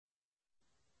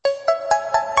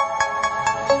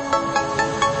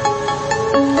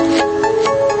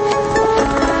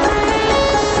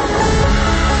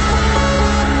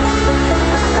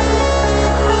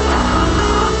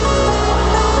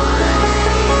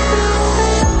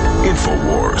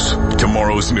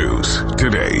Tomorrow's news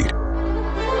today.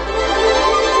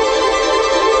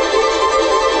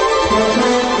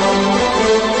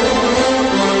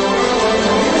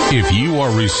 If you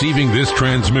are receiving this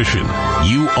transmission,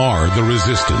 you are the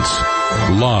Resistance.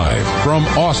 Live from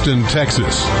Austin,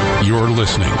 Texas, you're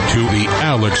listening to The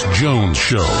Alex Jones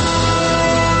Show.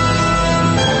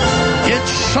 It's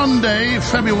Sunday,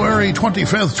 February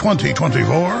 25th,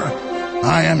 2024.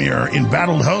 I am your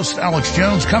embattled host, Alex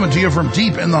Jones, coming to you from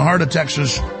deep in the heart of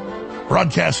Texas,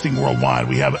 broadcasting worldwide.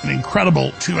 We have an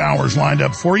incredible 2 hours lined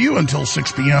up for you until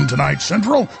 6 p.m. tonight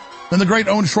Central. Then the great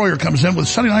Owen Schroyer comes in with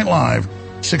Sunday Night Live,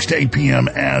 6 to 8 p.m.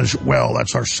 as well.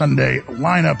 That's our Sunday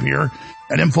lineup here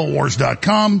at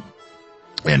Infowars.com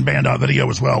and Band.video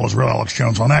as well as Real Alex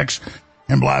Jones on X,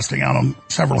 and blasting out on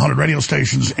several hundred radio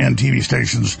stations and TV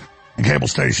stations and cable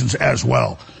stations as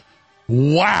well.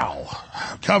 Wow.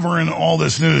 Covering all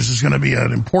this news is going to be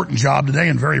an important job today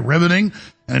and very riveting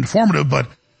and informative, but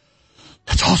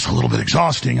it's also a little bit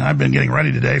exhausting. I've been getting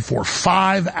ready today for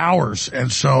 5 hours,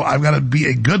 and so I've got to be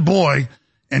a good boy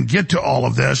and get to all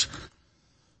of this.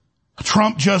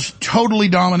 Trump just totally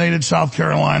dominated South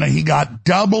Carolina. He got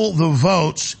double the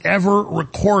votes ever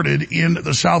recorded in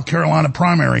the South Carolina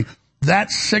primary.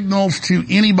 That signals to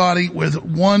anybody with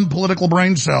one political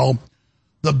brain cell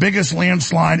the biggest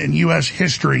landslide in U.S.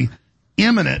 history,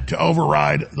 imminent to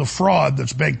override the fraud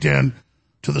that's baked in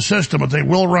to the system. But they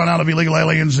will run out of illegal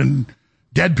aliens and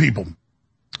dead people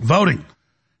voting.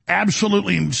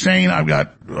 Absolutely insane. I've got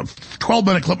a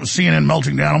 12-minute clip of CNN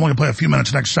melting down. I'm only going to play a few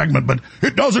minutes next segment, but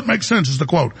it doesn't make sense is the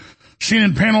quote.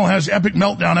 CNN panel has epic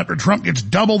meltdown after Trump gets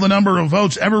double the number of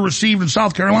votes ever received in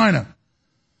South Carolina.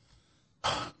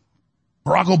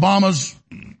 Barack Obama's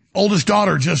oldest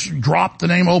daughter just dropped the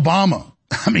name Obama.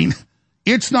 I mean,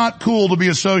 it's not cool to be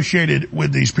associated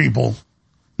with these people.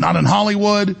 Not in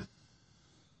Hollywood,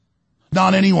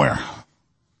 not anywhere.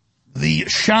 The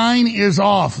shine is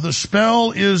off. The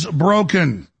spell is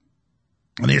broken.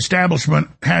 And the establishment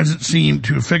hasn't seemed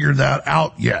to have figured that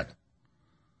out yet.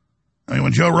 I mean,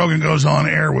 when Joe Rogan goes on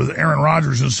air with Aaron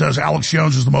Rodgers and says Alex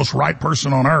Jones is the most right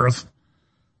person on earth,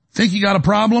 think you got a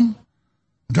problem?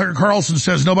 Tucker Carlson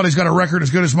says nobody's got a record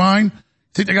as good as mine.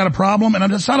 Think they got a problem?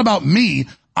 And it's not about me.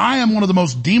 I am one of the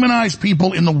most demonized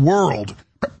people in the world.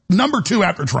 Number 2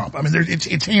 after Trump. I mean,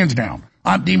 it's hands down.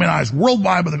 I'm demonized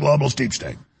worldwide by the globalist deep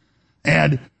state.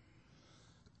 And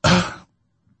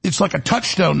it's like a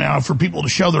touchstone now for people to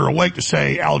show they're awake to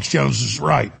say Alex Jones is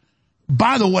right.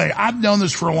 By the way, I've known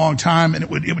this for a long time, and it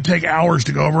would take hours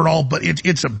to go over it all, but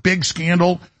it's a big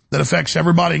scandal that affects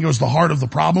everybody and goes to the heart of the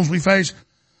problems we face.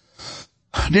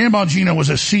 Dan Bongino was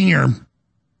a senior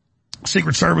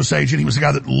Secret Service agent. He was the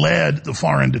guy that led the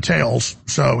foreign details,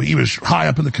 so he was high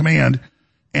up in the command,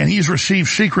 and he's received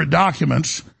secret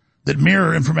documents that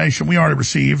mirror information we already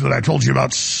received that I told you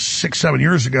about 6-7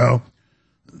 years ago,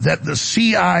 that the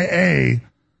CIA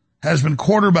has been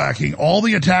quarterbacking all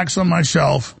the attacks on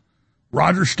myself,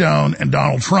 Roger Stone, and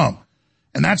Donald Trump.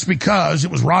 And that's because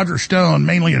it was Roger Stone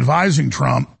mainly advising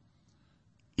Trump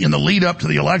in the lead up to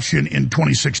the election in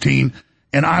 2016,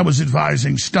 and I was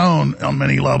advising Stone on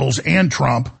many levels and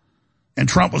Trump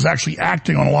was actually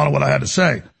acting on a lot of what I had to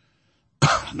say.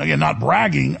 Again, not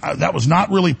bragging, that was not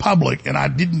really public, and I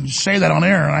didn't say that on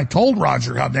air, and I told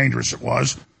Roger how dangerous it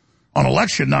was on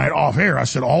election night off air. I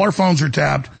said, all our phones are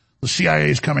tapped, the CIA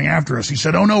is coming after us. He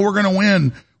said, oh no, we're going to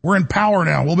win, we're in power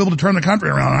now, we'll be able to turn the country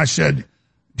around. And I said,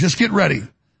 just get ready.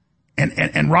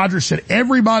 And Roger said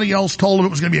everybody else told him it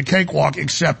was going to be a cakewalk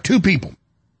except 2 people,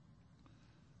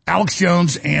 Alex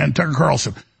Jones and Tucker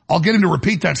Carlson. I'll get him to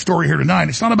repeat that story here tonight.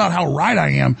 It's not about how right I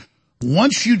am.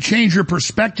 Once you change your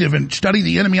perspective and study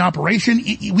the enemy operation,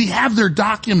 we have their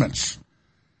documents.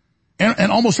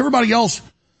 And almost everybody else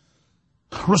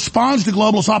responds to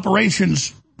globalist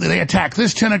operations. They attack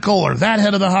this tentacle or that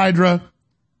head of the Hydra.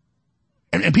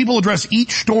 And people address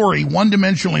each story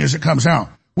one-dimensionally as it comes out.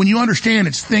 When you understand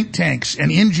it's think tanks and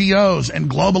NGOs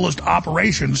and globalist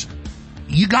operations,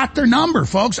 you got their number,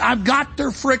 folks. I've got their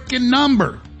frickin'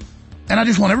 number. And I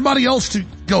just want everybody else to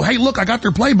go, hey, look, I got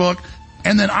their playbook,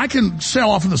 and then I can sail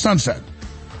off in the sunset.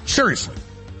 Seriously.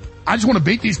 I just want to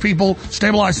beat these people,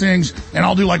 stabilize things, and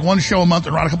I'll do like one show a month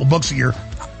and write a couple books a year.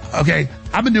 Okay,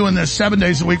 I've been doing this 7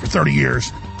 days a week for 30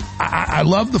 years. I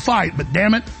love the fight, but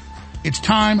damn it, it's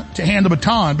time to hand the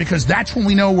baton, because that's when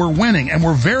we know we're winning, and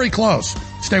we're very close.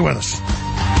 Stay with us.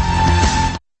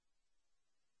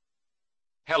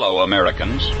 Hello,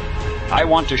 Americans. I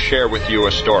want to share with you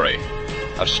a story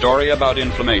about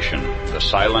inflammation, the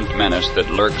silent menace that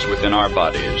lurks within our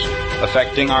bodies,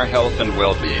 affecting our health and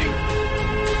well-being.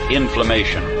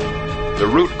 Inflammation, the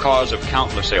root cause of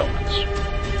countless ailments.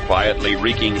 quietly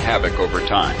wreaking havoc over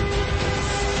time.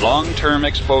 Long-term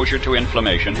exposure to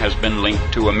inflammation has been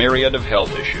linked to a myriad of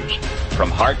health issues,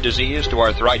 from heart disease to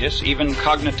arthritis, even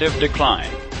cognitive decline.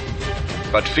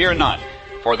 But fear not,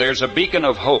 for there's a beacon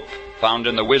of hope found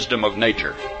in the wisdom of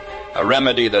nature, a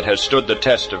remedy that has stood the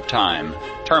test of time,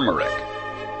 turmeric.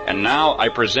 And now I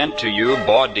present to you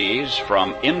bodies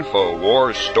from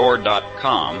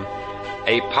InfoWarsStore.com,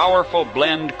 a powerful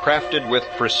blend crafted with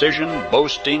precision,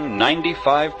 boasting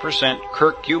 95%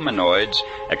 curcuminoids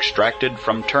extracted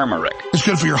from turmeric. It's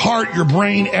good for your heart, your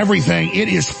brain, everything. It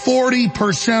is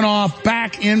 40% off,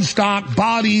 back in stock,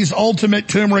 Body's Ultimate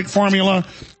Turmeric Formula,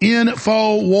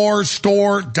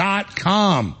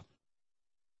 InfoWarsStore.com.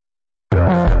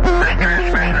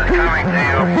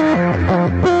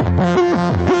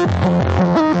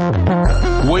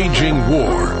 Waging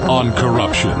war on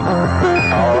corruption. All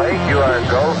right, you are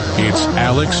go. It's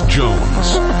Alex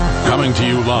Jones, coming to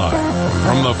you live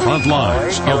from the front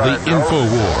lines of the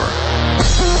InfoWar.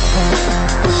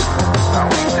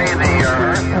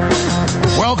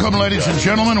 Welcome, ladies and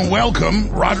gentlemen, welcome.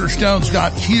 Roger Stone's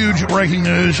got huge breaking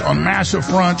news on massive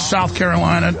fronts, South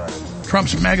Carolina,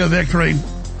 Trump's mega victory.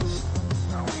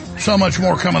 So much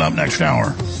more coming up next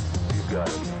hour.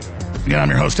 Again, I'm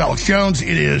your host, Alex Jones.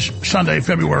 It is Sunday,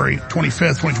 February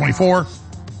 25th, 2024.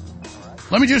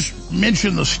 Let me just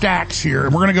mention the stacks here,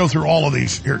 and we're going to go through all of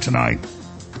these here tonight.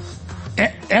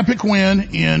 Epic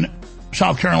win in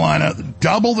South Carolina,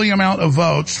 double the amount of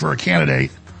votes for a candidate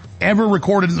ever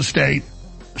recorded in the state,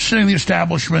 sending the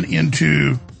establishment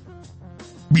into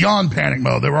beyond panic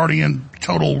mode. They were already in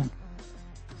total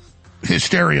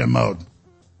hysteria mode.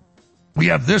 We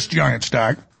have this giant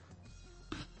stack.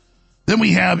 Then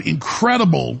we have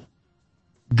incredible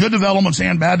good developments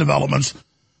and bad developments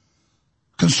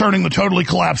concerning the totally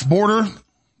collapsed border.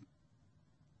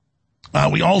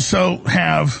 We also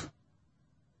have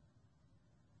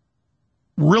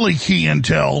really key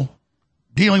intel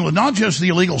dealing with not just the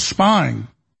illegal spying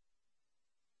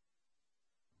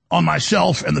on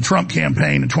myself and the Trump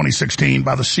campaign in 2016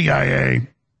 by the CIA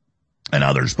and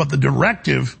others, but the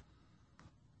directive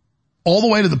all the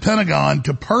way to the Pentagon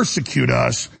to persecute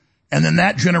us. And then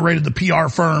that generated the PR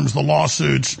firms, the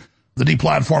lawsuits, the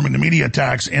deplatforming, the media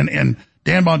attacks. And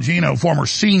Dan Bongino, former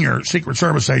senior Secret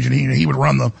Service agent, he would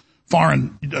run the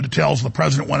foreign details. The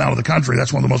president went out of the country.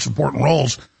 That's one of the most important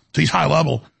roles. So he's high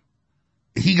level.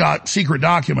 He got secret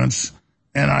documents,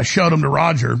 and I showed them to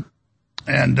Roger.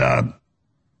 And he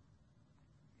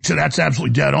said, that's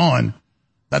absolutely dead on.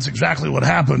 That's exactly what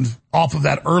happened off of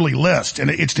that early list. And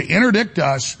it's to interdict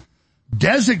us,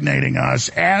 designating us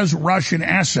as Russian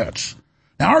assets.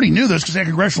 Now, I already knew this because they had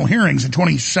congressional hearings in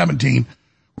 2017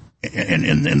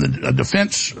 in the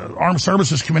Defense Armed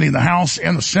Services Committee in the House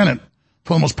and the Senate. It's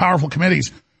one of the most powerful committees,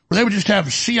 where they would just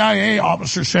have CIA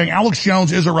officers saying Alex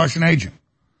Jones is a Russian agent.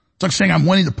 It's like saying I'm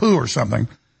Winnie the Pooh or something.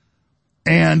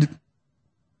 And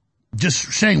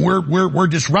just saying we're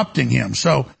disrupting him.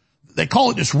 So they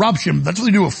call it disruption. That's what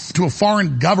they do to a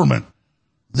foreign government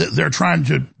that they're trying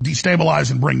to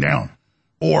destabilize and bring down.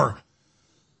 Or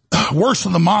worse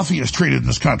than the mafia is treated in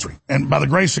this country. And by the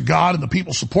grace of God and the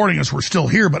people supporting us, we're still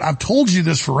here. But I've told you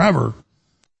this forever.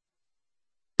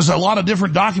 There's a lot of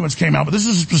different documents came out, but this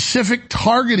is a specific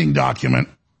targeting document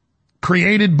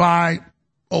created by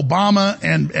Obama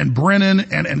and Brennan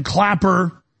and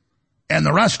Clapper and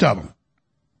the rest of them.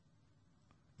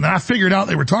 And I figured out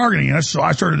they were targeting us, so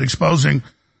I started exposing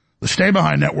the Stay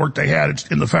Behind network they had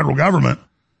in the federal government.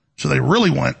 So they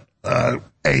really went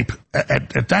ape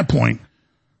at that point.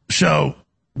 So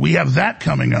we have that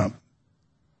coming up.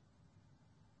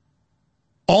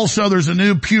 Also, there's a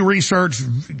new Pew Research,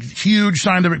 huge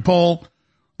scientific poll.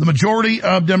 The majority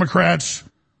of Democrats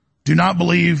do not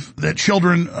believe that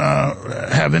children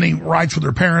have any rights with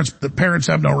their parents, that parents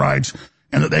have no rights,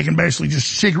 and that they can basically just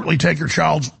secretly take your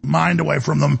child's mind away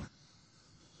from them,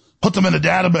 put them in a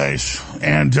database,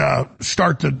 and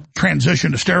start the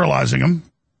transition to sterilizing them.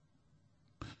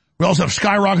 We also have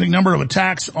skyrocketing number of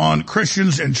attacks on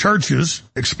Christians and churches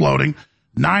exploding,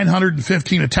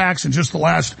 915 attacks in just the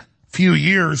last few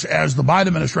years, as the Biden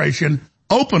administration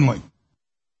openly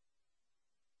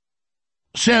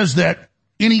says that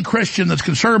any Christian that's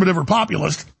conservative or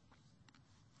populist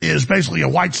is basically a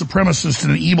white supremacist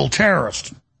and an evil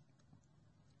terrorist.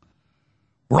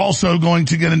 We're also going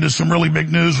to get into some really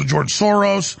big news with George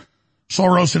Soros.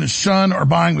 Soros and his son are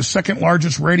buying the second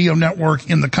largest radio network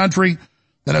in the country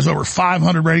that has over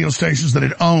 500 radio stations that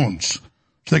it owns,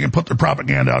 so they can put their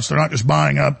propaganda out. So they're not just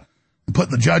buying up and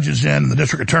putting the judges in and the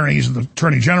district attorneys and the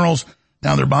attorney generals.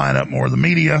 Now they're buying up more of the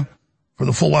media for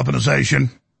the full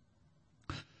weaponization.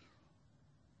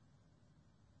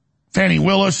 Fani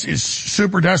Willis is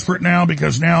super desperate now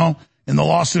because now in the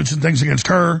lawsuits and things against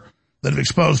her that have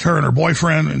exposed her and her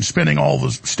boyfriend and spending all the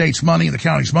state's money, the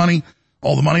county's money,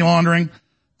 all the money laundering.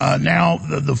 Now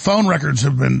the phone records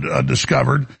have been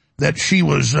discovered that she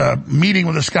was meeting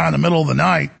with this guy in the middle of the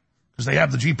night because they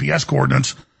have the GPS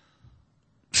coordinates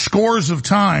scores of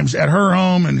times at her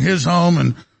home and his home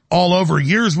and all over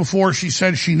years before she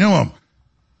said she knew him.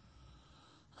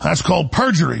 That's called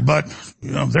perjury, but, you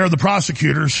know, they're the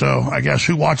prosecutors, so I guess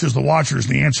who watches the watchers?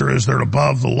 And the answer is they're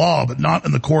above the law, but not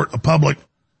in the court of public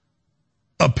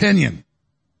opinion.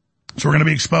 So we're going to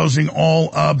be exposing all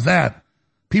of that.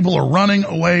 People are running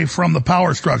away from the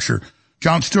power structure.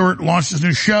 Jon Stewart launched his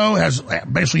new show, has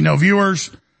basically no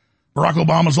viewers. Barack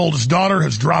Obama's oldest daughter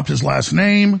has dropped his last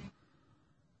name.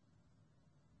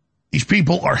 These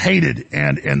people are hated,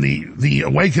 and the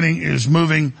awakening is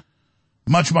moving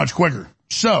much, much quicker.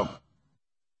 So,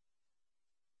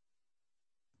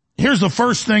 here's the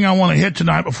first thing I want to hit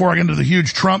tonight before I get into the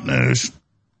huge Trump news,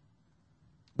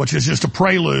 which is just a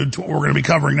prelude to what we're going to be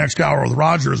covering next hour with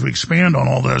Roger as we expand on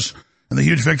all this and the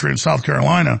huge victory in South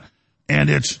Carolina. And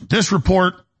it's this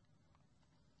report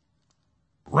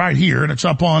right here, and it's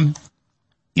up on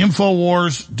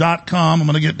Infowars.com. I'm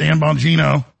going to get Dan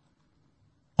Bongino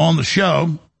on the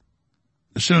show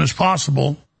as soon as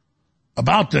possible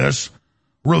about this.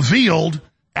 Revealed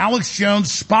Alex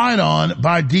Jones spied on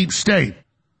by deep state.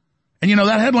 And you know,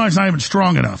 that headline's not even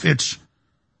strong enough. It's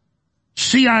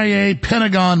CIA,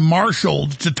 Pentagon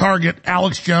marshaled to target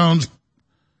Alex Jones,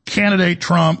 candidate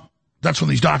Trump. That's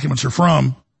when these documents are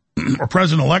from, or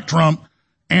President-elect Trump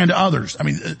and others. I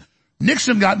mean,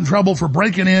 Nixon got in trouble for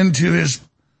breaking into his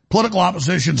political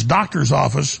opposition's doctor's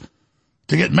office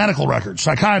to get medical records,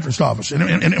 psychiatrist's office. And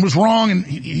it was wrong, and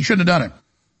he shouldn't have done it.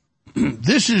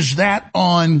 This is that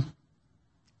on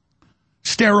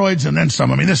steroids and then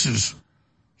some. I mean, this is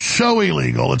so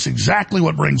illegal. It's exactly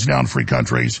what brings down free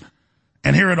countries.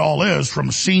 And here it all is from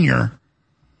a senior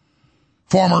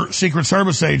former Secret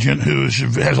Service agent who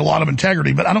has a lot of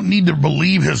integrity, but I don't need to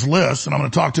believe his list, and I'm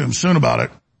going to talk to him soon about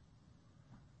it.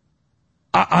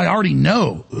 I already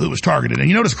know who was targeted. And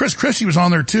you notice Chris Christie was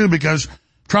on there too because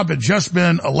Trump had just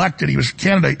been elected. He was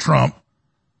candidate Trump.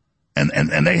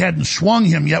 And they hadn't swung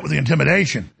him yet with the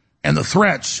intimidation and the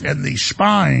threats and the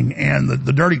spying and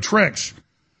the dirty tricks,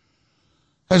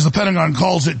 as the Pentagon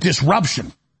calls it,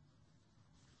 disruption.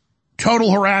 Total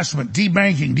harassment,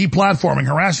 debanking, deplatforming,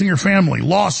 harassing your family,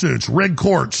 lawsuits, rigged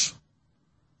courts,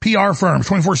 PR firms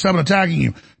 24/7 attacking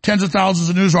you, tens of thousands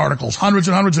of news articles, hundreds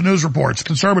and hundreds of news reports,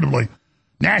 conservatively,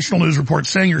 national news reports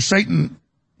saying you're Satan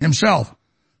himself.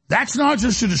 That's not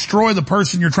just to destroy the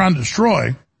person you're trying to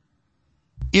destroy.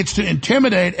 It's to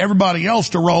intimidate everybody else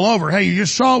to roll over. Hey, you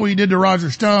just saw what you did to Roger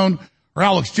Stone or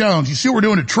Alex Jones. You see what we're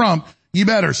doing to Trump. You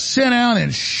better sit down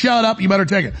and shut up. You better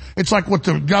take it. It's like what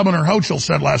the Governor Hochul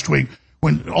said last week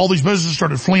when all these businesses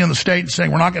started fleeing the state and saying,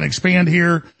 we're not going to expand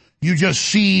here. You just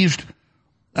seized,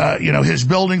 his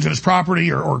buildings and his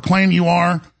property or claim you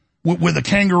are with a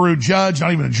kangaroo judge,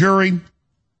 not even a jury.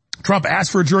 Trump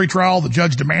asked for a jury trial. The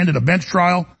judge demanded a bench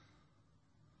trial.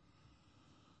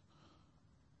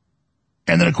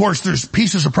 And then, of course, there's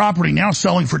pieces of property now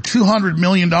selling for $200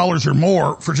 million or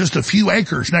more for just a few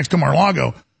acres next to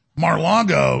Mar-a-Lago.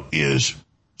 Mar-a-Lago is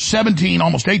 17,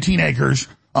 almost 18 acres,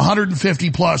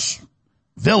 150 plus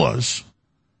villas.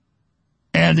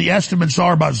 And the estimates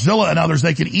are by Zillow and others,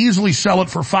 they could easily sell it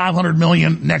for $500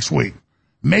 million next week.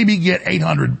 Maybe get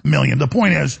 $800 million. The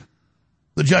point is,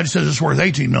 the judge says it's worth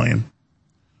 $18 million.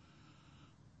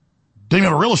 Didn't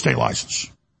even have a real estate license.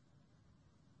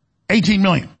 $18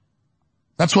 million.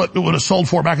 That's what it would have sold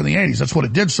for back in the 80s. That's what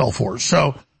it did sell for.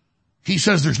 So he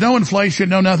says there's no inflation,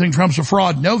 no nothing. Trump's a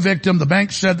fraud, no victim. The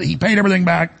bank said that he paid everything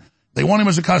back. They want him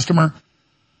as a customer.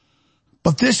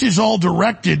 But this is all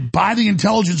directed by the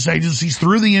intelligence agencies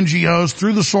through the NGOs,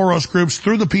 through the Soros groups,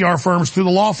 through the PR firms, through the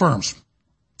law firms.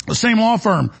 The same law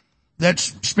firm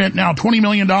that's spent now $20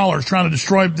 million trying to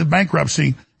destroy the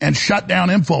bankruptcy and shut down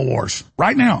InfoWars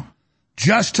right now.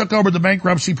 Just took over the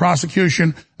bankruptcy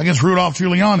prosecution against Rudolph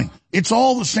Giuliani. It's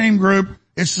all the same group.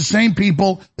 It's the same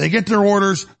people. They get their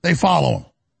orders. They follow them.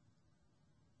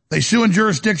 They sue in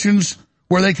jurisdictions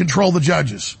where they control the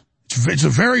judges. It's a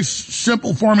very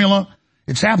simple formula.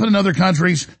 It's happened in other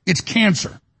countries. It's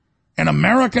cancer. And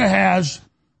America has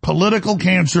political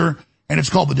cancer, and it's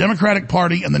called the Democratic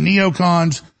Party and the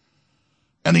neocons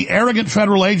and the arrogant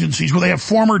federal agencies where they have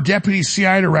former deputy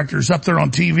CIA directors up there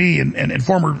on TV and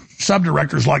former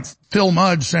subdirectors like Phil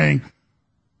Mudd saying,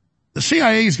 the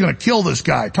CIA is going to kill this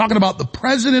guy, talking about the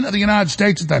president of the United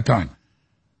States at that time.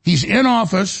 He's in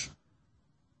office.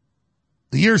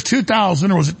 The year's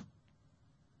 2000, or was it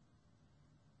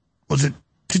was it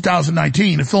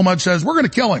 2019, and Phil Mudd says, we're going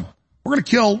to kill him. We're going to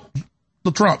kill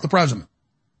the president.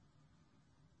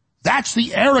 That's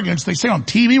the arrogance they say on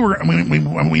TV.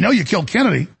 We know you killed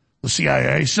Kennedy, the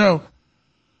CIA. So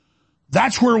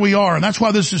that's where we are, and that's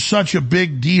why this is such a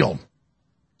big deal.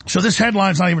 So this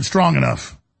headline's not even strong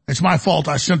enough. It's my fault.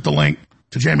 I sent the link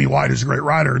to Jamie White, who's a great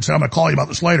writer, and said, I'm going to call you about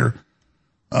this later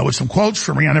with some quotes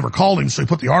from me. I never called him, so he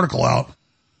put the article out.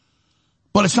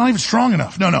 But it's not even strong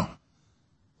enough. No.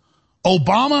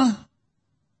 Obama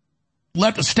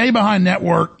let the Stay Behind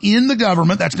network in the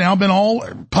government. That's now been all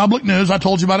public news. I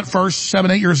told you about it first 7,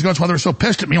 8 years ago. That's why they were so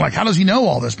pissed at me. Like, how does he know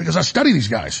all this? Because I study these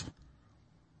guys.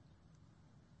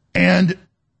 And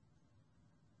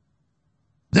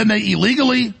then they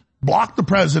illegally blocked the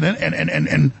president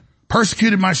and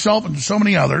persecuted myself and so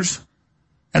many others.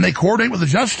 And they coordinate with the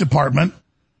Justice Department.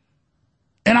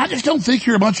 And I just don't think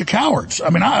you're a bunch of cowards. I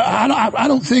mean, I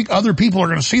don't think other people are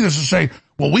going to see this and say,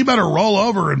 well, we better roll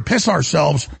over and piss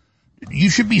ourselves. You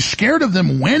should be scared of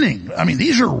them winning. I mean,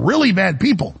 these are really bad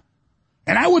people.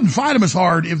 And I wouldn't fight them as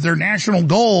hard if their national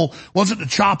goal wasn't to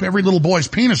chop every little boy's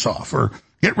penis off or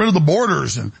get rid of the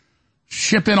borders and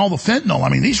ship in all the fentanyl. I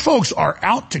mean, these folks are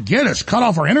out to get us, cut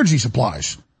off our energy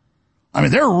supplies. I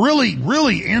mean, they're really,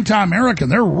 really anti-American.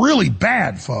 They're really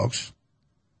bad, folks.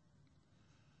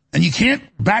 And you can't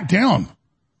back down.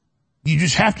 You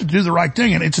just have to do the right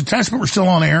thing. And it's a testament we're still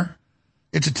on air.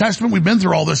 It's a testament we've been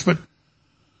through all this. But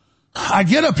I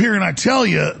get up here and I tell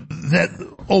you that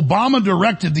Obama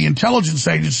directed the intelligence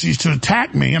agencies to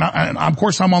attack me. And of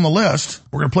course, I'm on the list.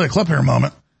 We're going to play a clip here in a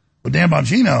moment with Dan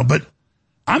Bongino. But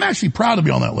I'm actually proud to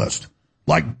be on that list.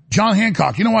 Like John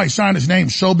Hancock. You know why he signed his name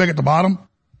so big at the bottom?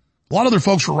 A lot of other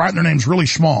folks were writing their names really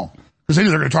small because they knew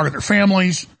they're going to target their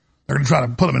families. They're going to try to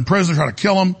put them in prison, try to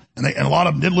kill them. And a lot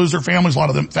of them did lose their families. A lot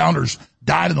of them founders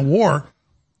died in the war.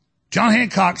 John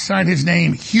Hancock signed his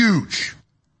name huge.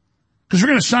 Because you're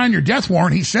going to sign your death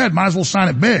warrant, he said, might as well sign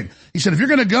it big. He said, if you're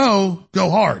going to go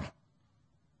hard.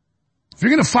 If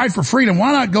you're going to fight for freedom,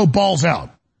 why not go balls out?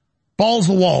 Balls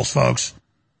the walls, folks.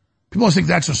 People always think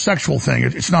that's a sexual thing.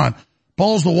 It's not.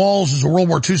 Balls the walls is a World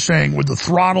War II saying with the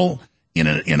throttle in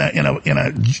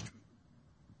a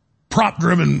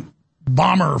prop-driven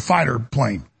bomber or fighter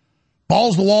plane.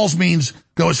 Balls the walls means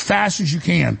go as fast as you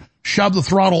can. Shove the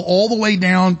throttle all the way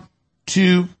down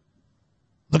to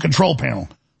the control panel.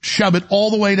 Shove it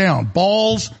all the way down.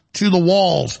 Balls to the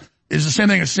walls is the same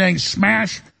thing as saying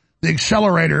smash the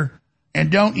accelerator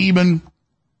and don't even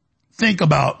think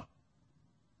about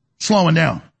slowing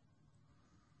down.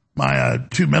 My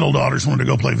two middle daughters wanted to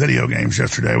go play video games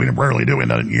yesterday. We rarely do. We haven't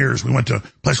done it in years. We went to a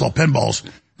place called Pinballs.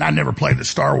 I never played the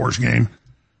Star Wars game,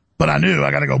 but I knew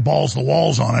I got to go balls to the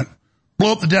walls on it.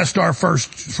 Blew up the Death Star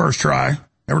first try.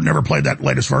 Never played that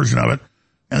latest version of it.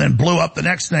 And then blew up the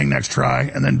next try,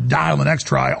 and then died on the next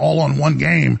try, all on one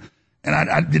game. And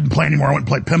I didn't play anymore. I went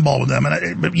and played pinball with them.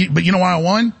 But you know why I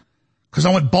won? Because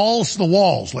I went balls to the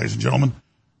walls, ladies and gentlemen.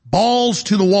 Balls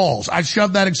to the walls. I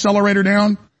shoved that accelerator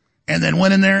down and then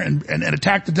went in there and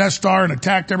attacked the Death Star and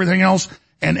attacked everything else.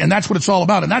 And that's what it's all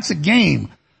about. And that's a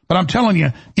game. But I'm telling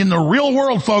you, in the real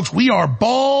world, folks, we are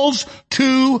balls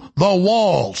to the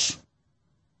walls.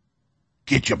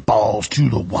 Get your balls to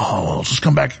the walls. Let's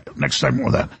come back next segment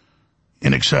with that.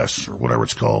 In Excess, or whatever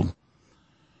it's called.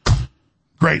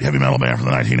 Great heavy metal band from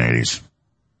the 1980s.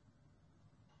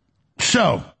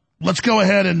 So, let's go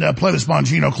ahead and play this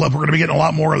Bongino clip. We're going to be getting a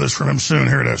lot more of this from him soon.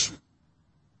 Here it is.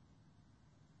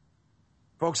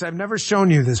 Folks, I've never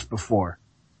shown you this before.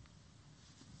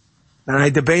 And I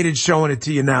debated showing it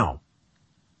to you now.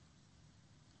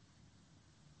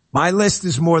 My list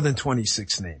is more than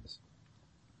 26 names.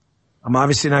 I'm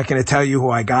obviously not going to tell you who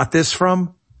I got this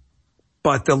from,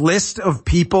 but the list of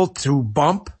people to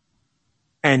bump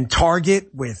and target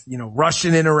with,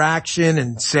 Russian interaction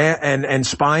and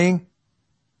spying,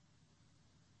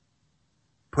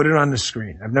 put it on the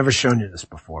screen. I've never shown you this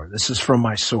before. This is from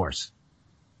my source.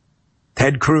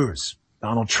 Ted Cruz,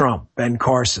 Donald Trump, Ben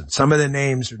Carson. Some of the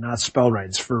names are not spelled right.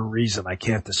 It's for a reason I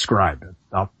can't describe it.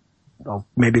 I'll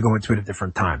maybe go into it at a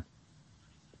different time.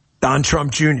 Don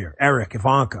Trump Jr., Eric,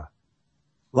 Ivanka,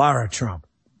 Lara Trump,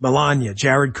 Melania,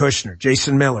 Jared Kushner,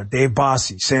 Jason Miller, Dave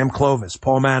Bossie, Sam Clovis,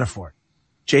 Paul Manafort,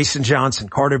 Jason Johnson,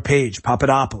 Carter Page,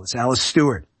 Papadopoulos, Alice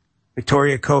Stewart,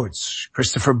 Victoria Coates,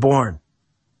 Christopher Bourne,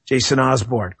 Jason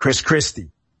Osborne, Chris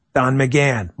Christie, Don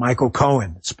McGahn, Michael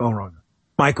Cohen, spell wrong,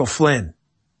 Michael Flynn,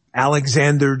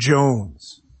 Alexander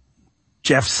Jones,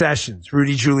 Jeff Sessions,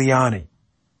 Rudy Giuliani,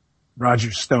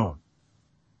 Roger Stone.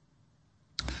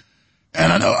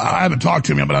 And I know, I haven't talked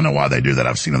to him yet, but I know why they do that.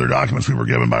 I've seen other documents we were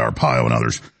given by Arpaio and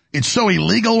others. It's so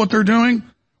illegal what they're doing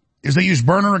is they use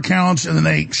burner accounts and then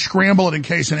they scramble it in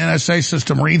case an NSA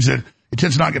system reads it. It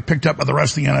tends to not get picked up by the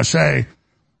rest of the NSA,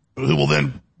 who will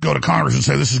then go to Congress and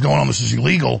say, this is going on, this is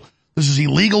illegal. This is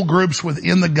illegal groups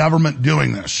within the government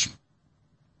doing this.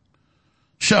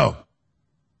 So,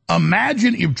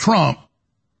 imagine if Trump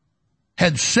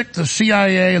had sicked the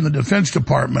CIA and the Defense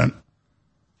Department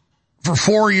for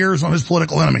 4 years on his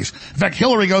political enemies. In fact,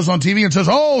 Hillary goes on TV and says,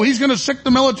 oh, he's going to sick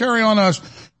the military on us.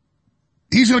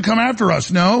 He's going to come after us.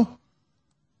 No.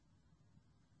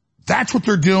 That's what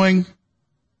they're doing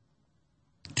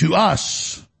to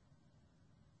us.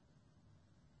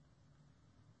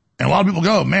 And a lot of people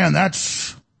go, man,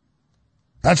 that's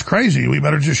crazy. We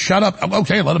better just shut up.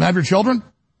 Okay, let them have your children.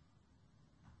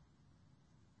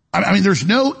 I mean, there's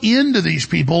no end to these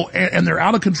people and their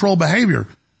out of control behavior.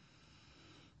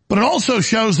 But it also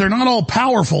shows they're not all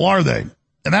powerful, are they?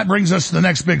 And that brings us to the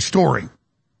next big story.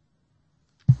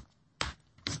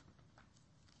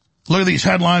 Look at these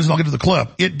headlines and I'll get to the clip.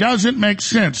 It doesn't make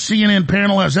sense. CNN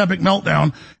panel has epic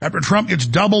meltdown after Trump gets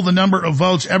double the number of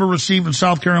votes ever received in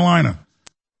South Carolina.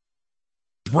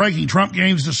 Breaking, Trump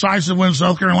gains decisive win in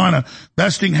South Carolina,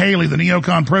 besting Haley, the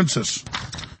neocon princess.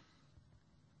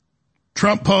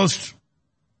 Trump post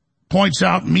points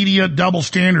out media double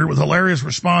standard with hilarious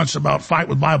response about fight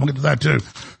with Bible. We'll get to that too.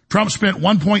 Trump spent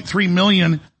 $1.3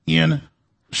 million in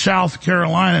South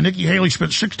Carolina. Nikki Haley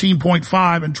spent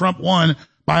 $16.5 and Trump won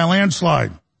by a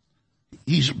landslide.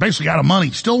 He's basically out of money,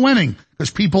 still winning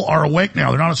because people are awake now.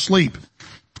 They're not asleep.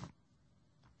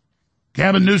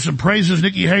 Gavin Newsom praises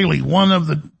Nikki Haley, one of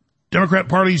the Democrat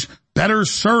Party's better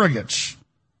surrogates,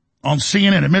 on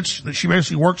CNN, admits that she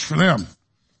basically works for them.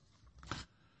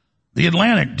 The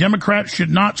Atlantic, Democrats should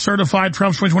not certify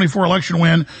Trump's 2024 election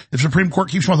win. If Supreme Court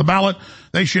keeps him off the ballot,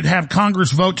 they should have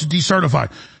Congress vote to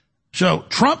decertify. So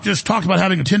Trump just talked about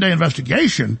having a 10-day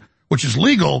investigation, which is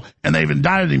legal, and they've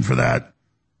indicted him for that.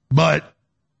 But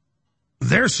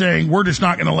they're saying we're just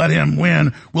not going to let him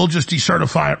win. We'll just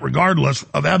decertify it regardless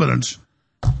of evidence.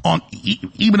 On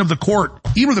even if the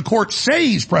court say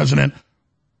he's president,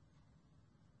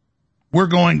 we're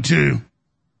going to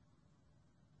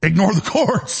ignore the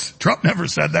courts. Trump never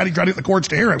said that. He tried to get the courts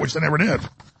to hear it, which they never did.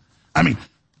 I mean,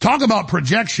 talk about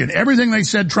projection. Everything they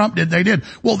said Trump did, they did.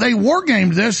 Well, they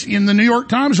war-gamed this in the New York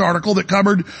Times article that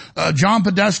covered John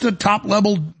Podesta,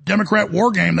 top-level Democrat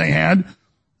war game they had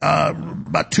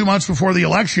about 2 months before the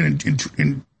election in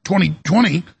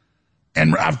 2020.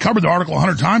 And I've covered the article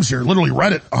 100 times here, literally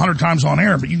read it 100 times on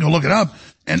air, but you can go look it up.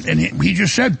 And he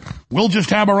just said, we'll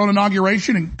just have our own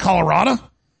inauguration in Colorado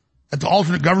at the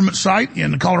alternate government site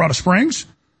in Colorado Springs.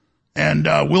 And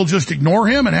we'll just ignore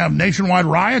him and have nationwide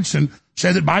riots and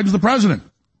say that Biden's the president.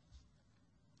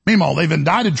 Meanwhile, they've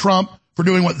indicted Trump for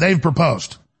doing what they've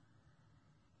proposed.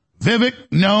 Vivek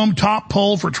Noam top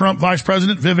poll for Trump vice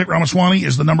president. Vivek Ramaswamy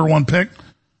is the number one pick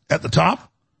at the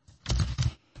top.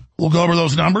 We'll go over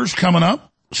those numbers coming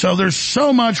up. So there's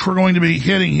so much we're going to be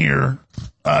hitting here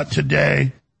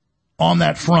today on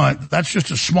that front. That's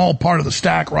just a small part of the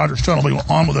stack. Roger Stone will be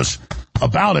on with us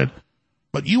about it.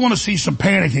 But you want to see some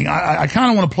panicking. I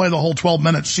kind of want to play the whole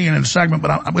 12-minute CNN segment,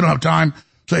 but we don't have time.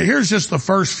 So here's just the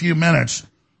first few minutes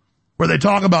where they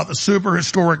talk about the super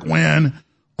historic win,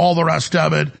 all the rest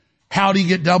of it. How do you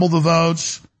get double the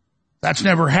votes? That's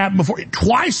never happened before.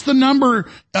 Twice the number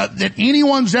that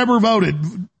anyone's ever voted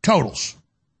totals.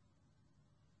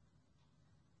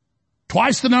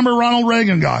 Twice the number Ronald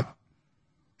Reagan got.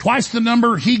 Twice the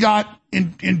number he got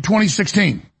in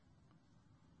 2016.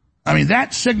 I mean,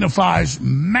 that signifies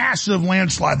massive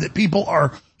landslide that people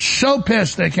are so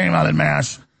pissed they came out en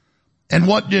masse. And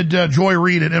what did Joy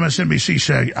Reid at MSNBC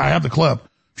say? I have the clip.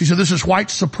 She said, this is white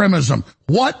supremacism.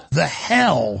 What the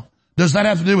hell does that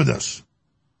have to do with this?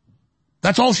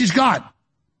 That's all she's got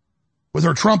with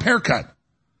her Trump haircut.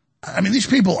 I mean, these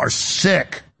people are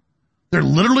sick. They're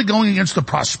literally going against the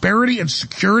prosperity and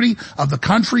security of the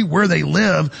country where they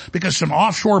live because some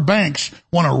offshore banks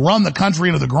want to run the country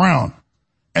into the ground.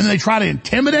 And they try to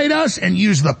intimidate us and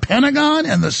use the Pentagon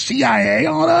and the CIA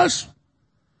on us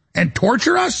and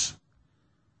torture us.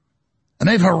 And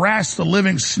they've harassed the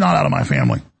living snot out of my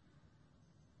family.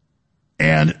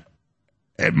 And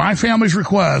at my family's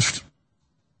request,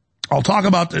 I'll talk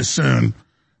about this soon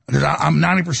because I'm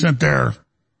 90% there.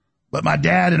 But my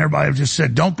dad and everybody have just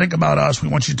said, don't think about us. We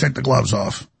want you to take the gloves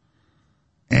off.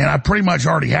 And I pretty much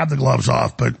already have the gloves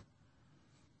off, but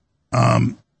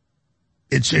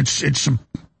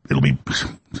it'll be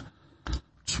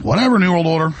whatever, New World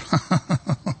Order.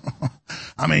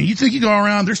 I mean, you think you go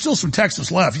around, there's still some Texas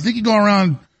left. You think you go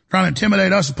around trying to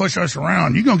intimidate us and push us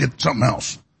around, you're going to get something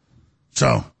else.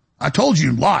 So I told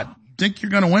you a lot. You think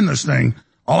you're going to win this thing.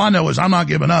 All I know is I'm not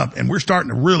giving up, and we're starting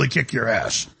to really kick your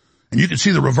ass. And you can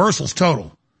see the reversal's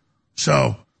total.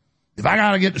 So if I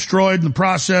got to get destroyed in the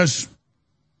process,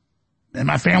 and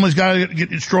my family's got to get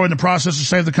destroyed in the process to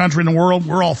save the country and the world,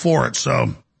 we're all for it.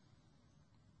 So,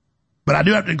 but I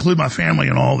do have to include my family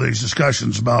in all these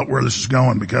discussions about where this is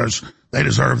going because they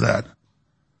deserve that.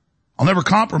 I'll never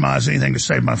compromise anything to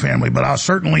save my family, but I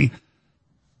certainly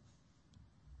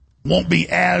won't be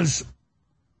as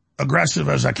aggressive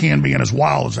as I can be and as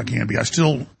wild as I can be. I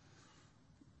still,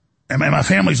 and my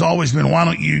family's always been, why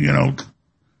don't you,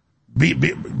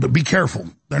 be careful.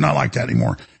 They're not like that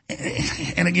anymore.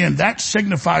 And again, that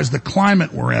signifies the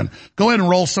climate we're in. Go ahead and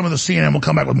roll some of the CNN. We'll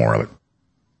come back with more of it.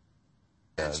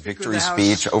 Victory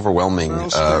speech, overwhelming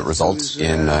results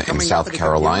in South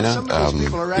Carolina.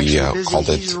 We called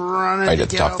it right at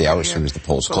the top of the hour as soon as the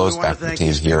polls closed. Back to the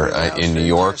teams here in New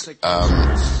York.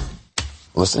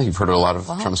 Listen, you've heard a lot of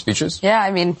Trump speeches. Yeah,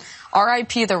 I mean,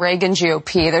 RIP the Reagan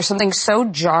GOP. There's something so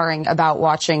jarring about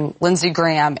watching Lindsey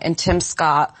Graham and Tim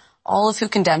Scott, all of who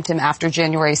condemned him after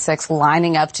January 6th,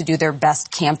 lining up to do their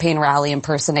best campaign rally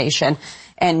impersonation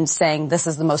and saying this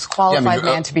is the most qualified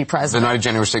man to be president. The night of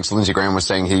January 6th, Lindsey Graham was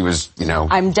saying he was,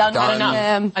 I'm done with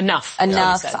him. Enough.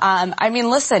 I mean,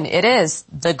 listen, it is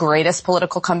the greatest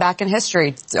political comeback in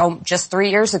history. Just 3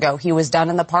 years ago, he was done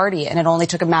in the party, and it only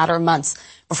took a matter of months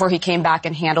before he came back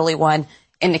and handily won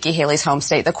in Nikki Haley's home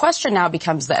state. The question now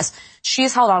becomes this.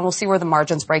 She's held on. We'll see where the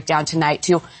margins break down tonight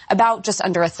to about just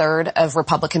under a third of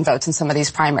Republican votes in some of these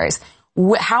primaries.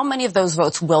 How many of those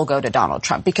votes will go to Donald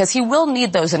Trump? Because he will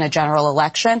need those in a general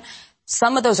election.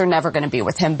 Some of those are never going to be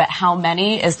with him, but how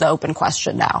many is the open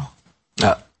question now?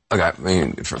 Okay. I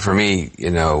mean, for me,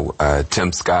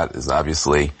 Tim Scott is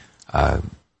obviously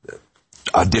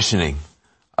auditioning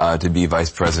to be vice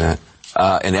president.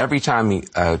 And every time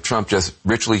Trump just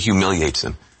ritually humiliates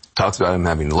him, talks about him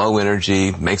having low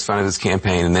energy, makes fun of his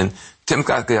campaign, and then Tim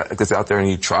Scott gets out there and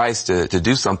he tries to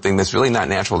do something that's really not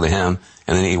natural to him,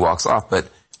 and then he walks off. But,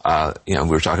 we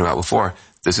were talking about before,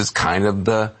 this is kind of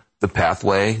the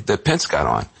pathway that Pence got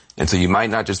on. And so you might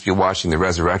not just be watching the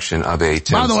resurrection of a Tim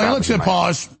Scott. By the way, let's hit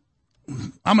pause.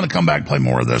 I'm going to come back and play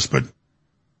more of this, but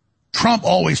Trump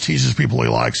always teases people he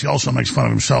likes. He also makes fun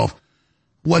of himself.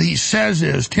 What he says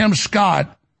is Tim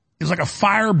Scott is like a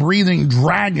fire-breathing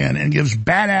dragon and gives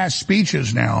badass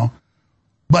speeches now.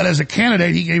 But as a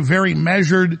candidate, he gave very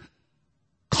measured,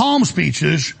 calm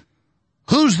speeches.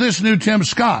 Who's this new Tim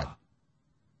Scott?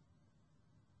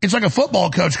 It's like a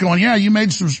football coach going, yeah, you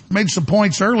made some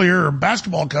points earlier, or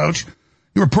basketball coach.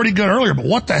 You were pretty good earlier, but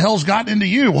what the hell's gotten into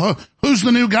you? Well, who's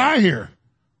the new guy here?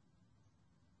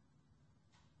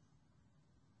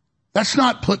 That's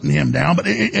not putting him down, but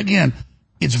again,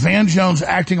 it's Van Jones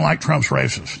acting like Trump's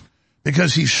racist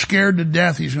because he's scared to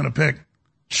death he's going to pick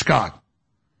Scott.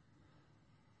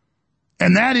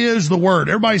 And that is the word.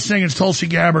 Everybody's saying it's Tulsi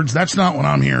Gabbard's. That's not what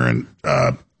I'm hearing.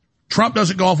 Trump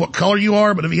doesn't go off what color you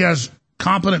are, but if he has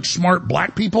competent, smart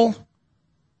black people,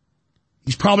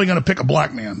 he's probably going to pick a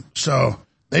black man. So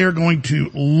they are going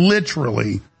to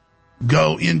literally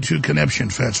go into conniption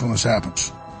fits when this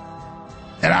happens.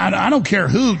 And I don't care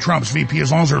who Trump's VP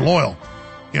as long as they're loyal.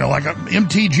 Like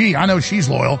MTG, I know she's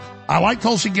loyal. I like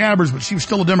Tulsi Gabbard, but she was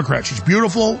still a Democrat. She's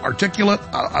beautiful, articulate.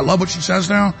 I love what she says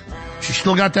now. She's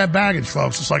still got that baggage,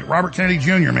 folks. It's like Robert Kennedy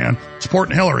Jr., man,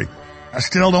 supporting Hillary. I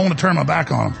still don't want to turn my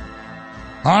back on him.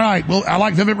 All right, well, I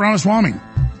like Vivek Ramaswamy.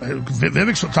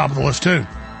 Vivek's at the top of the list, too.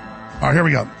 All right, here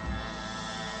we go.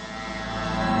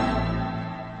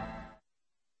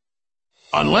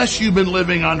 Unless you've been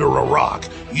living under a rock,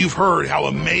 you've heard how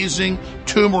amazing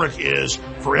turmeric is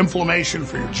for inflammation,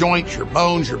 for your joints, your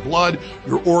bones, your blood,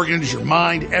 your organs, your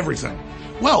mind, everything.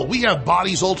 Well, we have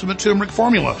Body's Ultimate Turmeric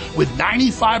Formula with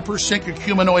 95%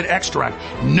 curcuminoid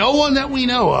extract. No one that we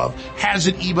know of has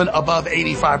it even above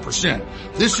 85%.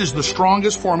 This is the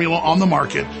strongest formula on the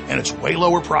market, and it's way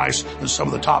lower price than some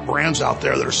of the top brands out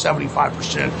there that are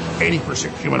 75%, 80%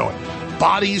 curcuminoid.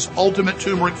 Body's Ultimate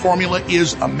Turmeric Formula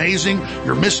is amazing.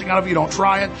 You're missing out if you don't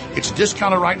try it. It's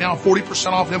discounted right now,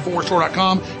 40% off at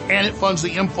InfoWarsStore.com, and it funds the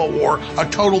InfoWar, a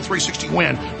total 360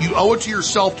 win. You owe it to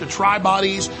yourself to try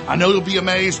Body's. I know you'll be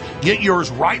amazed. Get yours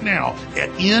right now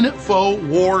at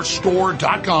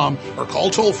InfoWarsStore.com or call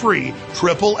toll-free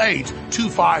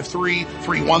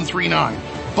 888-253-3139.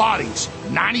 Body's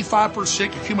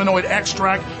 95% curcuminoid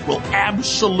extract will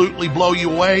absolutely blow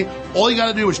you away. All you got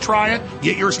to do is try it.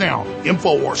 Get yours now.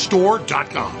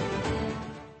 InfoWarsStore.com.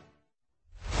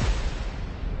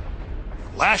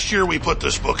 Last year we put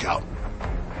this book out,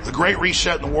 The Great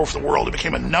Reset and the War for the World. It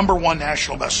became a #1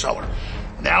 national bestseller.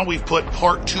 Now we've put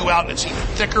part 2 out, and it's even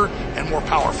thicker and more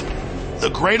powerful. The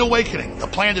Great Awakening, the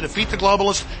plan to defeat the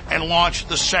globalists and launch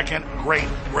the second great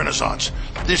renaissance.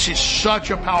 This is such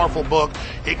a powerful book.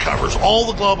 It covers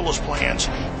all the globalist plans,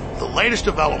 the latest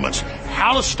developments,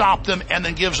 how to stop them, and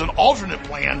then gives an alternate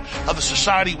plan of the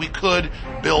society we could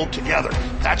build together.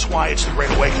 That's why it's the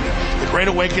Great Awakening. The Great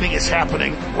Awakening is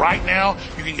happening right now.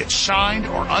 You can get signed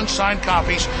or unsigned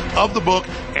copies of the book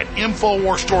at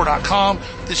InfoWarsStore.com.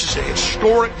 This is a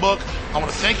historic book. I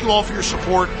want to thank you all for your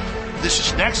support. This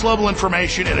is next level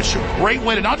information, and it's a great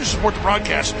way to not just support the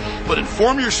broadcast, but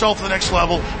inform yourself to the next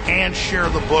level and share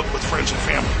the book with friends and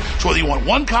family. So whether you want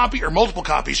one copy or multiple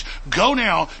copies, go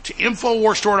now to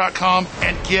InfoWarsStore.com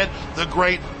and get The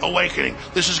Great Awakening.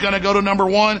 This is going to go to number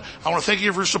 1. I want to thank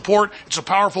you for your support. It's a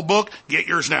powerful book. Get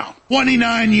yours now.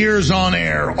 29 years on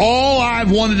air. All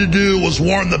I've wanted to do was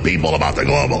warn the people about the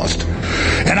globalist.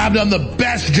 And I've done the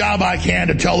best job I can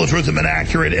to tell the truth and been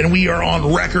accurate, and we are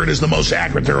on record as the most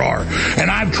accurate there are.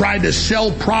 And I've tried to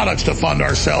sell products to fund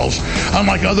ourselves.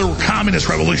 Unlike other communist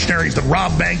revolutionaries that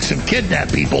rob banks and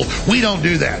kidnap people, we don't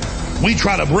do that. We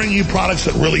try to bring you products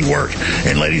that really work.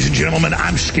 And ladies and gentlemen,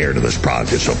 I'm scared of this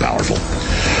product. It's so powerful.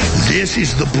 This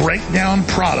is the breakdown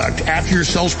product after your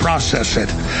cells process it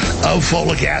of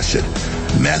folic acid,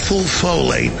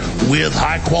 methylfolate with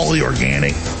high quality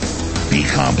organic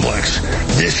B-complex.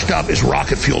 This stuff is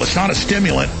rocket fuel. It's not a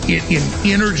stimulant. It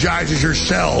energizes your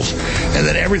cells, and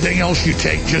then everything else you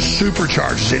take just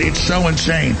supercharges it. It's so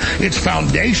insane. It's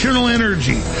foundational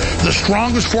energy, the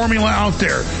strongest formula out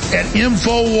there at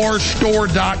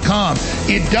InfoWarsStore.com.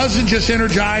 It doesn't just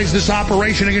energize this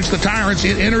operation against the tyrants.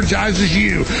 It energizes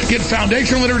you. Get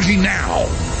foundational energy now.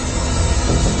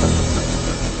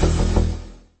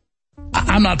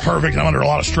 I'm not perfect. I'm under a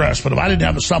lot of stress, but if I didn't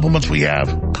have the supplements we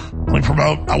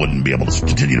promote, I wouldn't be able to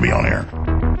continue to be on air.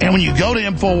 And when you go to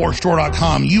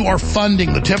InfoWarsStore.com, you are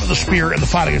funding the tip of the spear in the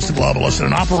fight against the globalists in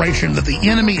an operation that the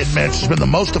enemy admits has been the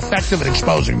most effective at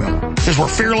exposing them. Because we're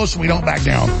fearless and we don't back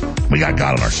down. We got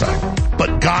God on our side.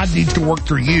 But God needs to work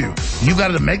through you. You've got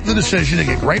to make the decision to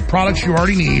get great products you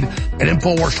already need at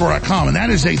InfoWarsStore.com. And that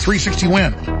is a 360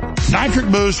 win.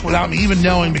 Nitric Boost, without me even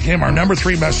knowing, became our number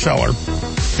 3 bestseller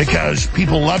because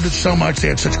people loved it so much. They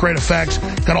had such great effects.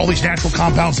 Got all these natural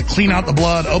compounds that clean out the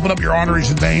blood, open up your arteries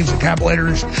and veins and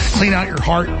capillaries, clean out your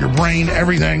heart, your brain,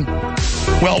 everything.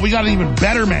 Well, we got an even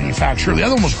better manufacturer. The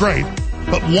other one was great,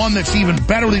 but one that's even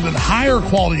better with even higher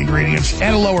quality ingredients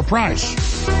at a lower price.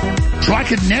 So I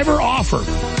could never offer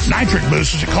Nitric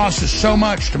Boost because it costs us so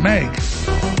much to make.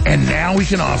 And now we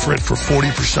can offer it for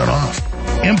 40% off.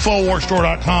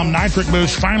 InfoWarsStore.com, Nitric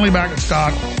Boost, finally back in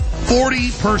stock.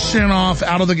 40% off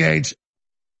out of the gates.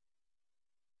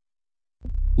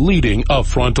 Leading a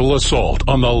frontal assault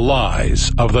on the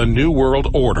lies of the New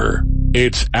World Order,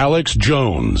 it's Alex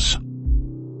Jones.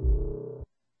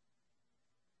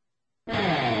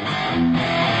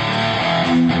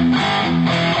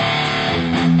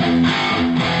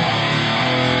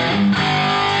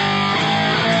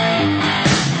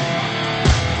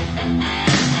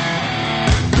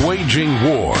 Waging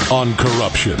war on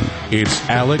corruption. It's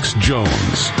Alex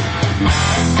Jones.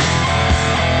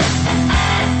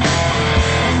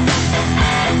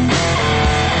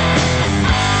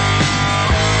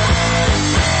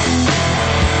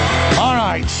 All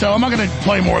right, so I'm not going to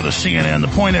play more of the CNN. The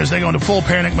point is they go into full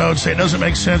panic mode, say it doesn't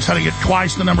make sense how to get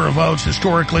twice the number of votes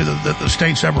historically that the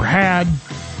state's ever had.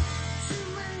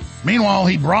 Meanwhile,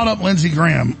 he brought up Lindsey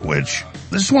Graham, which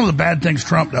this is one of the bad things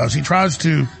Trump does. He tries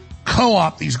to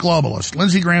co-opt these globalists.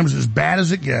 Lindsey Graham's as bad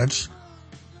as it gets.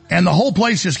 And the whole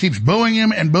place just keeps booing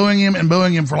him and booing him and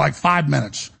booing him for like 5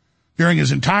 minutes. During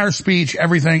his entire speech,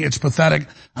 everything, it's pathetic.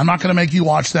 I'm not going to make you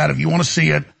watch that. If you want to see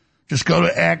it, just go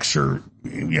to X or,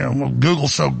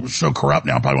 Google's so corrupt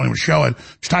now, probably won't even show it.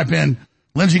 Just type in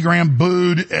Lindsey Graham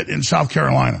booed in South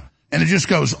Carolina. And it just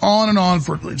goes on and on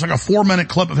it's like a 4-minute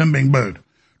clip of him being booed.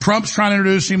 Trump's trying to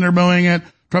introduce him, they're booing it.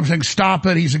 Trump's saying, stop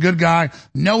it, he's a good guy.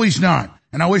 No, he's not.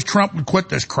 And I wish Trump would quit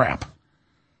this crap.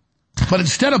 But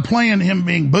instead of playing him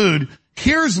being booed,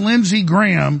 here's Lindsey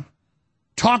Graham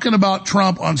talking about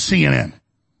Trump on CNN.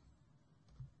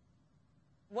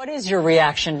 What is your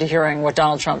reaction to hearing what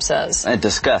Donald Trump says?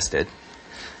 Disgusted.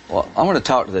 Well, I want to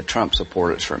talk to the Trump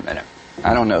supporters for a minute.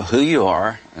 I don't know who you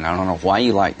are, and I don't know why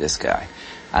you like this guy.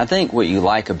 I think what you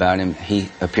like about him, he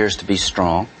appears to be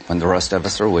strong when the rest of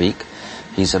us are weak.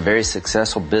 He's a very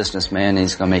successful businessman, and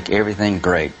he's going to make everything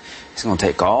great. He's going to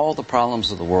take all the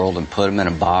problems of the world and put them in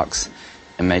a box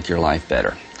and make your life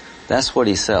better. That's what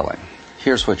he's selling.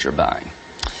 Here's what you're buying.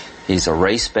 He's a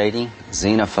race-baiting,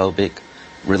 xenophobic,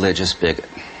 religious bigot.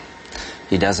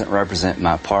 He doesn't represent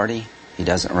my party. He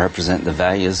doesn't represent the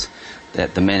values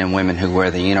that the men and women who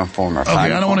wear the uniform are fighting.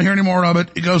 Okay, I don't want to hear any more of it.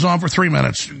 It goes on for 3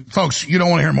 minutes. Folks, you don't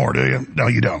want to hear more, do you? No,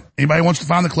 you don't. Anybody wants to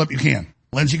find the clip, you can.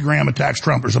 Lindsey Graham attacks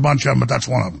Trump. There's a bunch of them, but that's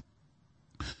one of them.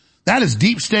 That is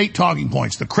deep state talking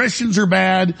points. The Christians are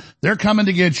bad. They're coming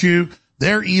to get you.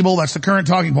 They're evil. That's the current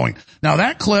talking point. Now,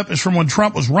 that clip is from when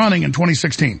Trump was running in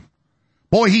 2016.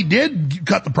 Boy, he did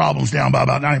cut the problems down by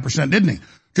about 90%, didn't he?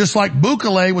 Just like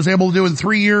Bukele was able to do in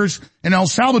 3 years in El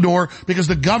Salvador because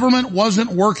the government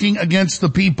wasn't working against the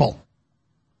people.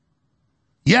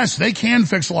 Yes, they can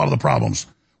fix a lot of the problems.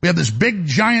 We have this big,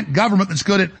 giant government that's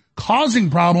good at causing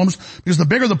problems because the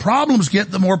bigger the problems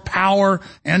get, the more power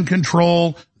and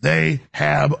control they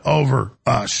have over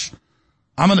us.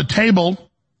 I'm going to table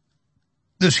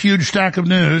this huge stack of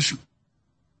news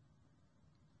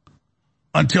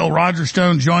until Roger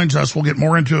Stone joins us. We'll get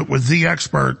more into it with the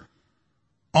expert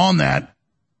on that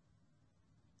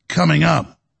coming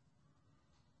up.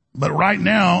 But right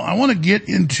now, I want to get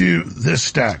into this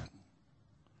stack.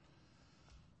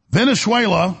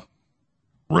 Venezuela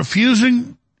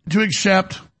refusing to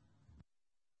accept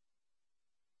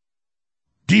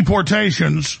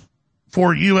deportations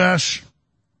for U.S.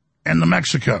 and the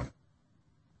Mexico.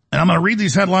 And I'm going to read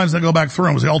these headlines and then go back through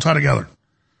them because they all tie together.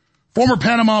 Former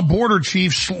Panama border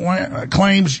chief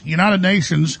claims United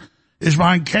Nations is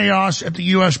behind chaos at the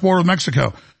U.S. border with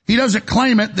Mexico. He doesn't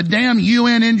claim it. The damn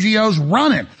UN NGOs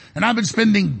run it. And I've been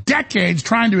spending decades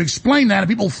trying to explain that, and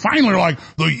people finally are like,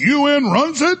 the UN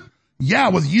runs it? Yeah,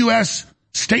 with U.S.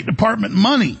 State Department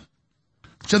money.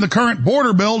 It's in the current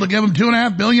border bill to give them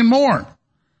 $2.5 billion more.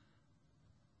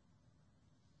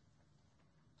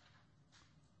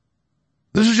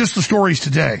 This is just the stories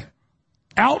today.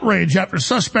 Outrage after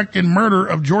suspect in murder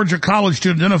of Georgia college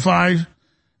student identified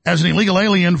as an illegal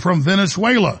alien from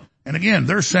Venezuela. And again,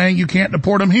 they're saying you can't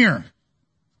deport him here.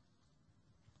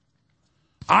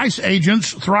 ICE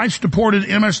agents thrice deported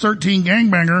MS-13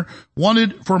 gangbanger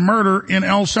wanted for murder in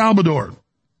El Salvador.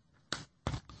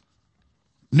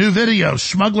 New video,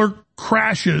 smuggler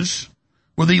crashes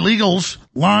with illegals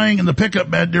lying in the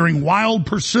pickup bed during wild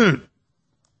pursuit.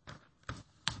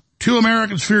 2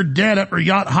 Americans feared dead after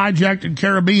yacht hijacked in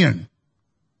Caribbean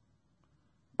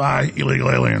by illegal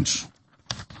aliens.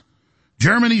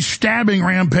 Germany's stabbing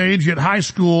rampage at high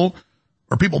school,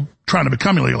 or people trying to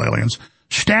become illegal aliens,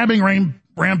 stabbing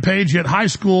rampage at high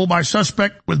school by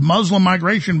suspect with Muslim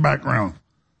migration background.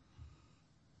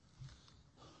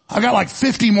 I got like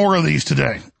 50 more of these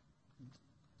today.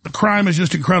 The crime is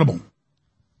just incredible.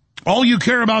 All you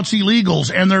care about is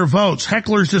illegals and their votes.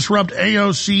 Hecklers disrupt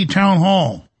AOC town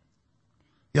hall.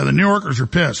 Yeah, the New Yorkers are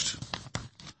pissed.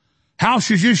 House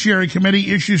Judiciary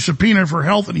Committee issues subpoena for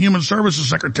Health and Human Services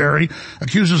Secretary,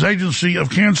 accuses agency of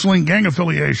canceling gang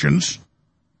affiliations,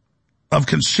 of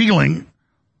concealing.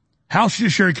 House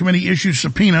Judiciary Committee issues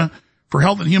subpoena for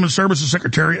Health and Human Services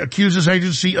Secretary, accuses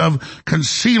agency of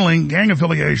concealing gang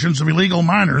affiliations of illegal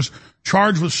minors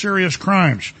charged with serious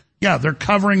crimes. Yeah, they're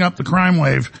covering up the crime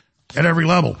wave at every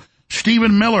level.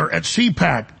 Stephen Miller at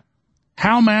CPAC.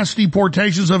 How mass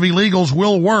deportations of illegals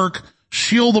will work,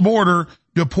 seal the border,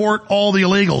 deport all the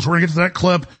illegals. We're going to get to that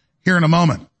clip here in a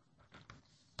moment.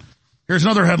 Here's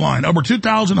another headline. Over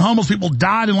 2,000 homeless people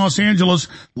died in Los Angeles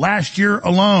last year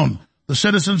alone. The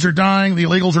citizens are dying. The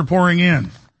illegals are pouring in.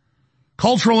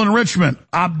 Cultural enrichment.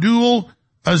 Abdul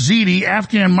Azidi,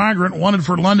 Afghan migrant wanted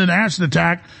for London acid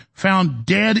attack, found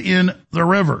dead in the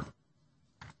river.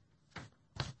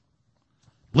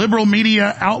 Liberal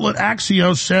media outlet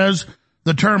Axios says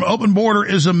the term open border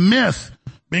is a myth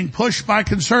being pushed by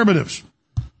conservatives.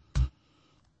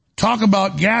 Talk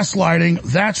about gaslighting.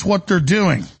 That's what they're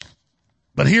doing.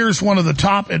 But here's one of the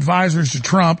top advisors to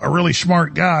Trump, a really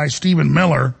smart guy, Stephen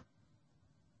Miller,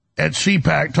 at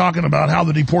CPAC, talking about how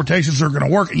the deportations are going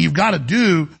to work. And you've got to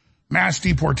do mass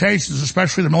deportations,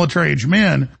 especially the military-age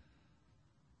men.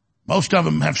 Most of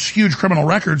them have huge criminal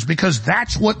records because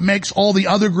that's what makes all the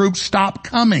other groups stop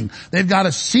coming. They've got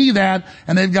to see that,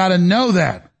 and they've got to know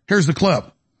that. Here's the clip.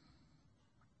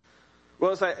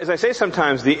 Well, as I say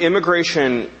sometimes, the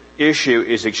immigration issue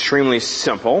is extremely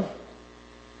simple.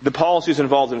 The policies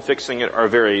involved in fixing it are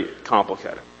very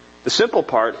complicated. The simple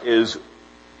part is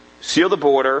seal the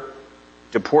border,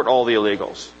 deport all the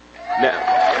illegals. Now,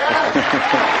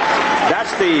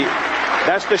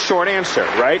 that's the short answer,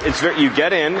 right? You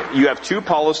get in, you have 2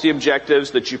 policy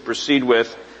objectives that you proceed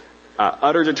with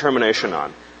utter determination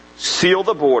on. Seal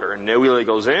the border, no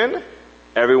illegals in,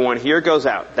 everyone here goes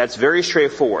out. That's very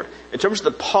straightforward. In terms of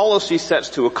the policy sets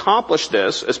to accomplish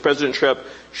this, as President Trump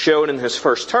showed in his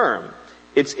first term,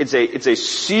 It's a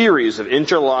series of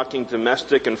interlocking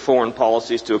domestic and foreign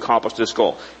policies to accomplish this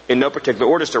goal. In no particular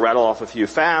order, just to rattle off a few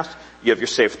fast, you have your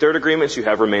Safe Third agreements, you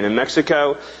have Remain in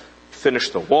Mexico,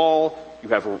 finish the wall, you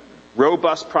have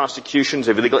robust prosecutions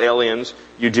of illegal aliens,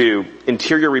 you do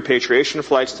interior repatriation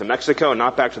flights to Mexico and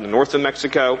not back to the north of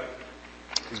Mexico.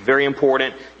 It's very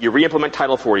important. You re-implement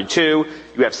Title 42.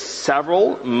 You have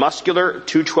several muscular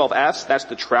 212Fs, that's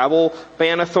the travel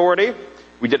ban authority.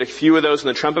 We did a few of those in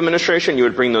the Trump administration. You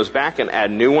would bring those back and add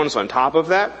new ones on top of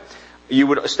that. You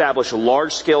would establish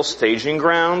large-scale staging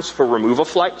grounds for removal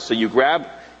flights. So you grab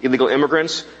illegal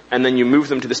immigrants and then you move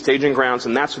them to the staging grounds,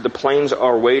 and that's where the planes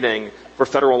are waiting for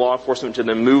federal law enforcement to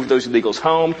then move those illegals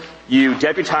home. You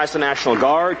deputize the National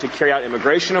Guard to carry out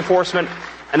immigration enforcement,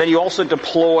 and then you also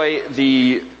deploy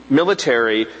the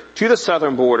military to the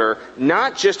southern border,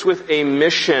 not just with a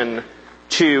mission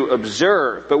to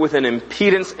observe, but with an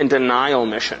impedance and denial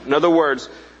mission. In other words,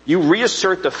 you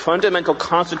reassert the fundamental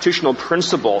constitutional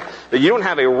principle that you don't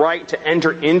have a right to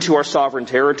enter into our sovereign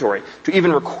territory, to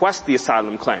even request the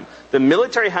asylum claim. The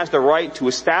military has the right to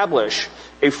establish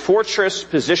a fortress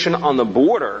position on the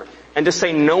border and to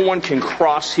say no one can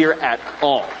cross here at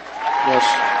all. Yes.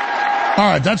 All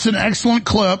right, that's an excellent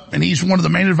clip, and he's one of the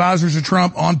main advisors of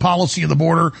Trump on policy of the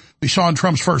border we saw in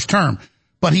Trump's first term.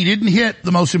 But he didn't hit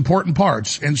the most important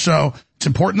parts. And so it's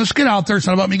important this get out there. It's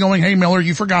not about me going, hey, Miller,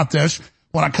 you forgot this.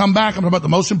 When I come back, I'm talking about the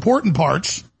most important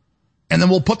parts. And then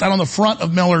we'll put that on the front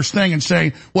of Miller's thing and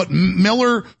say what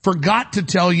Miller forgot to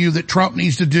tell you that Trump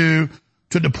needs to do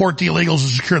to deport the illegals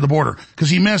and secure the border. Because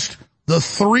he missed the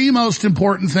three most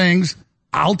important things.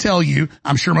 I'll tell you,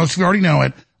 I'm sure most of you already know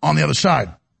it, on the other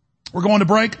side. We're going to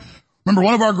break. Remember,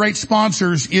 one of our great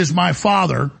sponsors is my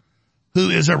father, who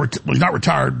is he's not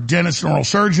retired, dentist and oral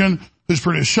surgeon, who's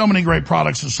produced so many great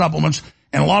products and supplements.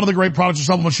 And a lot of the great products and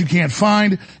supplements you can't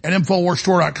find at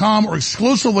InfoWarsStore.com or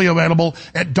exclusively available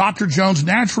at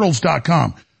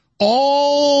DrJonesNaturals.com.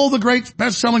 All the great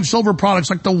best-selling silver products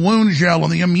like the wound gel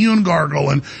and the immune gargle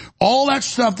and all that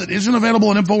stuff that isn't available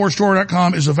at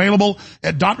InfoWarsStore.com is available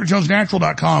at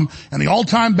DrJonesNatural.com. And the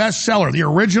all-time bestseller, the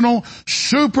original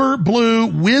Super Blue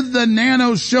with the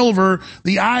nano silver,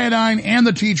 the iodine and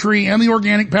the tea tree and the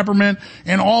organic peppermint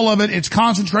and all of it. It's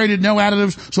concentrated, no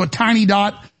additives, so a tiny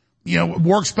dot,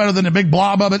 works better than a big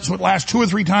blob of it, so it lasts 2 or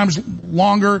 3 times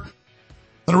longer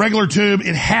than a regular tube.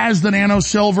 It has the nano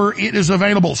silver. It is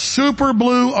available. Super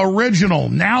Blue Original,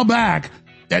 now back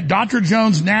at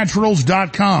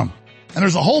DrJonesNaturals.com. And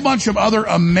there's a whole bunch of other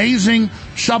amazing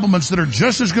supplements that are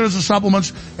just as good as the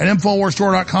supplements at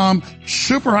InfoWarsStore.com.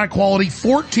 Super high quality,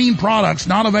 14 products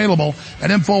not available at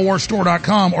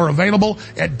InfoWarsStore.com or available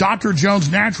at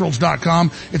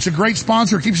DrJonesNaturals.com. It's a great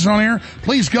sponsor. It keeps us on air.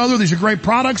 Please go there. These are great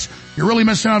products. You're really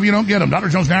missing out if you don't get them.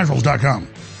 DrJonesNaturals.com.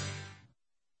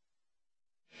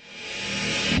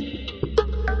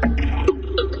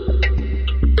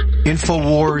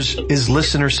 InfoWars is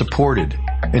listener supported,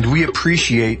 and we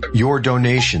appreciate your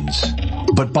donations.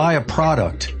 But buy a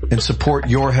product and support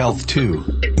your health too.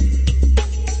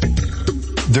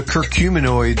 The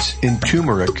curcuminoids in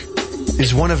turmeric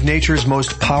is one of nature's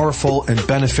most powerful and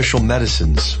beneficial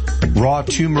medicines. Raw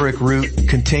turmeric root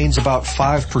contains about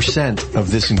 5% of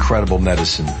this incredible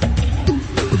medicine.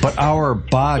 But our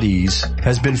bodies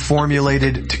has been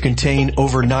formulated to contain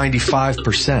over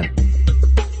 95%.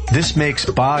 This makes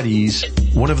bodies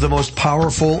one of the most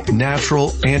powerful natural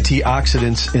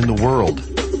antioxidants in the world.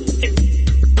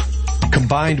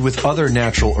 Combined with other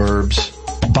natural herbs,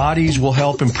 bodies will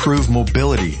help improve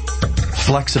mobility,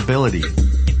 flexibility,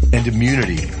 and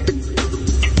immunity.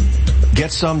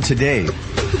 Get some today,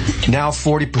 now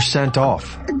 40%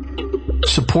 off.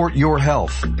 Support your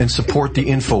health and support the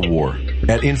InfoWar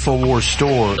at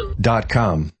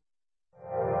InfoWarsStore.com.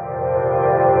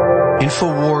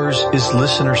 InfoWars is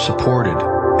listener supported,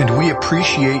 and we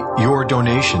appreciate your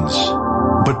donations.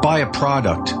 But buy a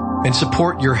product and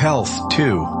support your health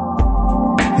too.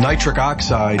 Nitric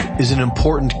oxide is an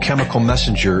important chemical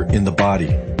messenger in the body.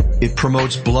 It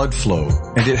promotes blood flow,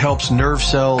 and it helps nerve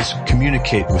cells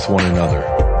communicate with one another.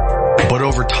 But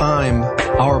over time,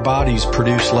 our bodies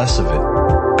produce less of it.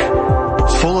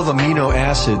 Full of amino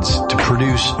acids to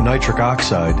produce nitric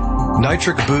oxide,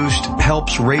 Nitric Boost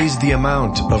helps raise the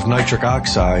amount of nitric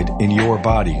oxide in your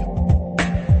body.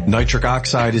 Nitric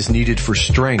oxide is needed for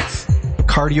strength,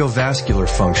 cardiovascular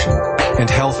function, and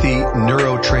healthy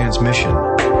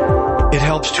neurotransmission. It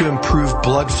helps to improve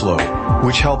blood flow,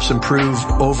 which helps improve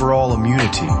overall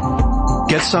immunity.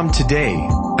 Get some today,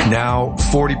 now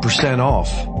 40%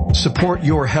 off. Support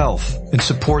your health and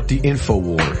support the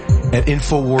InfoWar at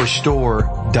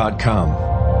InfoWarsStore.com.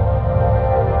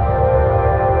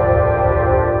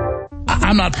 I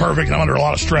I'm not perfect. I'm under a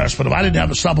lot of stress, but if I didn't have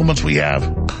the supplements we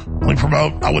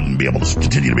promote, I wouldn't be able to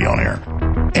continue to be on air.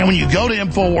 And when you go to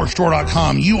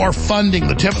InfoWarsStore.com, you are funding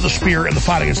the tip of the spear in the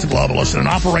fight against the globalists in an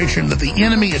operation that the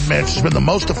enemy admits has been the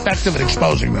most effective at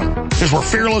exposing them. Because we're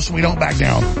fearless and we don't back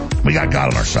down. We got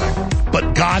God on our side.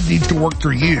 But God needs to work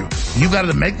through you. You've got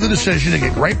to make the decision to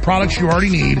get great products you already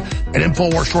need at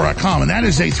InfoWarsStore.com. And that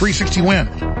is a 360 win.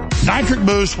 Nitric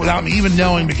Boost, without me even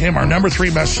knowing, became our number 3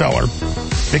 bestseller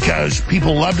because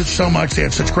people loved it so much. They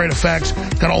had such great effects.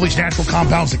 Got all these natural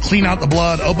compounds that clean out the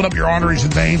blood, open up your arteries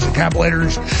and veins and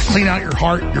capillaries, clean out your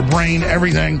heart, your brain,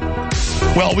 everything.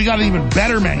 Well, we got an even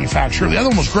better manufacturer. The other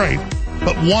one was great,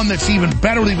 but one that's even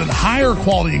better with even higher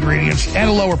quality ingredients at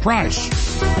a lower price.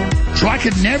 So I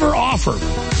could never offer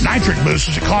Nitric Boost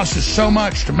as it costs us so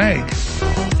much to make.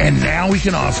 And now we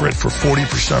can offer it for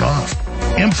 40% off.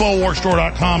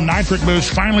 InfoWarsStore.com, Nitric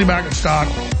Boost, finally back in stock.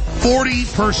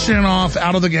 40% off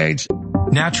out of the gates.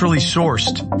 Naturally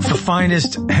sourced, the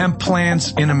finest hemp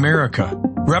plants in America.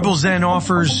 Rebel Zen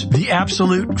offers the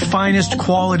absolute finest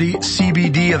quality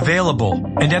CBD available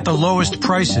and at the lowest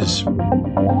prices.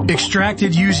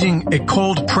 Extracted using a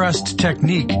cold-pressed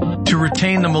technique to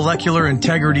retain the molecular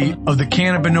integrity of the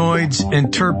cannabinoids and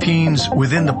terpenes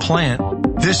within the plant.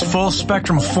 This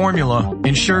full-spectrum formula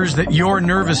ensures that your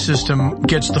nervous system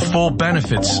gets the full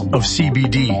benefits of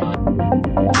CBD.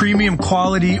 Premium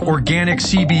quality organic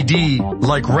CBD,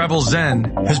 like Rebel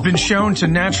Zen, has been shown to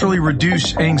naturally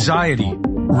reduce anxiety,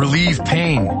 relieve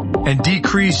pain, and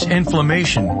decrease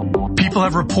inflammation. People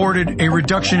have reported a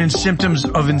reduction in symptoms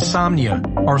of insomnia,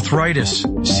 arthritis,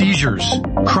 seizures,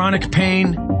 chronic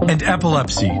pain, and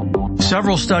epilepsy.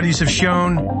 Several studies have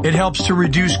shown it helps to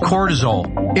reduce cortisol,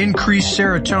 increase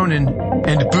serotonin,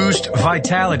 and boost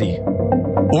vitality.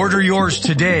 Order yours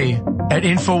today at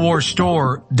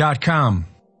InfoWarsStore.com.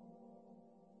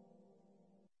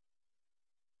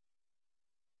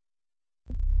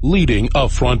 Leading a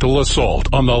frontal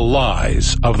assault on the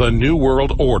lies of the New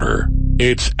World Order,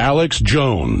 it's Alex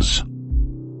Jones.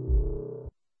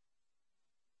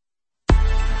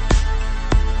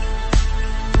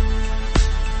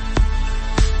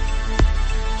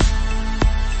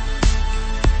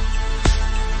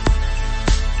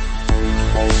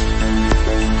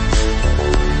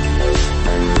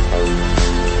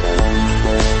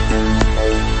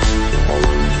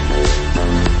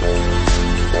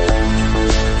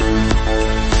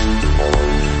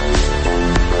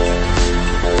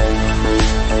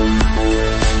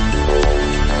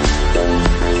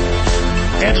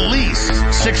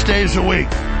 Days a week,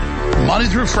 Monday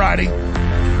through Friday,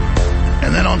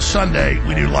 and then on Sunday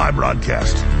we do live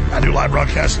broadcast. I do live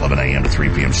broadcast 11 a.m. to 3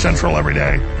 p.m. Central every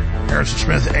day. Harrison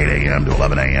Smith 8 a.m. to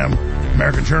 11 a.m.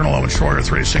 American Journal, Owen Schroyer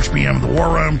 3 to 6 p.m. in the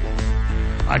War Room.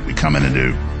 We come in and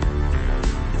do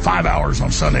 5 hours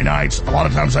on Sunday nights. A lot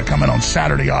of times I come in on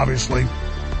Saturday, obviously.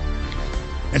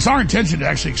 It's our intention to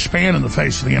actually expand in the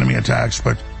face of the enemy attacks,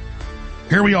 but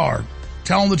here we are,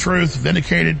 telling the truth,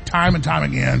 vindicated time and time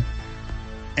again.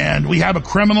 And we have a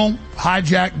criminal,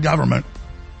 hijacked government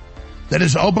that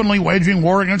is openly waging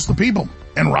war against the people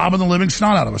and robbing the living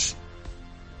snot out of us.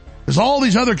 Because all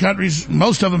these other countries,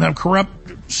 most of them have corrupt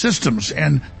systems,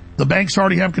 and the banks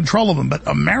already have control of them. But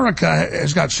America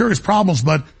has got serious problems,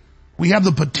 but we have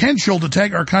the potential to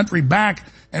take our country back.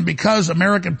 And because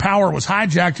American power was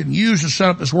hijacked and used to set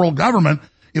up this world government,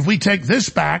 if we take this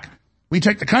back, we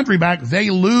take the country back, they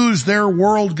lose their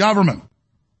world government.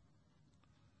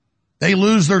 They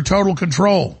lose their total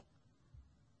control.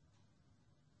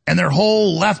 And their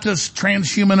whole leftist,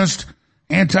 transhumanist,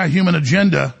 anti-human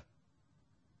agenda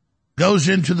goes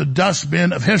into the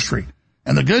dustbin of history.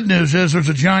 And the good news is there's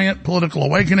a giant political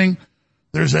awakening.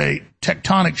 There's a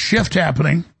tectonic shift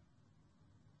happening.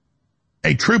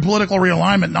 A true political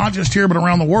realignment, not just here, but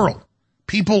around the world.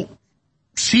 People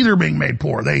see they're being made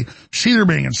poor. They see they're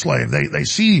being enslaved. They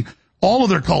see all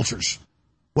of their cultures.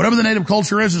 Whatever the native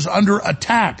culture is under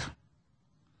attack.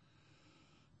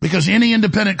 Because any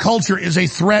independent culture is a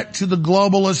threat to the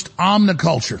globalist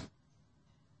omniculture.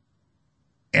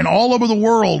 And all over the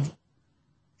world,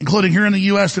 including here in the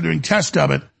U.S., they're doing tests of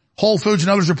it. Whole Foods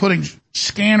and others are putting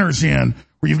scanners in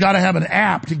where you've got to have an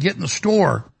app to get in the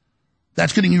store.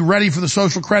 That's getting you ready for the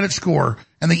social credit score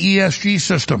and the ESG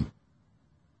system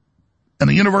and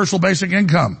the universal basic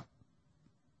income.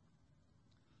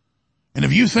 And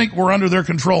if you think we're under their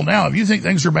control now, if you think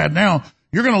things are bad now,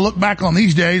 you're going to look back on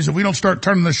these days if we don't start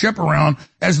turning the ship around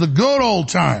as the good old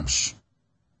times.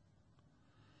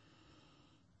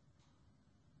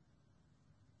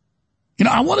 You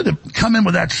know, I wanted to come in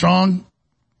with that song,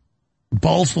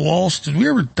 Balls to the Walls. Did we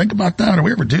ever think about that? Or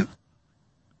we ever do?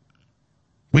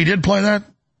 We did play that?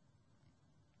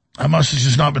 I must have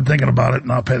just not been thinking about it,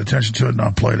 not paid attention to it,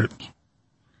 not played it.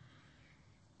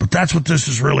 But that's what this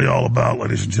is really all about,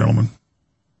 ladies and gentlemen.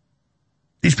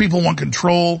 These people want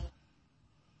control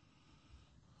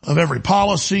of every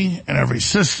policy and every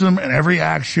system and every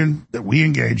action that we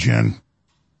engage in,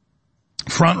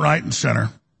 front, right, and center.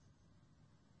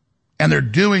 And they're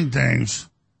doing things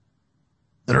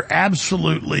that are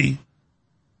absolutely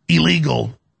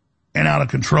illegal and out of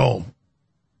control.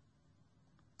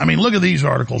 I mean, look at these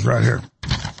articles right here.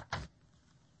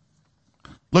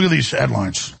 Look at these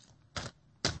headlines.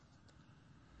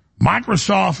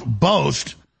 Microsoft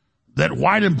boasts that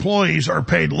white employees are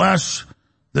paid less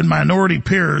than minority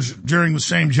peers during the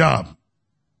same job.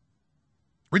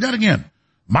 Read that again.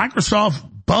 Microsoft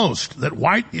boasts that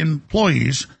white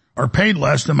employees are paid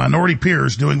less than minority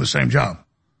peers doing the same job.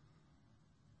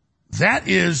 That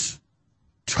is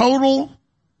total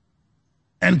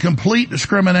and complete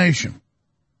discrimination.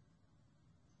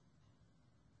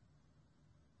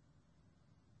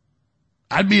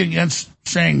 I'd be against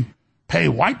saying pay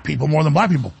white people more than black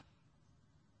people.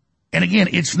 And again,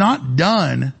 it's not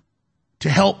done to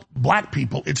help black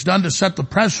people. It's done to set the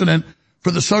precedent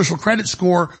for the social credit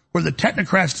score where the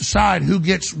technocrats decide who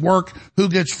gets work, who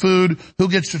gets food, who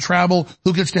gets to travel,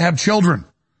 who gets to have children.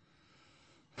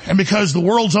 And because the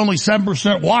world's only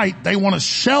 7% white, they want to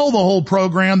sell the whole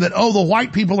program that, oh, the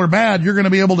white people are bad, you're going to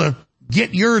be able to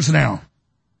get yours now.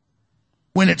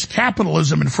 When it's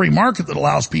capitalism and free market that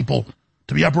allows people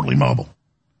to be upwardly mobile.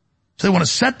 So they want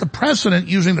to set the precedent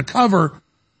using the cover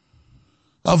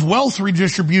of wealth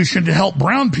redistribution to help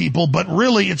brown people, but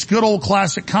really it's good old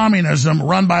classic communism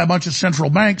run by a bunch of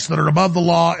central banks that are above the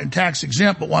law and tax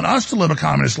exempt, but want us to live a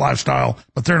communist lifestyle,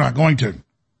 but they're not going to.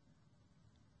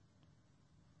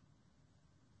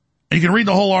 And you can read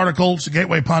the whole article, it's at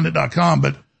gatewaypundit.com,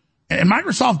 and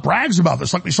Microsoft brags about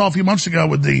this, like we saw a few months ago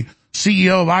with the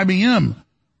CEO of IBM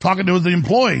talking to the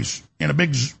employees in a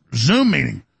big Zoom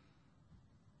meeting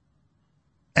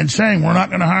and saying we're not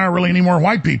going to hire really any more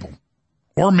white people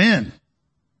or men.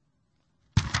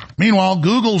 Meanwhile,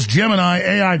 Google's Gemini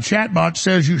AI chatbot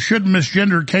says you shouldn't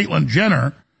misgender Caitlyn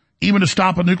Jenner even to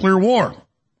stop a nuclear war.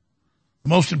 The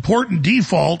most important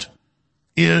default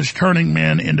is turning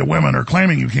men into women or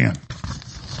claiming you can.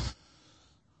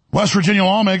 West Virginia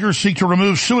lawmakers seek to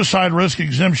remove suicide risk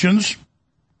exemptions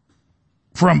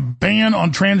from ban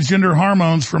on transgender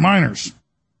hormones for minors.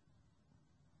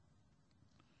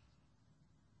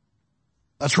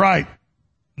 That's right.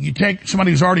 You take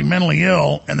somebody who's already mentally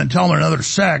ill and then tell them they're another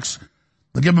sex,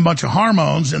 they give them a bunch of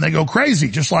hormones and they go crazy,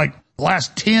 just like the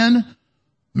last 10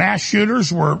 mass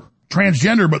shooters were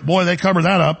transgender, but boy, they cover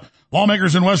that up.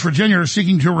 Lawmakers in West Virginia are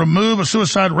seeking to remove a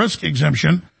suicide risk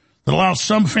exemption that allows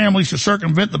some families to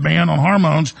circumvent the ban on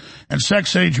hormones and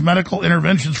sex-age medical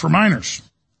interventions for minors.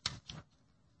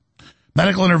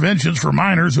 Medical interventions for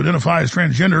minors who identify as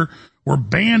transgender were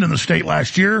banned in the state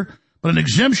last year, but an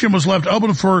exemption was left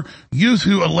open for youth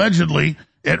who allegedly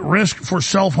at risk for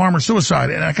self-harm or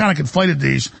suicide. And I kind of conflated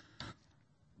these.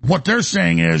 What they're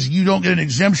saying is you don't get an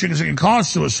exemption because it can cause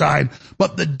suicide,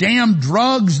 but the damn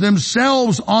drugs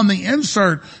themselves on the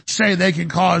insert say they can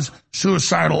cause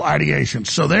suicidal ideation.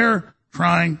 So they're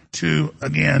trying to,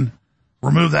 again,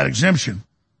 remove that exemption,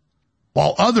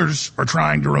 while others are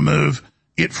trying to remove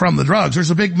it from the drugs. There's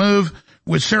a big move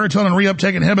with serotonin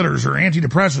reuptake inhibitors, or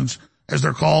antidepressants, as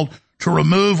they're called, to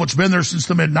remove what's been there since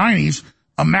the mid-90s,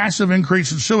 a massive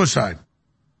increase in suicide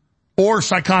or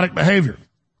psychotic behavior.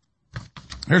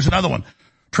 Here's another one.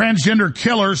 Transgender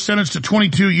killer sentenced to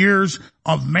 22 years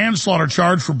of manslaughter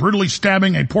charge for brutally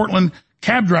stabbing a Portland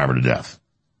cab driver to death.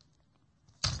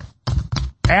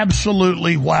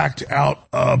 Absolutely whacked out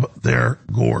of their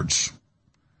gourds.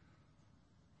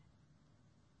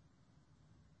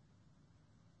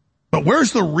 But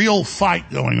where's the real fight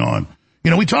going on? You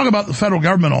know, we talk about the federal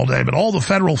government all day, but all the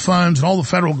federal funds and all the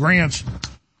federal grants,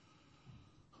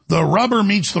 the rubber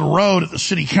meets the road at the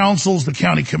city councils, the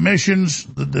county commissions,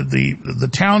 the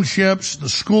townships, the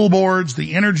school boards,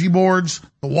 the energy boards,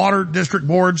 the water district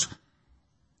boards.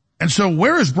 And so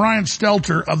where is Brian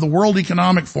Stelter of the World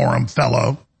Economic Forum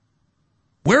fellow?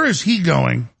 Where is he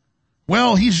going?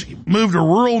 Well, he's moved to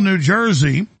rural New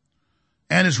Jersey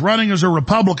and is running as a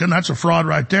Republican. That's a fraud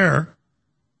right there.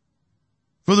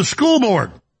 For the school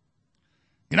board.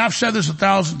 You know, I've said this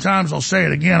 1,000 times. I'll say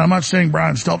it again. I'm not saying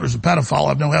Brian Stelter's a pedophile. I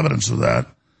have no evidence of that.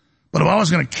 But if I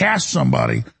was going to cast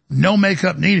somebody, no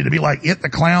makeup needed, to be like It the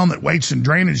Clown that waits in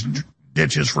drainage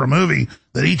ditches for a movie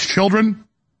that eats children,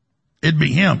 it'd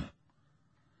be him.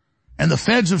 And the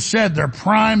feds have said their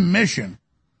prime mission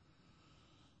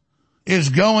is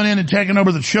going in and taking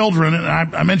over the children. And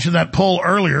I mentioned that poll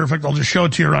earlier. In fact, I'll just show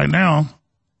it to you right now.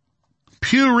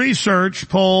 Pew Research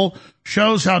poll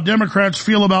shows how Democrats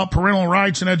feel about parental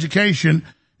rights and education,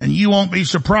 and you won't be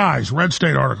surprised. Red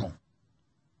State article.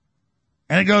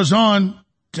 And it goes on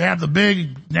to have the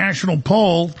big national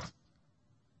poll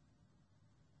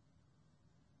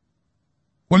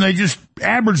when they just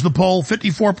average the poll.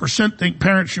 54% think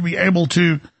parents should be able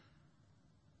to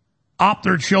opt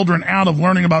their children out of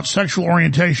learning about sexual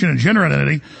orientation and gender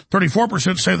identity.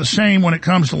 34% say the same when it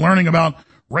comes to learning about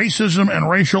racism and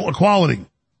racial equality.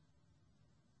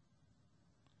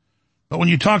 But when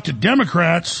you talk to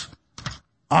Democrats,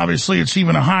 obviously it's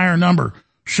even a higher number.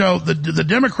 So the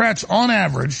Democrats on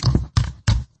average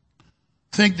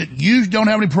think that you don't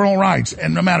have any parental rights,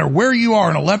 and no matter where you are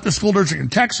in a leftist school district in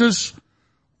Texas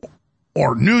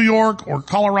or New York or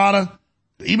Colorado,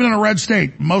 even in a red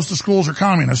state, most of the schools are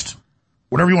communist,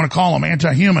 whatever you want to call them,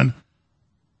 anti-human.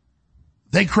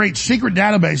 They create secret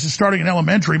databases starting in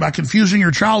elementary by confusing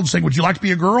your child and saying, would you like to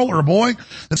be a girl or a boy?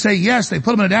 They say yes. They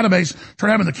put them in a database,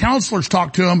 start having the counselors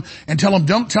talk to them and tell them,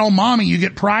 don't tell mommy, you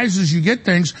get prizes, you get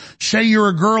things. Say you're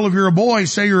a girl if you're a boy.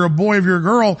 Say you're a boy if you're a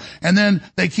girl. And then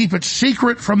they keep it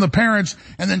secret from the parents.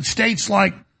 And then states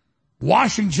like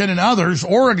Washington and others,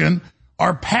 Oregon,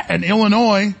 and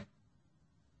Illinois,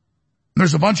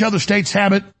 there's a bunch of other states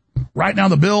have it. Right now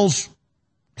the bill's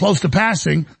close to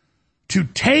passing to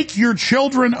take your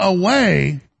children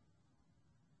away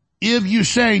if you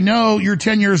say, no, you're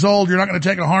 10 years old, you're not going to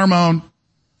take a hormone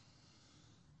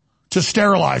to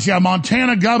sterilize. Yeah,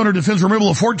 Montana governor defends removal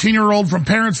of 14-year-old from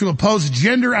parents who oppose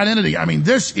gender identity. I mean,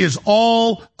 this is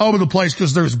all over the place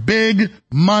because there's big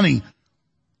money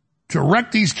to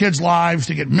wreck these kids' lives,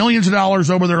 to get millions of dollars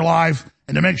over their life,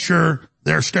 and to make sure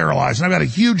they're sterilized. And I've got a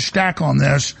huge stack on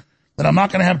this that I'm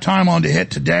not going to have time on to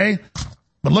hit today,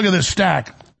 but look at this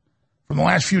stack. From the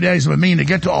last few days of a meeting to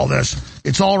get to all this,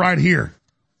 it's all right here.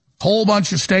 Whole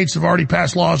bunch of states have already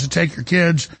passed laws to take your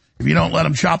kids if you don't let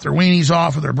them chop their weenies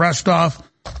off or their breast off.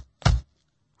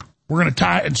 We're going to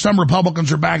tie, and some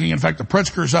Republicans are backing. In fact, the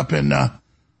Pritzkers up in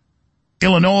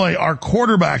Illinois are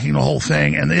quarterbacking the whole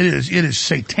thing, and it is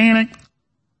satanic.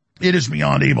 It is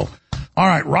beyond evil. All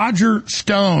right, Roger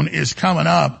Stone is coming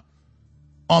up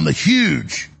on the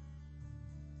huge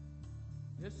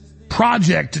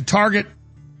project to target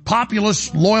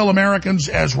populist, loyal Americans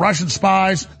as Russian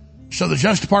spies so the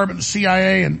Justice Department and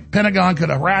CIA and Pentagon could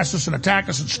harass us and attack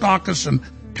us and stalk us and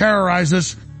terrorize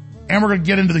us. And we're going to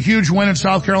get into the huge win in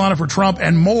South Carolina for Trump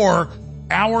and more.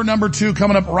 Hour number 2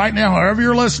 coming up right now. However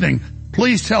you're listening,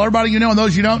 please tell everybody you know and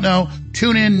those you don't know,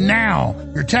 tune in now.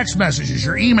 Your text messages,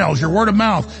 your emails, your word of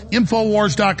mouth,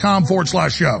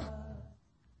 Infowars.com/show.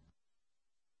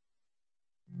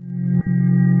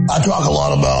 I talk a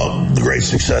lot about the great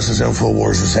successes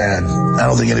InfoWars has had. I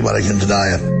don't think anybody can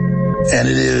deny it. And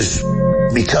it is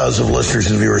because of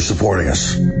listeners and viewers supporting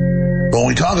us. But when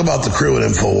we talk about the crew at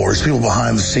InfoWars, people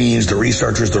behind the scenes, the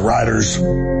researchers, the writers,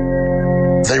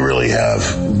 they really have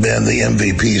been the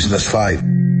MVPs in this fight.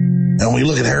 And when we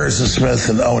look at Harrison Smith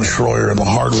and Owen Schroyer and the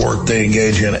hard work they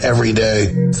engage in every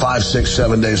day, 5, 6,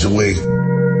 7 days a week,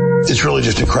 it's really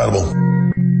just incredible.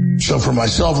 So for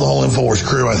myself and the whole InfoWars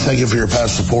crew, I thank you for your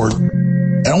past support.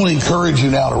 And I want to encourage you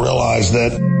now to realize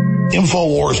that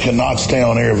InfoWars cannot stay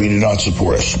on air if you do not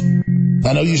support us.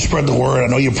 I know you spread the word. I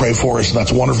know you pray for us, and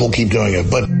that's wonderful. Keep doing it.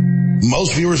 But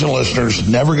most viewers and listeners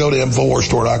never go to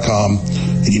InfoWarsStore.com,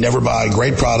 and you never buy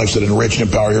great products that enrich and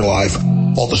empower your life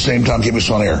while at the same time keep us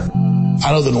on air.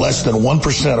 I know that less than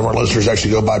 1% of our listeners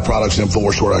actually go buy products at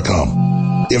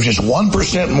InfoWarsStore.com. If just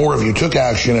 1% more of you took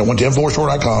action and went to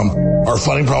InfoWarsStore.com, our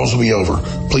funding problems will be over.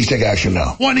 Please take action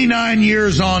now. 29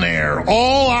 years on air.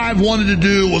 All I've wanted to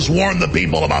do was warn the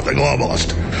people about the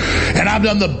globalist. And I've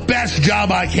done the best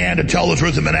job I can to tell the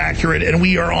truth and been accurate, and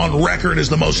we are on record as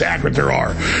the most accurate there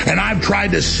are. And I've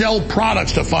tried to sell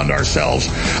products to fund ourselves.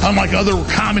 Unlike other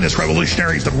communist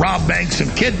revolutionaries that rob banks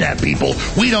and kidnap people,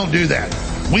 we don't do that.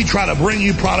 We try to bring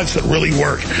you products that really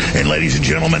work. And ladies and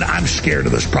gentlemen, I'm scared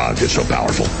of this product. It's so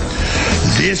powerful.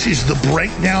 This is the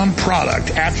breakdown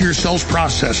product after your cells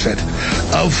process it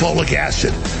of folic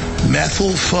acid,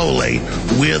 methylfolate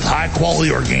with high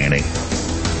quality organic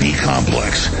B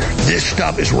complex. This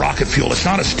stuff is rocket fuel. It's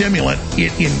not a stimulant.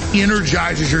 It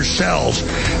energizes your cells,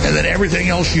 and then everything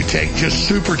else you take just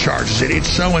supercharges it. It's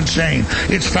so insane.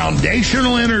 It's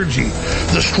foundational energy,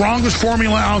 the strongest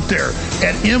formula out there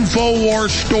at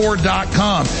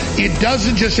InfoWarsStore.com. It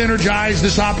doesn't just energize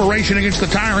this operation against the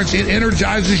tyrants. It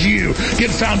energizes you.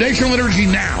 Get foundational energy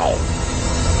now.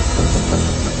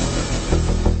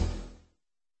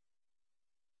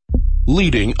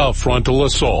 Leading a frontal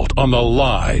assault on the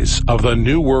lies of the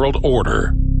New World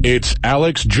Order, it's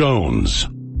Alex Jones.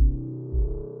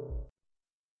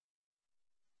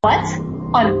 What?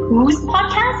 On whose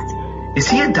podcast? Is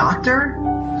he a doctor?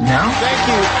 No? Thank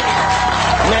you,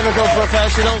 medical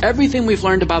professional. Everything we've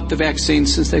learned about the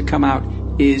vaccines since they've come out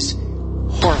is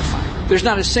horrifying. There's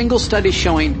not a single study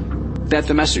showing that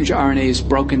the messenger RNA is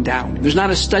broken down. There's not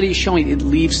a study showing it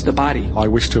leaves the body. I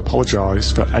wish to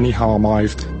apologise for any harm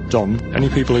I've done, any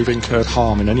people who've incurred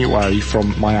harm in any way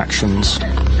from my actions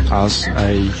as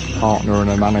a partner and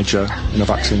a manager in a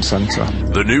vaccine centre.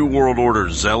 The New World Order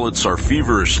zealots are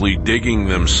feverishly digging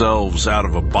themselves out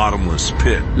of a bottomless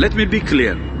pit. Let me be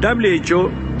clear.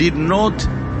 WHO did not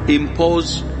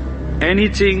impose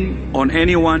anything on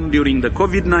anyone during the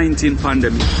COVID-19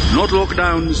 pandemic. Not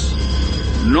lockdowns,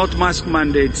 not mask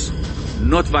mandates,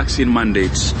 not vaccine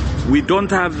mandates. We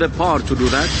don't have the power to do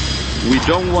that. We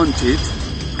don't want it,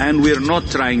 and we're not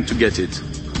trying to get it.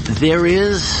 There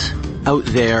is out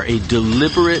there a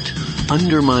deliberate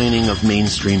undermining of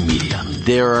mainstream media.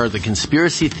 There are the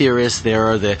conspiracy theorists, there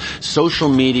are the social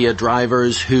media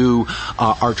drivers who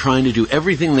are trying to do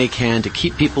everything they can to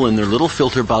keep people in their little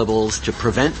filter bubbles, to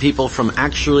prevent people from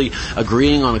actually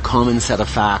agreeing on a common set of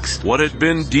facts. What had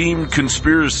been deemed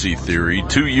conspiracy theory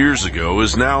 2 years ago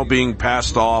is now being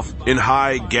passed off in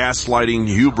high gaslighting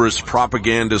hubris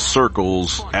propaganda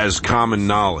circles as common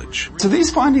knowledge. So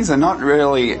these findings are not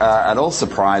really at all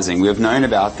surprising. We've known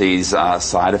about these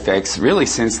side effects really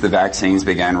since the vaccines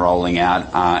began rolling out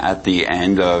at the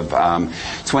end of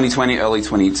 2020, early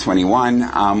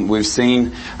 2021. We've seen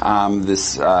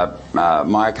this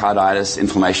myocarditis,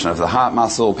 inflammation of the heart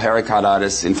muscle,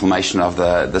 pericarditis, inflammation of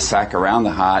the sac around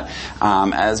the heart,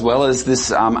 as well as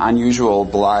this unusual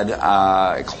blood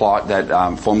clot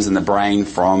that forms in the brain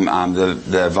from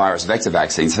the virus vector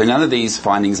vaccine. So none of these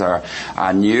findings are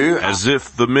new. As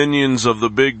if the minions of the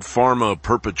big pharma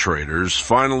perpetrators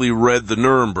finally read the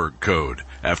Nuremberg Code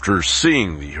after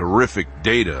seeing the horrific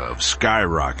data of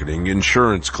skyrocketing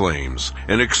insurance claims,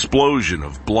 an explosion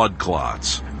of blood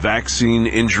clots, vaccine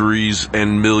injuries,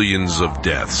 and millions of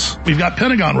deaths. We've got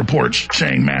Pentagon reports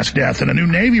saying mass death and a new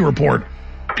Navy report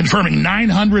confirming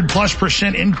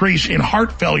 900+% increase in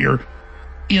heart failure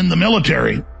in the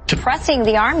military. Pressing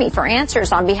the Army for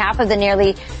answers on behalf of the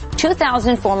nearly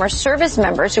 2,000 former service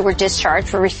members who were discharged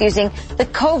for refusing the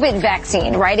COVID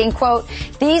vaccine, writing, quote,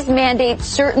 "These mandates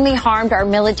certainly harmed our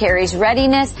military's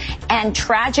readiness and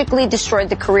tragically destroyed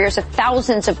the careers of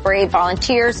thousands of brave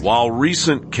volunteers." While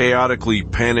recent chaotically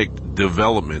panicked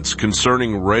developments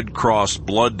concerning Red Cross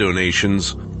blood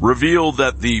donations reveal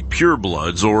that the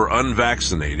purebloods or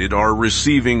unvaccinated are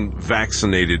receiving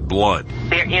vaccinated blood.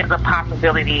 There is a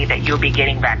possibility that you'll be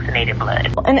getting vaccinated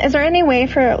blood. And is there any way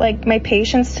for my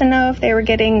patients to know if they were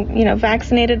getting,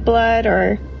 vaccinated blood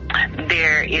or?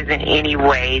 There isn't any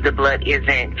way. The blood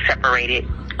isn't separated.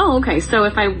 Oh, okay. So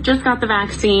if I just got the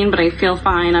vaccine but I feel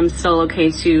fine, I'm still okay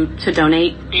to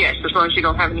donate? Yes, as long as you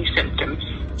don't have any symptoms.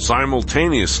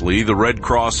 Simultaneously, the Red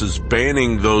Cross is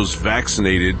banning those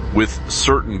vaccinated with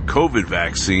certain COVID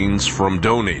vaccines from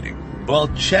donating. Well,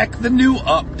 check the new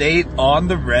update on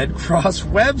the Red Cross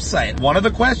website. One of the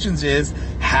questions is,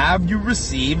 have you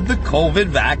received the COVID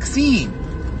vaccine?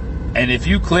 And if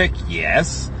you click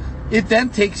yes, it then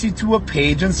takes you to a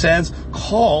page and says,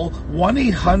 call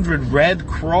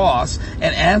 1-800-RED-CROSS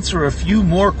and answer a few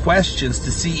more questions to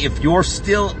see if you're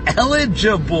still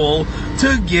eligible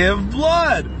to give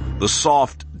blood. The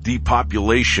soft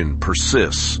depopulation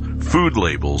persists. Food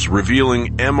labels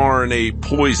revealing mRNA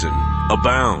poison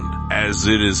abound as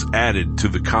it is added to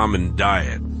the common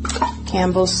diet.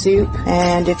 Campbell's soup,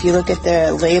 and if you look at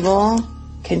the label,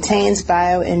 contains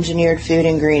bioengineered food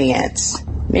ingredients.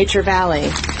 Nature Valley,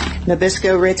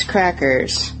 Nabisco Ritz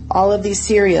crackers, all of these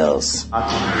cereals.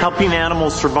 Helping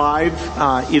animals survive,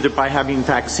 either by having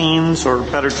vaccines or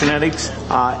better genetics.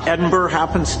 Edinburgh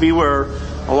happens to be where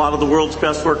a lot of the world's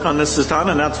best work on this is done,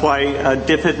 and that's why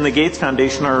DFID and the Gates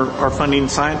Foundation are funding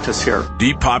scientists here.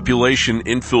 Depopulation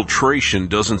infiltration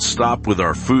doesn't stop with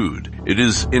our food. It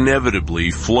is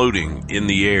inevitably floating in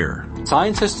the air.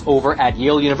 Scientists over at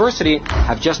Yale University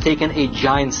have just taken a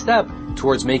giant step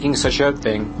towards making such a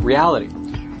thing reality.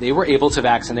 They were able to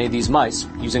vaccinate these mice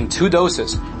using 2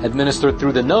 doses administered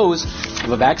through the nose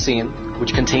of a vaccine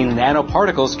which contained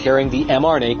nanoparticles carrying the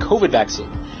mRNA COVID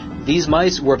vaccine. These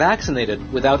mice were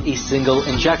vaccinated without a single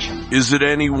injection. Is it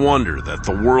any wonder that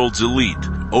the world's elite,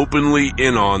 openly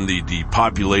in on the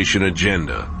depopulation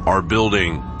agenda, are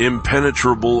building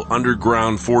impenetrable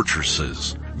underground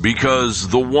fortresses? Because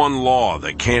the one law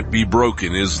that can't be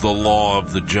broken is the law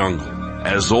of the jungle,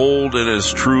 as old and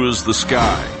as true as the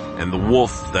sky, and the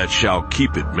wolf that shall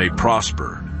keep it may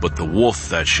prosper, but the wolf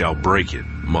that shall break it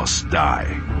must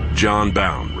die. John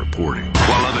Bound reporting.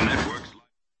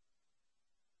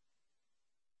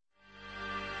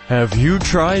 Have you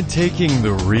tried taking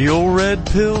the real red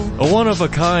pill? A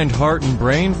one-of-a-kind heart and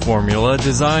brain formula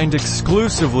designed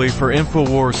exclusively for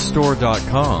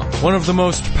InfoWarsStore.com. One of the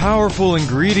most powerful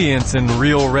ingredients in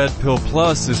Real Red Pill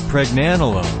Plus is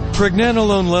pregnenolone.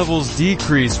 Pregnenolone levels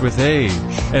decrease with age,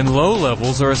 and low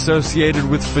levels are associated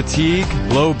with fatigue,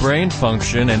 low brain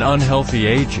function, and unhealthy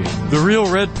aging. The Real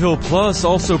Red Pill Plus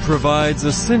also provides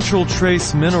essential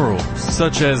trace minerals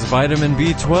such as vitamin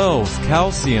B12,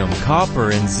 calcium,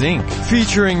 copper, and zinc.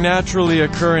 Featuring naturally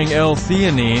occurring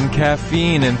L-theanine,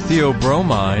 caffeine, and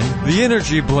theobromine, the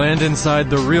energy blend inside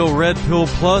the Real Red Pill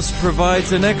Plus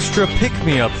provides an extra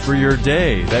pick-me-up for your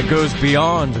day that goes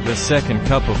beyond the second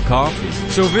cup of coffee.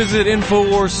 So visit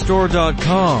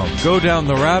InfoWarsStore.com, go down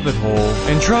the rabbit hole,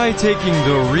 and try taking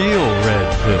the real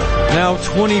red pill. Now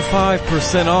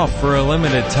 25% off for a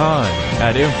limited time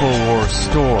at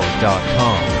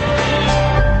InfoWarsStore.com.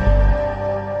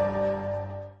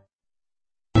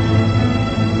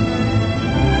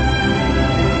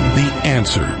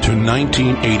 Answer to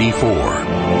 1984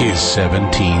 is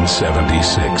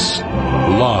 1776.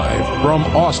 Live from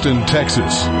Austin,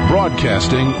 Texas,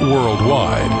 broadcasting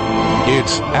worldwide,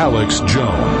 it's Alex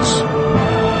Jones.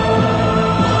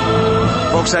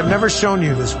 Folks, I've never shown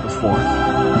you this before,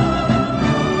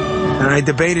 and I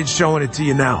debated showing it to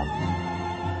you now.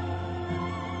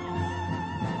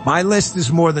 My list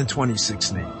is more than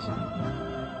 26 names.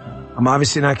 I'm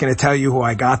obviously not going to tell you who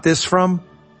I got this from,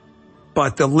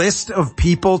 but the list of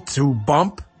people to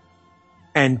bump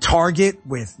and target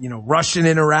with, Russian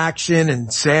interaction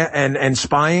and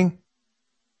spying,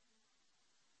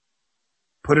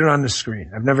 put it on the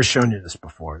screen. I've never shown you this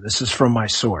before. This is from my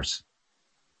source.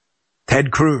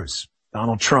 Ted Cruz,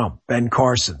 Donald Trump, Ben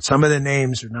Carson. Some of the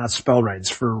names are not spelled right. It's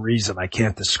for a reason I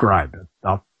can't describe it.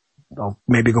 I'll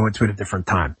maybe go into it at a different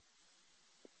time.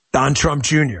 Don Trump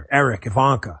Jr., Eric,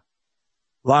 Ivanka,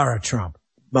 Lara Trump,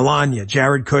 Melania,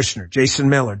 Jared Kushner, Jason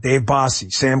Miller, Dave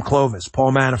Bossie, Sam Clovis,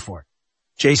 Paul Manafort,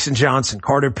 Jason Johnson,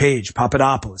 Carter Page,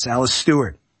 Papadopoulos, Alice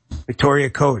Stewart, Victoria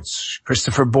Coates,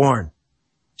 Christopher Bourne,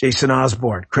 Jason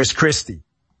Osborne, Chris Christie,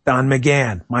 Don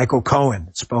McGahn, Michael Cohen,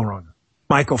 spell wrong,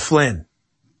 Michael Flynn,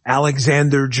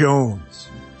 Alexander Jones,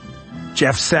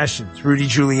 Jeff Sessions, Rudy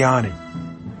Giuliani,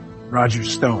 Roger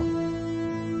Stone.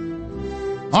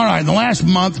 All right, in the last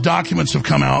month, documents have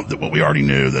come out that what we already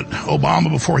knew, that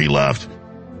Obama, before he left,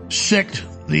 sicked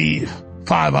the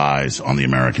Five Eyes on the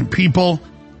American people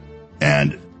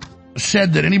and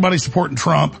said that anybody supporting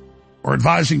Trump or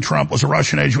advising Trump was a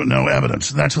Russian agent with no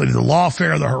evidence. And that's the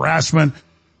lawfare, the harassment,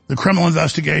 the criminal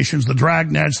investigations, the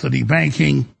dragnets, the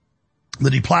debanking, the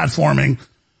deplatforming,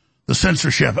 the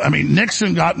censorship. I mean,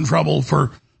 Nixon got in trouble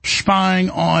for spying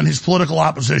on his political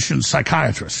opposition's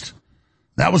psychiatrist.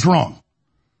 That was wrong.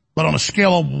 But on a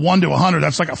scale of 1 to 100,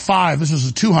 that's like a 5. This is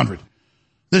a 200.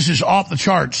 This is off the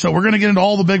charts. So we're going to get into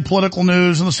all the big political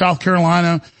news in the South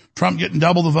Carolina, Trump getting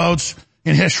double the votes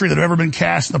in history that have ever been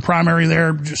cast in the primary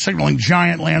there, just signaling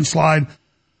giant landslide.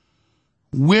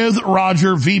 With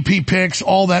Roger, VP picks,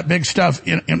 all that big stuff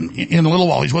in a little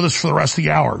while. He's with us for the rest of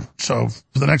the hour. So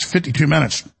for the next 52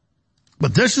 minutes.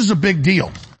 But this is a big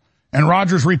deal. And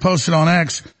Roger's reposted on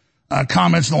X,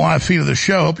 comments in the live feed of the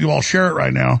show. Hope you all share it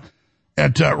right now.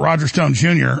 At Roger Stone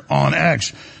Jr. on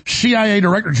X. CIA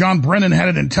Director John Brennan had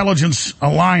an intelligence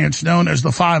alliance known as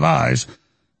the Five Eyes.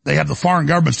 They have the foreign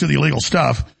governments do the illegal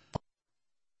stuff.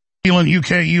 New Zealand,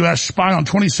 UK, US spy on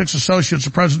 26 associates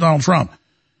of President Donald Trump.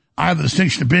 I have the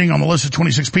distinction of being on the list of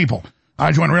 26 people.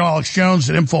 I join Real Alex Jones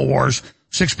at InfoWars,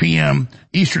 6 p.m.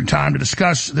 Eastern Time to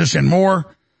discuss this and more.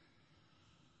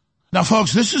 Now,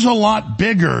 folks, this is a lot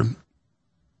bigger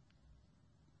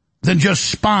than just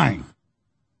spying.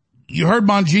 You heard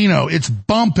Bongino, it's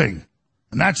bumping.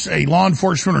 And that's a law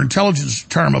enforcement or intelligence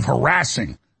term of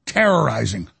harassing,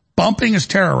 terrorizing. Bumping is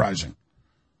terrorizing.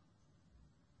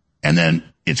 And then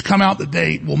it's come out that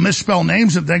they will misspell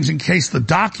names and things in case the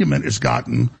document is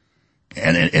gotten.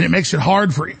 And it makes it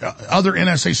hard for other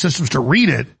NSA systems to read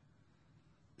it.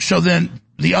 So then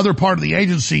the other part of the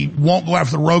agency won't go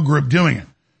after the rogue group doing it.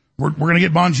 We're going to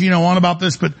get Bongino on about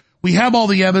this, but we have all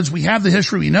the evidence. We have the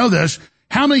history. We know this.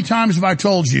 How many times have I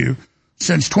told you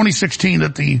since 2016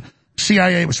 that the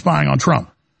CIA was spying on Trump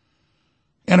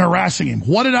and harassing him?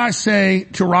 What did I say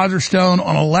to Roger Stone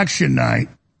on election night,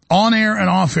 on air and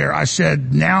off air? I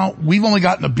said, now we've only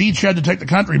gotten a beachhead to take the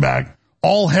country back.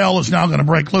 All hell is now going to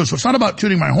break loose. So it's not about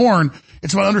tooting my horn.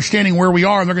 It's about understanding where we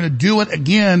are. And they're going to do it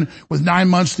again with 9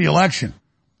 months to the election.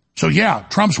 So yeah,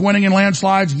 Trump's winning in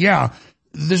landslides. Yeah,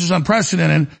 this is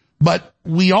unprecedented. But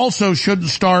we also shouldn't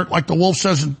start, like the wolf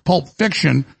says in Pulp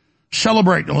Fiction,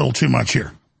 celebrating a little too much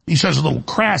here. he says a little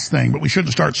crass thing, but we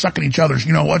shouldn't start sucking each other's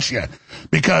you-know-what's yet,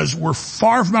 because we're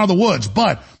far from out of the woods.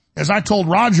 But as I told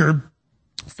Roger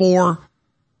 4,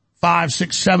 5,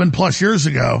 6, 7 plus years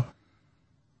ago,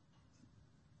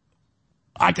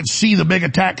 I could see the big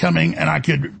attack coming and I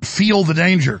could feel the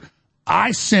danger.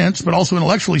 I sense, but also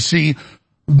intellectually see,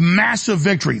 massive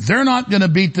victory. They're not going to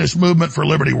beat this movement for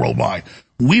liberty worldwide.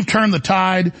 We've turned the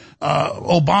tide.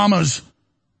 Obama's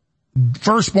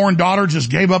firstborn daughter just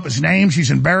gave up his name.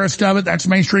 She's embarrassed of it. That's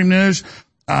mainstream news.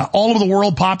 All over the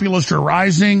world, populists are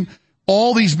rising.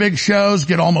 All these big shows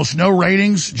get almost no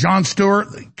ratings. Jon Stewart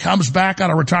comes back out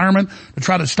of retirement to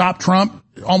try to stop Trump.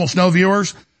 Almost no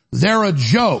viewers. They're a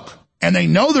joke. And they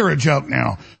know they're a joke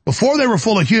now. Before they were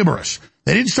full of hubris.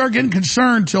 They didn't start getting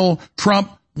concerned till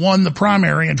Trump won the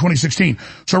primary in 2016.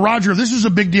 So, Roger, this is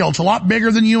a big deal. It's a lot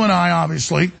bigger than you and I,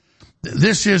 obviously.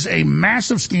 This is a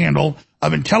massive scandal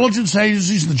of intelligence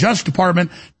agencies and the Justice Department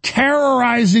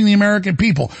terrorizing the American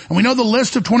people. And we know the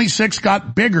list of 26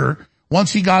 got bigger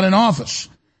once he got in office.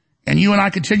 And you and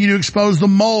I continue to expose the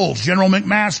moles. General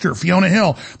McMaster, Fiona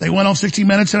Hill, they went on 60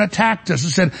 Minutes and attacked us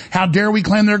and said, how dare we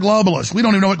claim they're globalists? We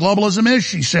don't even know what globalism is,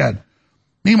 she said.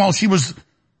 Meanwhile, she was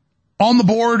on the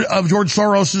board of George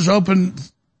Soros's Open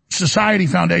Society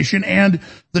Foundation and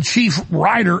the chief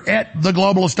writer at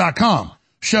theglobalist.com.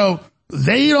 So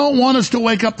they don't want us to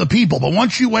wake up the people. But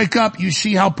once you wake up, you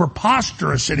see how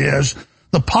preposterous it is,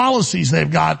 the policies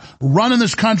they've got running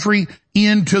this country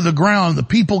into the ground. The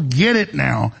people get it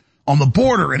now on the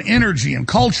border and energy and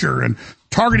culture and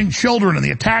targeting children and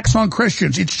the attacks on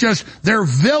Christians. It's just, they're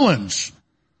villains.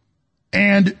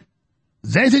 And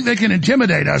they think they can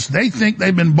intimidate us. They think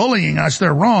they've been bullying us.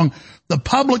 They're wrong. The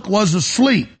public was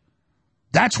asleep.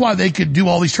 That's why they could do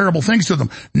all these terrible things to them.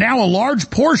 Now a large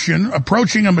portion,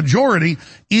 approaching a majority,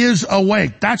 is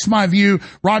awake. That's my view.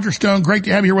 Roger Stone, great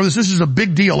to have you here with us. This is a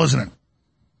big deal, isn't it?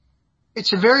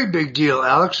 It's a very big deal,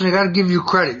 Alex, and I got to give you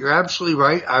credit. You're absolutely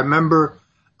right. I remember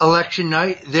election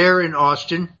night there in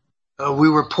Austin. We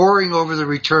were poring over the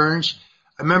returns.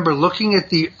 I remember looking at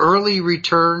the early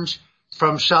returns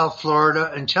from South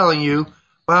Florida and telling you,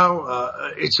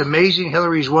 wow, it's amazing.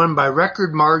 Hillary's won by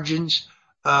record margins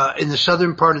in the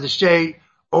southern part of the state.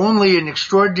 Only an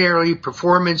extraordinary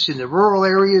performance in the rural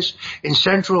areas in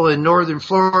central and northern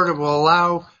Florida will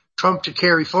allow Trump to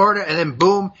carry Florida. And then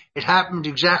boom, it happened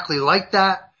exactly like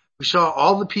that. We saw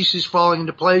all the pieces falling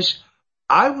into place.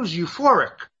 I was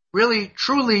euphoric, really,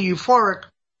 truly euphoric.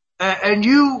 And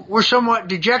you were somewhat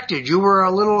dejected. You were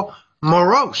a little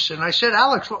morose. And I said,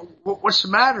 Alex, what's the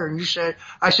matter? And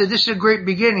I said, this is a great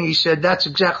beginning. He said, that's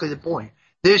exactly the point.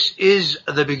 This is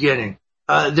the beginning.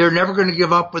 They're never going to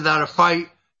give up without a fight.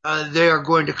 They are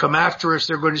going to come after us.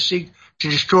 They're going to seek to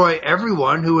destroy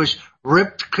everyone who has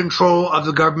ripped control of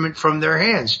the government from their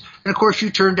hands. And of course, you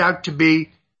turned out to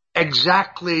be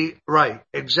exactly right.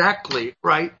 Exactly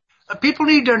right. People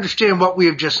need to understand what we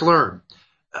have just learned.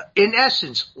 In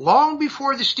essence, long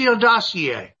before the Steele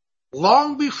dossier,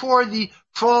 long before the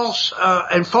false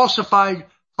and falsified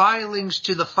filings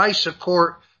to the FISA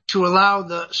court to allow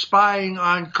the spying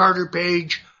on Carter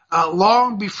Page,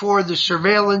 long before the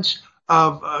surveillance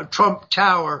of Trump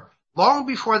Tower, long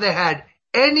before they had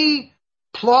any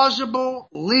plausible,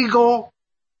 legal,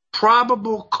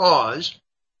 probable cause,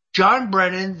 John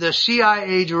Brennan, the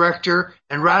CIA director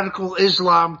and radical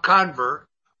Islam convert,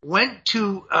 went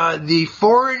to the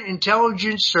foreign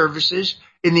intelligence services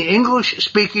in the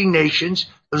English-speaking nations,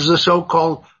 those are the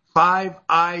so-called Five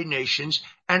Eye nations,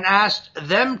 and asked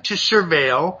them to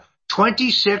surveil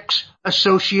 26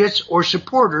 associates or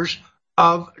supporters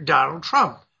of Donald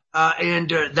Trump. And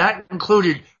that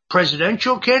included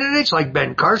presidential candidates like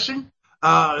Ben Carson,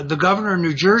 the governor of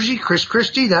New Jersey, Chris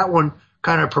Christie. That one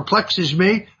kind of perplexes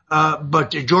me.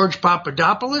 But George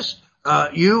Papadopoulos,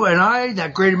 you and I,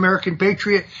 that great American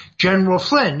patriot, General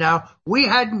Flynn. Now, we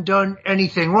hadn't done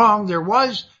anything wrong. There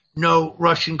was no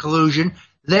Russian collusion.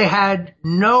 They had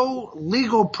no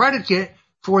legal predicate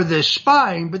for this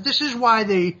spying, but this is why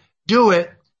they do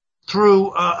it through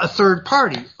a third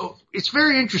party. It's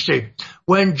very interesting.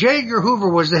 When J. Edgar Hoover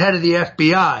was the head of the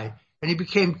FBI and he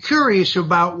became curious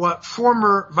about what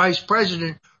former Vice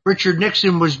President Richard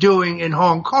Nixon was doing in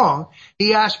Hong Kong,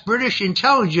 he asked British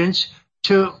intelligence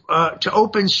to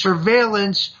open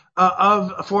surveillance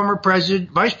of former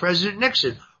Vice President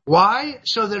Nixon. Why?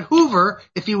 So that Hoover,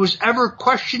 if he was ever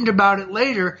questioned about it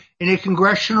later in a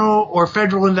congressional or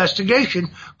federal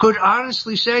investigation, could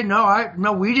honestly say, no,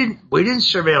 we didn't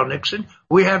surveil Nixon.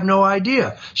 We have no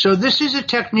idea. So this is a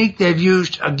technique they've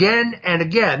used again and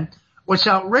again. What's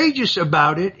outrageous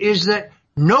about it is that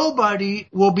nobody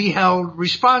will be held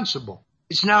responsible.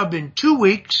 It's now been 2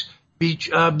 weeks.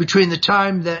 between the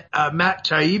time that Matt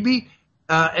Taibbi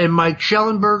and Mike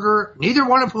Schellenberger, neither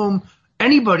one of whom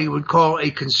anybody would call a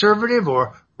conservative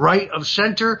or right of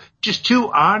center, just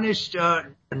two honest,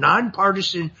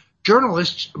 nonpartisan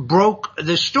journalists broke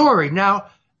the story. Now,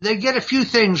 they get a few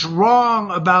things wrong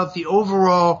about the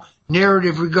overall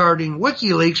narrative regarding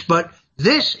WikiLeaks, but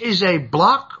this is a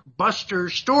blockbuster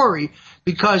story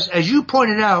because, as you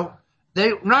pointed out,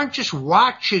 they're not just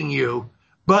watching you,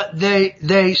 but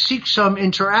they seek some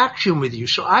interaction with you.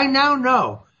 So I now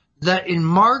know that in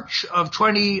March of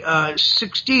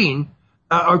 2017,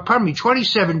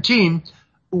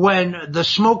 when the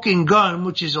Smoking Gun,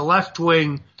 which is a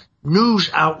left-wing news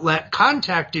outlet,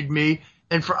 contacted me,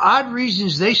 and for odd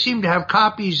reasons, they seem to have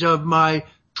copies of my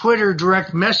Twitter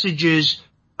direct messages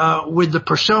with the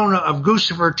persona of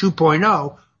Guccifer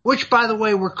 2.0, which, by the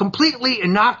way, were completely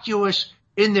innocuous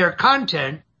in their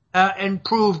content and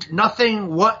proved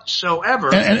nothing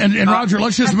whatsoever. And Roger,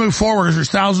 let's just move forward because there's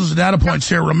thousands of data points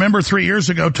here. Remember 3 years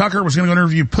ago, Tucker was going to go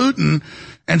interview Putin,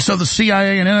 and so the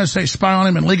CIA and NSA spy on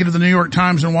him and leak it to the New York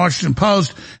Times and Washington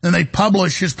Post, and they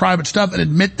publish his private stuff and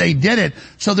admit they did it.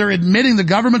 So they're admitting the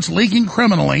government's leaking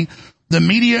criminally. The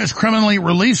media is criminally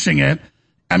releasing it.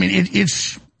 I mean,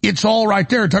 it's all right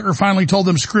there. Tucker finally told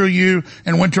them, screw you,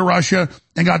 and went to Russia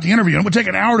and got the interview. And it would take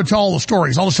an hour to tell all the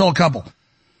stories. I'll just tell a couple.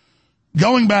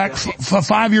 Going back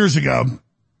 5 years ago,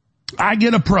 I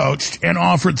get approached and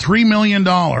offered $3 million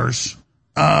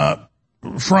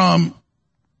from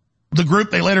the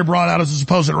group they later brought out as the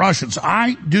supposed Russians.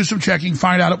 I do some checking,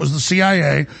 find out it was the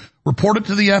CIA, report it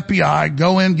to the FBI,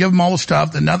 go in, give them all the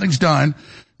stuff, then nothing's done.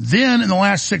 Then in the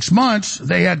last 6 months,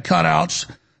 they had cutouts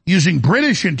using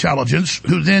British intelligence,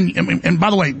 who then, and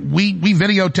by the way, we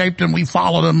videotaped them, we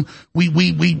followed them,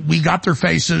 we got their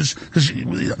faces, because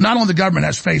not only the government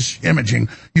has face imaging,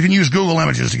 you can use Google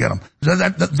Images to get them.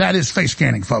 That is face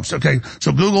scanning, folks, okay?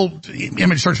 So Google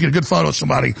image search, get a good photo of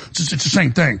somebody, it's the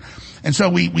same thing. And so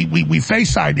we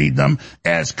face ID'd them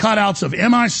as cutouts of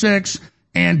MI6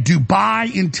 and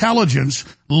Dubai intelligence,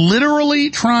 literally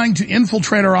trying to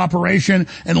infiltrate our operation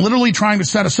and literally trying to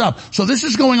set us up. So this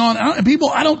is going on.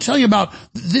 I don't tell you about,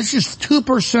 this is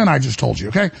 2% I just told you,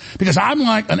 okay? Because I'm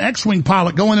like an X-Wing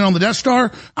pilot going in on the Death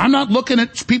Star. I'm not looking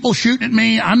at people shooting at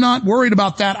me. I'm not worried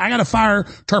about that. I gotta fire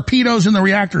torpedoes in the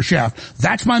reactor shaft.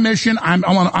 That's my mission. I'm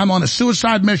on a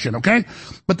suicide mission, okay?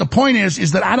 But the point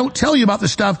is that I don't tell you about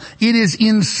this stuff. It is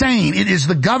insane. It is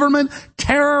the government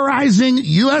terrorizing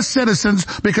U.S. citizens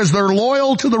because they're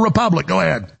loyal to the Republic. Go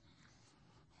ahead.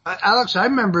 Alex, I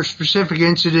remember a specific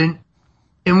incident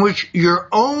in which your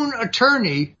own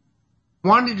attorney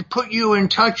wanted to put you in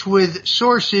touch with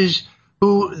sources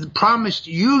who promised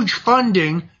huge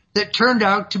funding that turned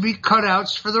out to be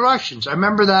cutouts for the Russians. I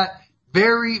remember that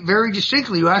very, very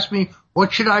distinctly. You asked me,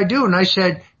 what should I do? And I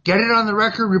said, get it on the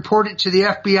record, report it to the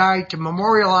FBI to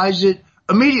memorialize it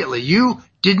immediately. You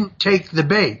didn't take the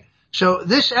bait. So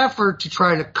this effort to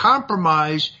try to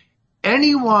compromise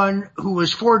anyone who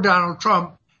was for Donald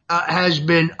Trump has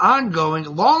been ongoing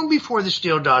long before the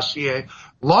Steele dossier,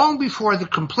 long before the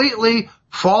completely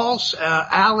false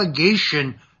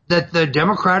allegation that the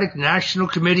Democratic National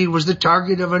Committee was the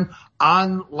target of an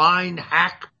online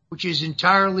hack, which is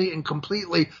entirely and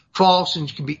completely false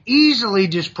and can be easily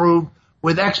disproved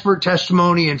with expert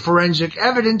testimony and forensic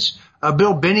evidence.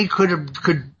 Bill Binney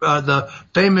the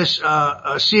famous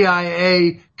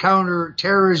CIA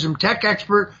counterterrorism tech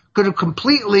expert, could have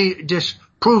completely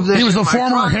disproved this. He was the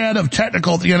former head of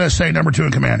technical at the NSA, number 2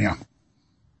 in command, yeah.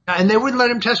 And they wouldn't let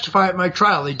him testify at my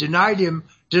trial. They denied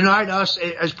us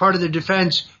as part of the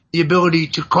defense the ability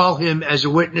to call him as a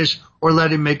witness or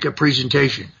let him make a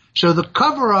presentation. So the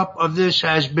cover-up of this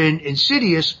has been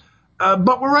insidious,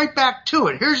 but we're right back to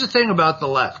it. Here's the thing about the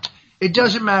left. It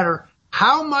doesn't matter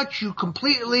how much you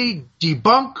completely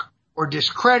debunk or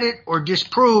discredit or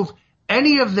disprove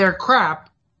any of their crap.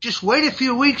 Just wait a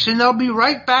few weeks and they'll be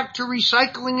right back to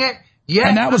recycling it.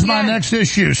 And that was my next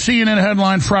issue. CNN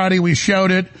headline Friday, we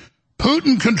showed it.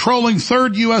 Putin controlling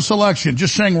third U.S. election,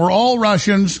 just saying we're all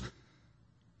Russians.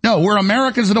 No, we're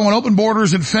Americans that don't want open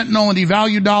borders and fentanyl and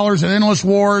devalued dollars and endless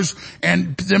wars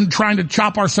and them trying to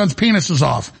chop our sons' penises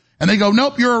off. And they go,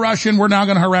 nope, you're a Russian. We're now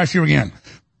going to harass you again.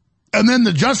 And then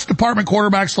the Justice Department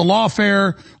quarterbacks, the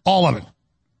lawfare, all of it.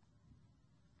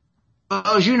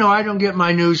 Well, as you know, I don't get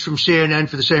my news from CNN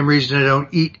for the same reason I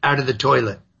don't eat out of the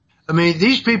toilet. I mean,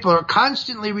 these people are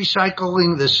constantly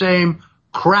recycling the same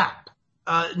crap.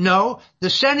 No, the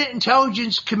Senate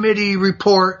Intelligence Committee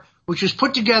report, which was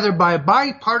put together by a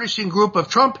bipartisan group of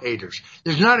Trump haters.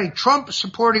 There's not a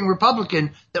Trump-supporting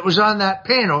Republican that was on that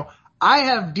panel. I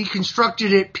have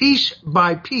deconstructed it piece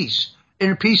by piece.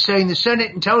 in a piece saying the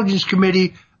Senate Intelligence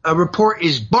Committee report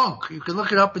is bunk. You can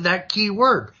look it up with that key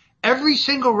word. Every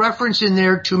single reference in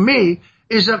there to me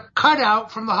is a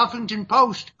cutout from the Huffington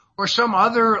Post or some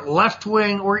other left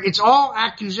wing, or it's all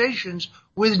accusations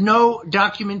with no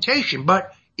documentation.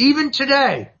 But even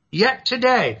today, yet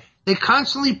today, they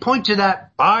constantly point to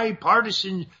that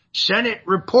bipartisan Senate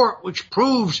report, which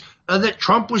proves that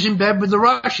Trump was in bed with the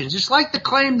Russians. It's like the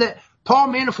claim that Paul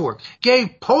Manafort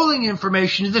gave polling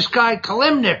information to this guy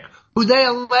Kalimnik, who they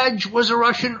allege was a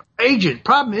Russian agent.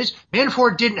 Problem is,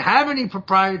 Manafort didn't have any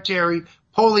proprietary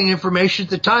polling information at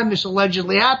the time this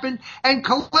allegedly happened, and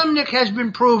Kalimnik has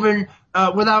been proven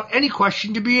without any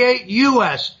question to be a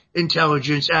U.S.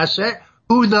 intelligence asset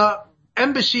who the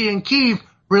embassy in Kyiv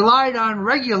relied on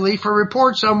regularly for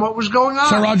reports on what was going on.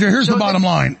 So, Roger, here's the bottom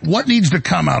line. What needs to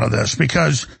come out of this?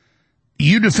 Because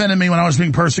you defended me when I was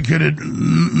being persecuted.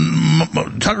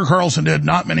 Tucker Carlson did,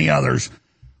 not many others.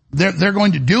 They're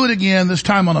going to do it again, this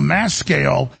time on a mass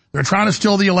scale. They're trying to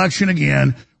steal the election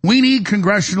again. We need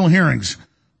congressional hearings.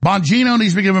 Bongino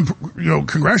needs to be given,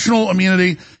 congressional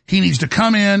immunity. He needs to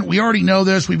come in. We already know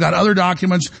this. We've got other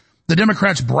documents. The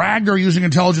Democrats bragged they're using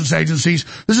intelligence agencies.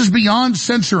 This is beyond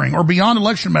censoring or beyond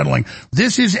election meddling.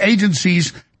 This is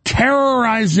agencies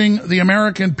terrorizing the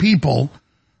American people,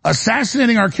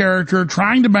 assassinating our character,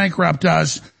 trying to bankrupt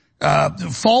us,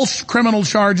 false criminal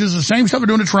charges, the same stuff they're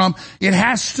doing to Trump. It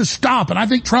has to stop. And I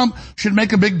think Trump should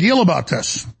make a big deal about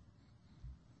this.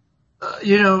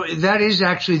 That is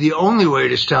actually the only way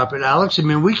to stop it, Alex. I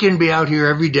mean, we can be out here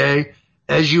every day,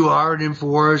 as you are at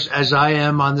InfoWars, as I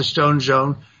am on the Stone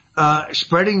Zone,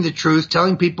 spreading the truth,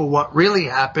 telling people what really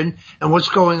happened and what's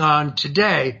going on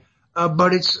today.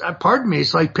 But it's like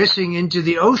pissing into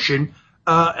the ocean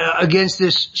against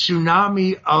this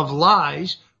tsunami of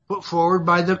lies put forward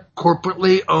by the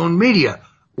corporately owned media.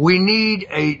 We need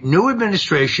a new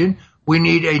administration. We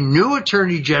need a new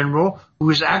attorney general who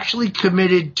is actually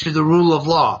committed to the rule of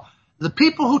law. The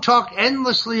people who talk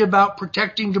endlessly about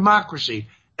protecting democracy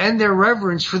and their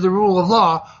reverence for the rule of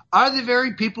law are the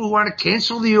very people who want to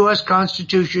cancel the U.S.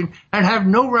 Constitution and have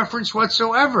no reference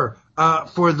whatsoever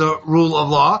for the rule of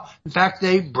law. In fact,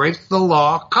 they break the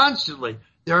law constantly.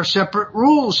 There are separate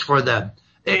rules for them.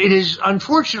 It is,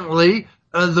 unfortunately,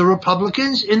 the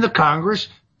Republicans in the Congress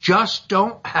just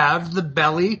don't have the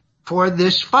belly for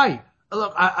this fight.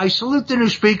 Look, I salute the new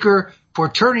speaker for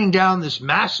turning down this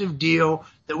massive deal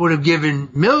that would have given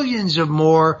millions of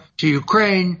more to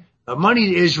Ukraine,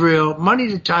 money to Israel, money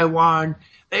to Taiwan,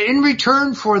 in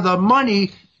return for the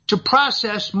money to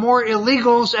process more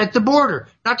illegals at the border.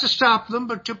 Not to stop them,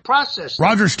 but to process them.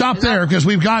 Roger, stop there, because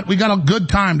we got a good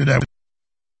time today.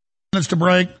 Minutes to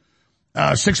break,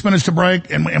 6 minutes to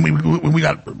break, and we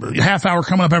got a half hour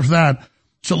coming up after that.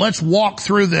 So let's walk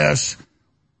through this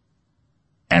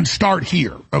and start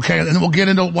here, okay? And then we'll get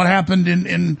into what happened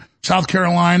in South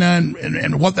Carolina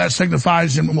and what that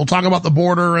signifies, and we'll talk about the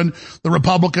border and the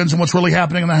Republicans and what's really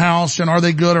happening in the House, and are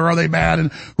they good or are they bad,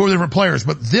 and who are the different players.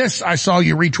 But this, I saw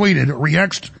you retweeted,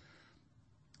 Rext,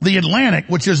 the Atlantic,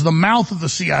 which is the mouth of the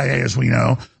CIA, as we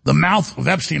know, the mouth of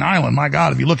Epstein Island. My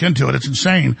God, if you look into it, it's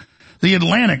insane. The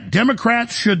Atlantic,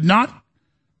 Democrats should not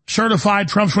certify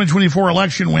Trump's 2024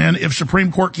 election win if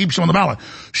Supreme Court keeps him on the ballot.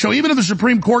 So even if the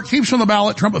Supreme Court keeps him on the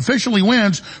ballot, Trump officially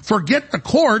wins. Forget the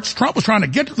courts. Trump was trying to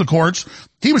get to the courts.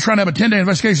 He was trying to have a 10-day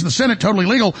investigation in the Senate, totally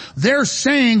legal. They're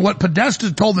saying what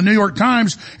Podesta told the New York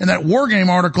Times in that War Game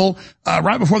article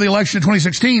right before the election in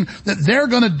 2016, that they're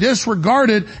going to disregard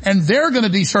it and they're going to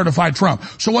decertify Trump.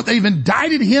 So what they've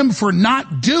indicted him for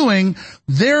not doing,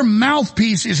 their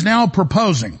mouthpiece is now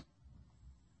proposing.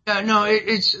 Yeah, no,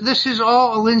 this is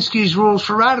all Alinsky's rules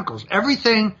for radicals.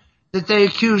 Everything that they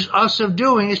accuse us of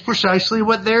doing is precisely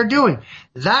what they're doing.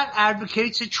 That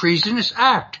advocates a treasonous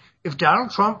act. If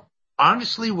Donald Trump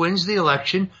honestly wins the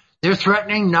election, they're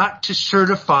threatening not to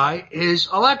certify his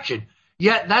election.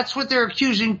 Yet that's what they're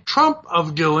accusing Trump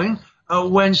of doing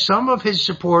when some of his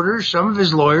supporters, some of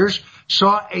his lawyers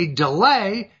saw a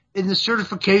delay in the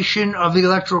certification of the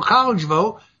Electoral College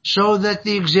vote so that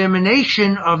the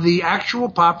examination of the actual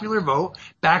popular vote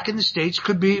back in the states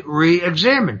could be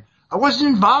re-examined. I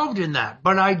wasn't involved in that,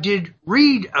 but I did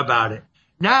read about it.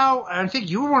 Now, I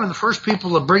think you were one of the first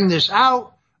people to bring this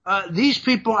out. These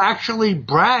people actually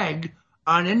brag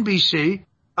on NBC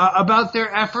about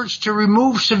their efforts to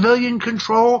remove civilian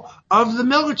control of the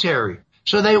military.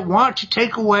 So they want to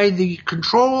take away the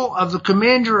control of the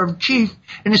commander-in-chief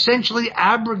and essentially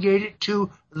abrogate it to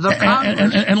the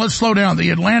Congress. And let's slow down. The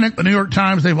Atlantic, the New York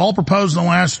Times, they've all proposed in the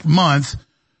last month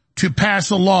to pass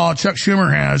a law, Chuck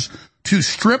Schumer has, to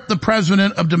strip the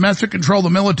president of domestic control of the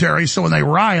military, so when they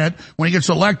riot, when he gets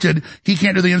elected, he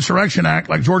can't do the Insurrection Act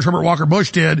like George Herbert Walker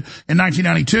Bush did in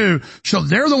 1992. So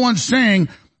they're the ones saying,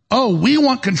 oh, we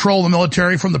want control of the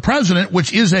military from the president,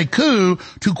 which is a coup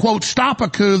to, quote, stop a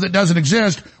coup that doesn't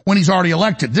exist when he's already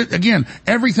elected. Again,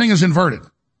 everything is inverted.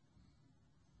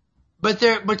 But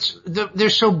they're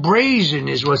so brazen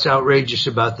is what's outrageous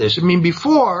about this. I mean,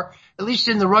 before, at least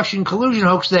in the Russian collusion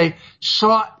hoax, they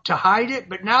sought to hide it,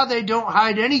 but now they don't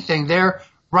hide anything. They're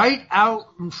right out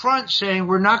in front saying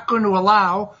we're not going to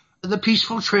allow the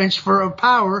peaceful transfer of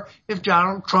power if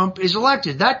Donald Trump is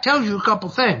elected. That tells you a couple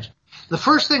things. The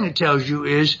first thing it tells you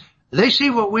is they see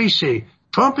what we see.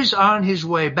 Trump is on his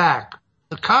way back.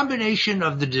 The combination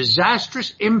of the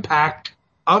disastrous impact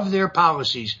of their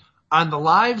policies on the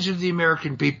lives of the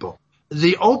American people,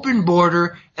 the open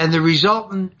border and the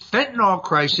resultant fentanyl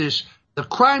crisis, the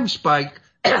crime spike,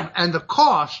 and the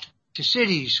cost to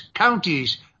cities,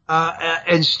 counties,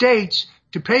 and states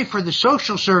to pay for the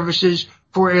social services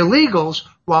for illegals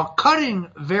while cutting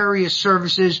various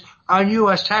services on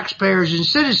U.S. taxpayers and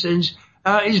citizens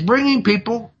is bringing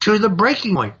people to the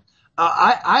breaking point.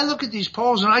 I look at these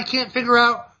polls and I can't figure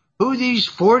out who these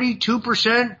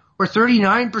 42% or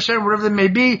 39%, whatever they may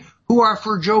be, who are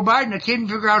for Joe Biden. I can't even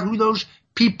figure out who those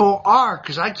people are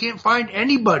because I can't find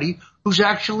anybody who's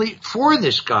actually for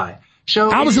this guy. So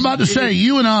I was about to say,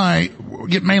 you and I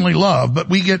get mainly love, but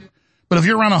if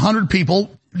you're around 100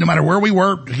 people, no matter where we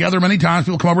were together many times,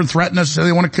 people come over and threaten us, say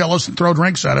they want to kill us and throw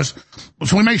drinks at us.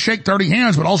 So we may shake 30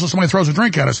 hands, but also somebody throws a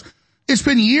drink at us. It's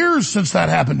been years since that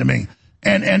happened to me.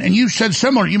 And you said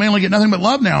similar. You mainly get nothing but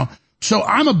love now. So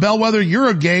I'm a bellwether. You're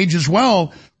a gauge as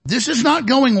well. This is not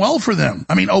going well for them.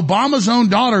 I mean, Obama's own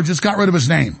daughter just got rid of his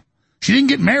name. She didn't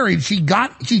get married. She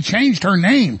changed her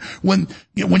name. When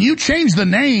you change the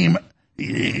name,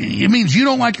 it means you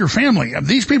don't like your family.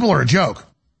 These people are a joke.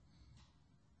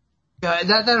 Yeah,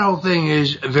 that whole thing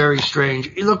is very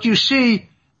strange. Look, you see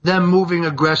them moving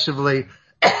aggressively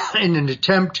in an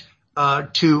attempt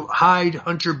to hide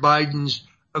Hunter Biden's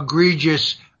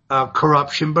egregious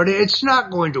corruption, but it's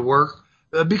not going to work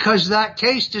because that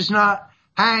case does not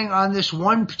hang on this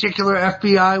one particular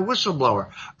FBI whistleblower.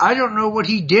 I don't know what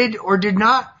he did or did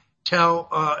not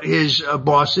tell his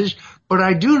bosses, but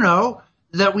I do know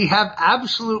that we have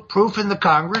absolute proof in the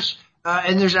Congress,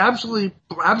 and there's absolute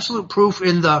proof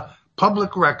in the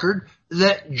public record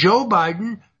that Joe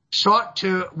Biden sought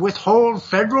to withhold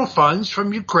federal funds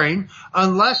from Ukraine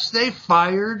unless they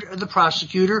fired the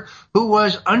prosecutor who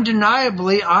was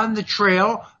undeniably on the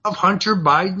trail of Hunter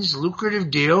Biden's lucrative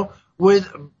deal with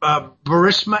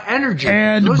Burisma Energy.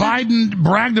 And Biden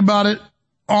bragged about it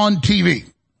on TV.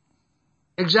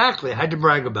 Exactly. I had to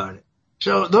brag about it.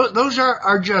 So those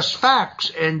are just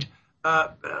facts. And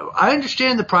I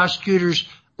understand the prosecutors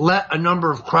let a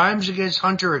number of crimes against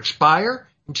Hunter expire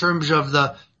in terms of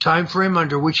the time frame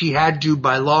under which he had to,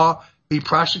 by law, be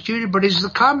prosecuted. But it's the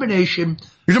combination.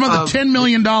 You're talking about the $10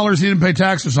 million he didn't pay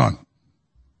taxes on.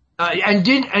 And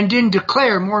didn't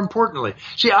declare, more importantly.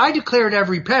 See, I declared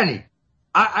every penny.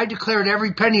 I declared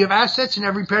every penny of assets and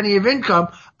every penny of income.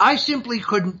 I simply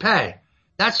couldn't pay.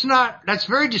 That's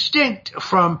very distinct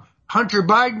from Hunter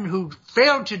Biden, who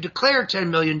failed to declare $10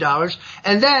 million.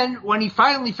 And then when he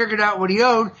finally figured out what he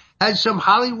owed, had some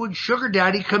Hollywood sugar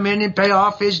daddy come in and pay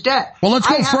off his debt. Well, let's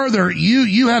go further.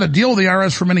 You had a deal with the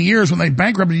IRS for many years. When they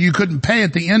bankrupted you, couldn't pay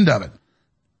at the end of it.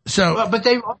 So, but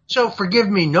they also forgive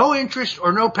me no interest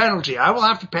or no penalty. I will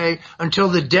have to pay until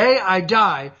the day I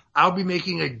die. I'll be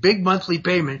making a big monthly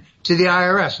payment to the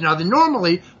IRS. Now,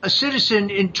 normally a citizen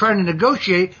in trying to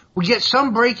negotiate would get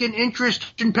some break in interest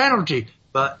and penalty,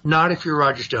 but not if you're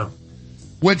Roger Stone.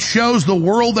 Which shows the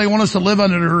world they want us to live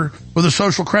under with a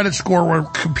social credit score where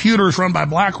computers run by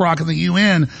BlackRock and the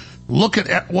UN look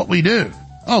at what we do.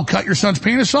 Oh, cut your son's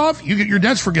penis off? You get your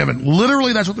debts forgiven.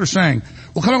 Literally, that's what they're saying.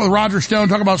 We'll come up with Roger Stone,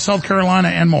 talk about South Carolina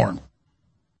and more.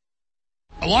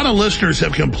 A lot of listeners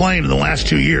have complained in the last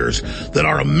 2 years that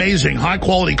our amazing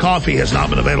high-quality coffee has not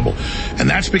been available. And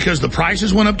that's because the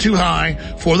prices went up too high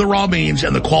for the raw beans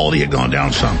and the quality had gone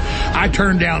down some. I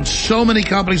turned down so many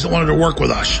companies that wanted to work with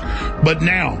us. But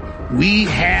now, we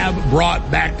have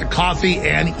brought back the coffee,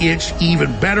 and it's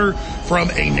even better from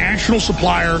a national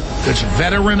supplier that's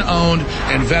veteran-owned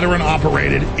and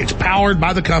veteran-operated. It's powered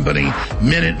by the company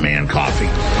Minuteman Coffee.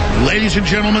 Ladies and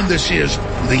gentlemen, this is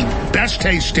the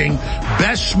best-tasting,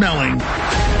 best-smelling,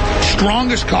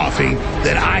 strongest coffee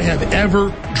that I have ever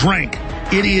drank.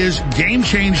 It is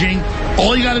game-changing.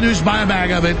 All you got to do is buy a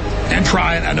bag of it and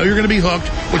try it. I know you're going to be hooked,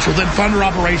 which will then fund our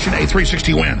Operation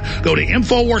A360 Win. Go to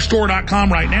InfoWarsStore.com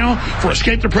right now for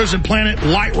Escape the Prison Planet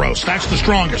Light Roast. That's the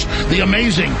strongest. The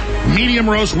amazing Medium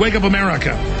Roast Wake Up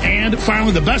America. And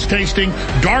finally, the best tasting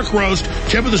Dark Roast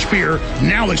Tip of the Spear,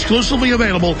 now exclusively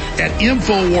available at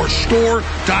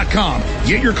InfoWarsStore.com.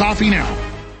 Get your coffee now.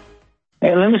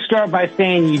 Hey, let me start by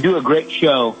saying you do a great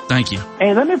show. Thank you.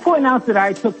 Hey, let me point out that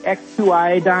I took X2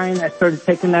 iodine. I started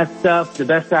taking that stuff. The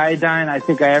best iodine I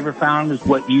think I ever found is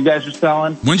what you guys are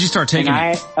selling. When did you start taking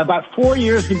it? About 4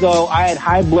 years ago, I had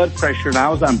high blood pressure, and I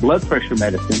was on blood pressure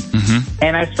medicine. Mm-hmm.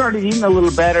 And I started eating a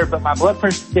little better, but my blood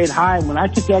pressure stayed high. When I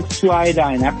took X2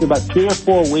 iodine, after about 3 or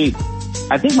 4 weeks,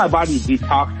 I think my body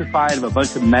detoxified of a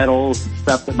bunch of metals and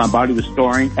stuff that my body was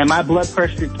storing, and my blood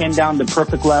pressure came down to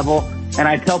perfect level. And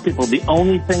I tell people the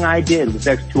only thing I did was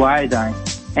X2 iodine.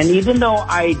 And even though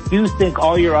I do think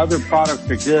all your other products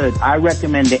are good, I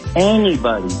recommend to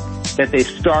anybody that they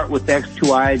start with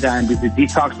X2 iodine because it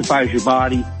detoxifies your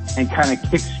body and kind of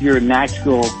kicks your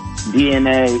natural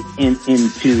DNA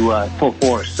into full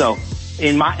force. So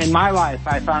in my life,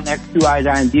 I found X2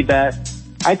 iodine the best.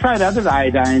 I tried other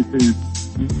iodines and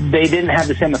they didn't have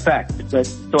the same effect. So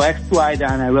X2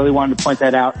 iodine, I really wanted to point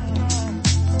that out.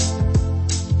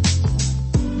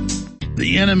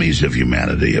 The enemies of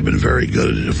humanity have been very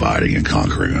good at dividing and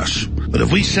conquering us. But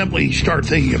if we simply start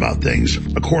thinking about things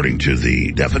according to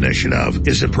the definition of,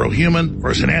 is it pro-human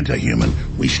or is it anti-human,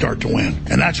 we start to win.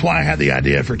 And that's why I had the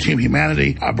idea for Team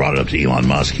Humanity. I brought it up to Elon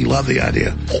Musk. He loved the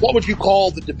idea. What would you call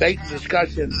the debate and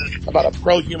discussion about a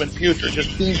pro-human future?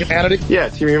 Just Team Humanity? Yeah,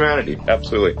 Team Humanity.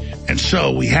 Absolutely. And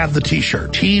so we have the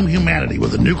t-shirt, Team Humanity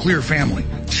with a nuclear family,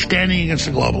 standing against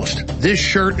the globalist. This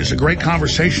shirt is a great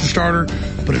conversation starter,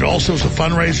 but it also is a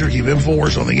fundraiser to keep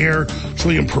InfoWars on the air so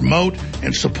we can promote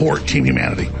and support Team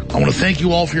Humanity. I want to thank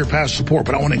you all for your past support,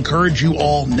 but I want to encourage you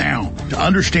all now to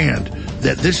understand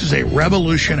that this is a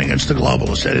revolution against the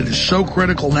globalists, that it is so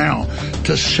critical now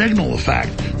to signal the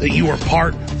fact that you are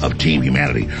part of Team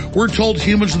Humanity. We're told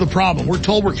humans are the problem. We're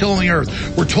told we're killing the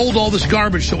earth. We're told all this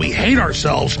garbage so we hate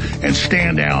ourselves and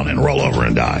stand down and roll over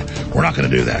and die. We're not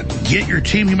going to do that. Get your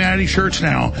Team Humanity shirts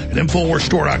now at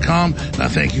InfoWarsStore.com, and I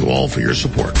thank you all for your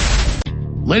support.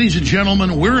 Ladies and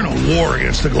gentlemen, we're in a war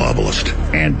against the globalist,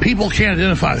 and people can't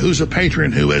identify who's a patriot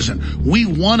and who isn't. We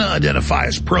want to identify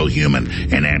as pro-human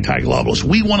and anti-globalist.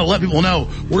 We want to let people know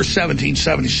we're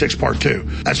 1776 Part 2.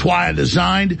 That's why I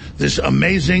designed this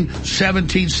amazing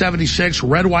 1776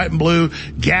 red, white, and blue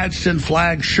Gadsden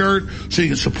flag shirt so you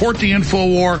can support the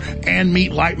InfoWar and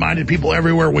meet like-minded people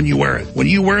everywhere when you wear it. When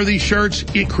you wear these shirts,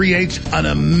 it creates an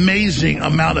amazing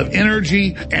amount of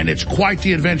energy, and it's quite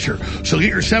the adventure. So get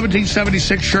your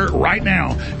 1776 shirt right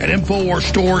now at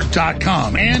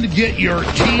InfoWarsStore.com and get your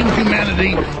Team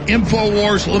Humanity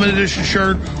InfoWars limited edition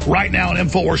shirt right now at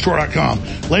InfoWarsStore.com.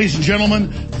 Ladies and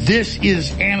gentlemen, this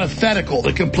is antithetical,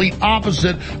 the complete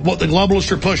opposite of what the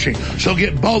globalists are pushing. So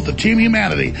get both the Team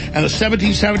Humanity and the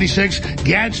 1776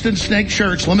 Gadsden Snake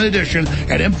shirts limited edition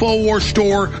at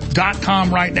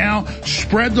InfoWarsStore.com right now.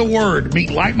 Spread the word,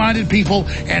 meet like-minded people,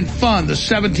 and fund the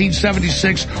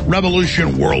 1776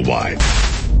 revolution worldwide.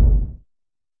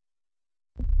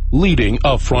 Leading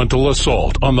a frontal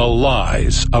assault on the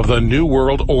lies of the New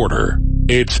World Order,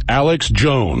 it's Alex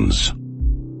Jones.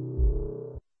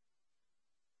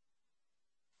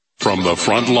 From the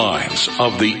front lines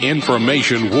of the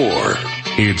information war,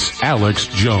 it's Alex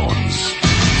Jones.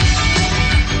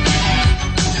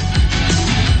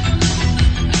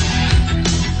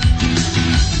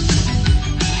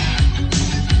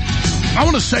 I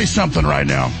want to say something right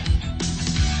now.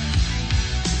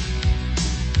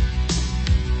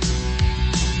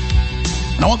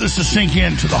 And I want this to sink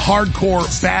into the hardcore,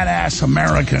 badass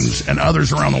Americans and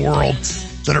others around the world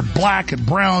that are black and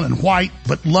brown and white,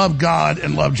 but love God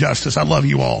and love justice. I love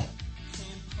you all.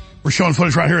 We're showing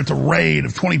footage right here at the raid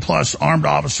of 20-plus armed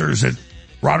officers at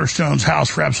Roger Stone's house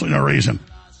for absolutely no reason.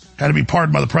 Had to be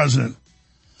pardoned by the president.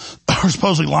 We're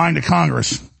supposedly lying to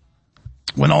Congress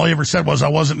when all he ever said was, I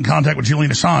wasn't in contact with Julian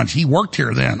Assange. He worked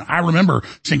here then. I remember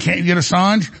saying, can't you get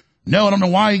Assange? No, I don't know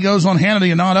why he goes on Hannity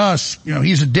and not us. You know,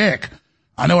 he's a dick.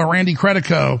 I know a Randy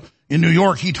Credico in New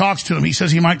York, he talks to him. He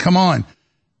says he might come on.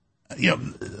 You know,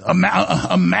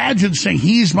 imagine saying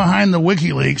he's behind the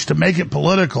WikiLeaks to make it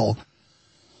political,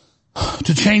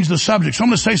 to change the subject. So I'm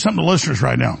going to say something to listeners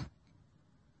right now.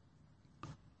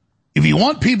 If you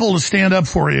want people to stand up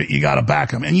for you, you got to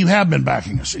back them. And you have been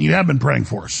backing us, and you have been praying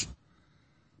for us.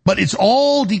 But it's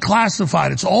all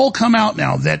declassified. It's all come out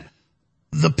now that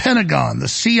the Pentagon, the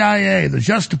CIA, the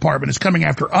Justice Department is coming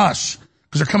after us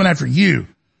because they're coming after you.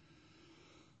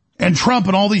 And Trump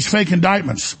and all these fake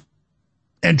indictments.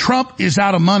 And Trump is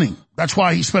out of money. That's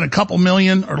why he spent a couple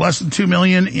million or less than $2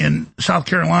 million in South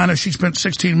Carolina. She spent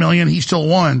 $16 million. He still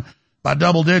won by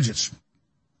double digits.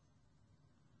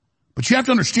 But you have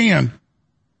to understand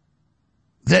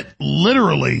that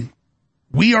literally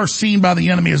we are seen by the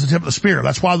enemy as the tip of the spear.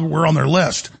 That's why we're on their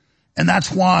list. And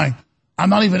that's why I'm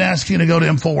not even asking you to go to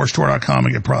InfoWarsStore.com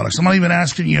and get products. I'm not even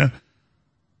asking you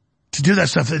to do that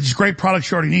stuff. These great products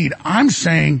you already need. I'm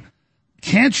saying,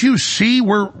 can't you see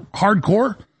we're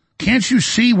hardcore? Can't you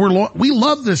see we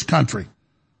love this country?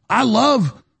 I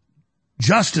love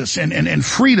justice and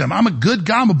freedom. I'm a good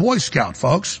guy. I'm a Boy Scout,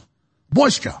 folks. Boy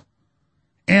Scout.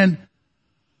 And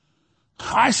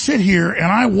I sit here and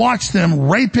I watch them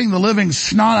raping the living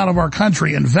snot out of our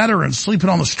country and veterans sleeping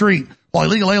on the street while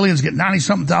illegal aliens get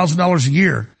 $90-something thousand a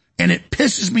year. And it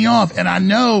pisses me off. And I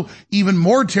know even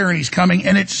more tyranny's coming,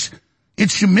 and it's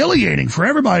humiliating for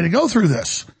everybody to go through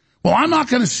this. Well, I'm not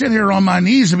going to sit here on my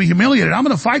knees and be humiliated. I'm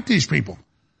going to fight these people.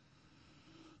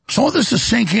 So all this to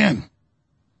sink in.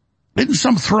 Isn't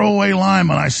some throwaway line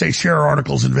when I say share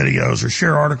articles and videos or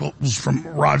share articles from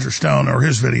Roger Stone or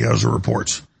his videos or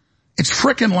reports. It's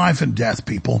frickin' life and death,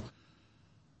 people.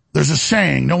 There's a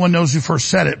saying, no one knows who first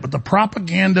said it, but the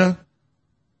propaganda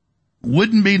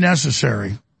wouldn't be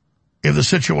necessary if the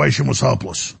situation was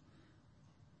hopeless.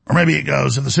 Or maybe it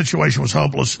goes, if the situation was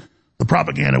hopeless, the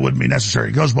propaganda wouldn't be necessary.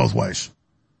 It goes both ways.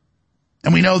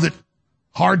 And we know that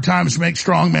hard times make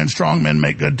strong men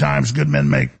make good times, good men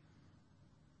make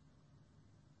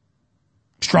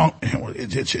strong.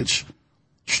 It's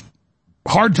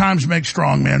hard times make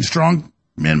strong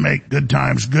men make good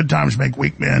times make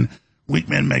weak men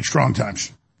make strong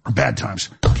times, or bad times.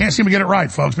 Can't seem to get it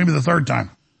right, folks. Maybe the third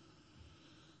time.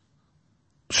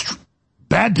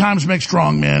 Bad times make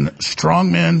strong men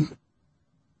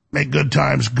make good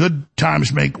times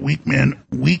make weak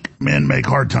men make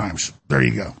hard times. There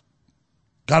you go.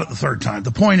 Got it the third time.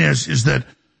 The point is that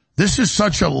this is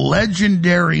such a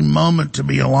legendary moment to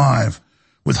be alive,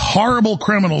 with horrible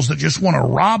criminals that just want to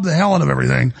rob the hell out of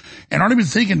everything and aren't even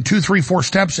thinking 2, 3, 4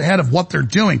 steps ahead of what they're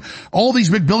doing. All these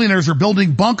big billionaires are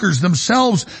building bunkers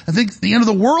themselves and think the end of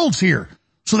the world's here.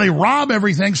 So they rob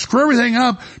everything, screw everything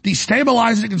up,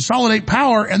 destabilize it, consolidate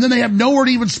power, and then they have nowhere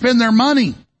to even spend their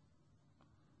money.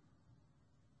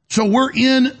 So we're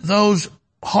in those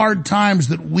hard times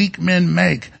that weak men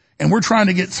make, and we're trying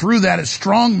to get through that as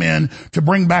strong men to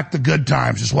bring back the good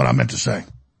times, is what I meant to say.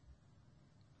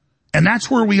 And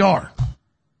that's where we are.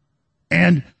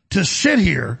 And to sit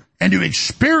here and to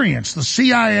experience the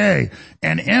CIA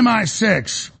and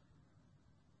MI6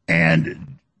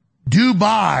 and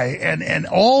Dubai and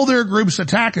all their groups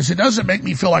attack us, it doesn't make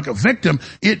me feel like a victim.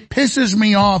 It pisses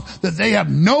me off that they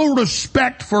have no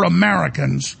respect for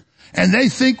Americans, and they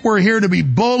think we're here to be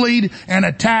bullied and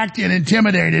attacked and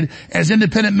intimidated as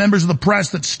independent members of the press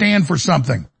that stand for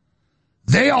something.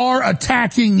 They are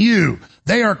attacking you.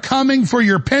 They are coming for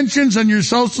your pensions and your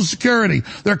Social Security.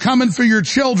 They're coming for your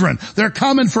children. They're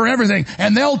coming for everything.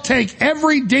 And they'll take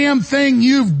every damn thing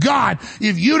you've got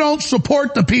if you don't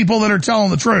support the people that are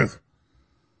telling the truth.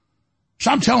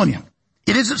 So I'm telling you,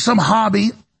 it isn't some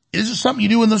hobby. It isn't something you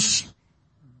do in this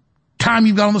time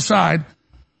you've got on the side.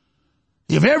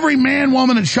 If every man,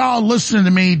 woman, and child listening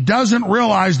to me doesn't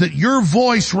realize that your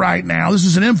voice right now, this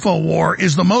is an info war,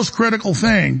 is the most critical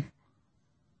thing,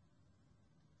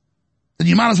 then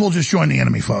you might as well just join the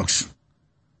enemy, folks.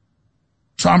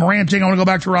 So I'm ranting. I want to go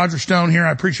back to Roger Stone here.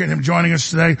 I appreciate him joining us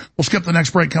today. We'll skip the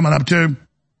next break coming up too.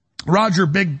 Roger,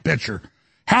 big picture.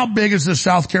 How big is this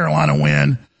South Carolina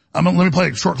win? Let me play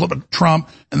a short clip of Trump,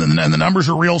 and the numbers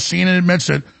are real. CNN admits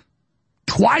it.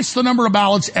 Twice the number of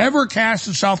ballots ever cast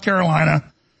in South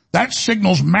Carolina. That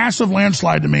signals massive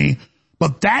landslide to me.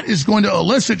 But that is going to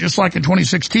elicit, just like in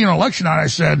 2016 on election night, I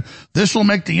said, this will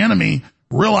make the enemy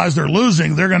realize they're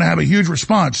losing. They're going to have a huge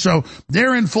response. So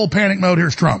they're in full panic mode.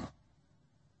 Here's Trump.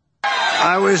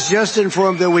 I was just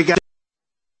informed that we got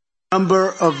the number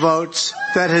of votes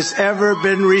that has ever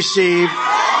been received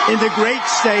in the great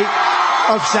state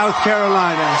of South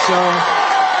Carolina.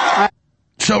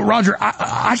 So, Roger,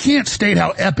 I can't state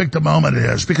how epic the moment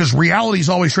is, because reality is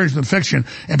always stranger than fiction,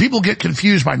 and people get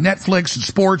confused by Netflix and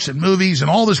sports and movies and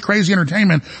all this crazy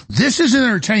entertainment. This isn't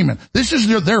entertainment. This is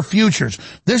their futures.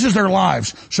 This is their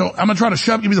lives. So I'm going to try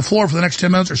to give you the floor for the next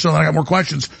 10 minutes or so, then I got more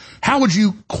questions. How would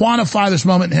you quantify this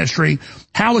moment in history?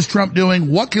 How is Trump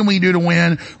doing? What can we do to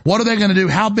win? What are they going to do?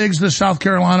 How big's this South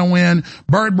Carolina win?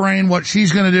 Bird Brain, what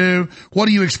she's going to do? What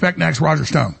do you expect next, Roger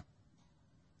Stone?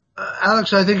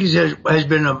 Alex, I think it has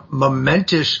been a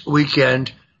momentous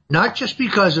weekend, not just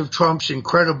because of Trump's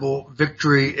incredible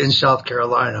victory in South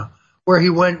Carolina, where he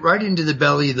went right into the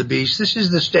belly of the beast. This is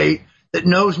the state that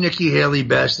knows Nikki Haley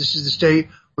best. This is the state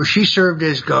where she served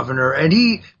as governor, and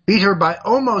he beat her by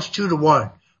almost 2-1.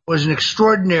 It was an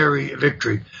extraordinary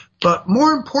victory. But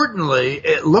more importantly,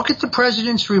 look at the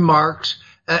president's remarks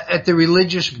at the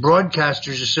Religious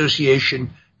Broadcasters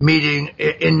Association meeting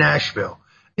in Nashville.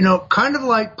 You know, kind of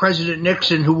like President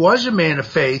Nixon, who was a man of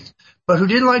faith, but who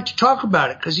didn't like to talk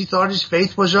about it because he thought his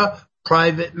faith was a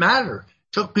private matter.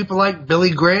 Took people like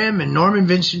Billy Graham and Norman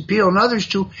Vincent Peale and others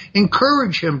to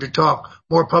encourage him to talk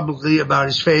more publicly about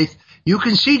his faith. You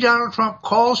can see Donald Trump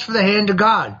calls for the hand of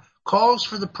God, calls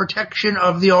for the protection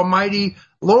of the Almighty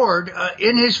Lord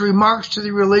in his remarks to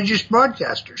the religious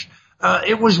broadcasters.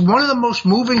 It was one of the most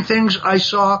moving things I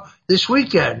saw this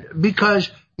weekend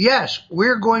because, yes,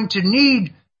 we're going to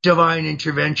need divine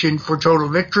intervention for total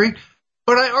victory,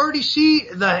 but I already see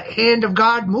the hand of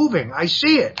God moving. I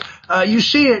see it. You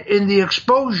see it in the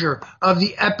exposure of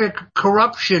the epic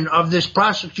corruption of this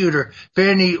prosecutor,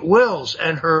 Fani Willis,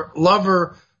 and her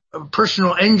lover,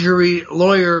 personal injury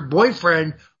lawyer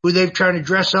boyfriend, who they've tried to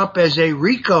dress up as a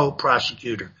RICO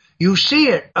prosecutor. You see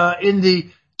it in the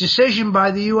decision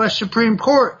by the U.S. Supreme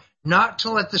Court not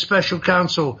to let the special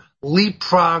counsel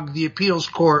leapfrog the appeals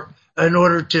court in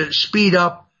order to speed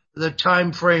up the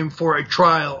time frame for a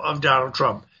trial of Donald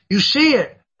Trump. You see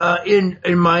it in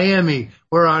Miami,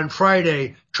 where on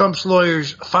Friday Trump's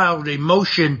lawyers filed a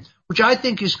motion, which I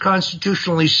think is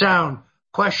constitutionally sound,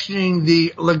 questioning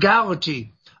the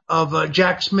legality of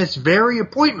Jack Smith's very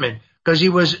appointment, because he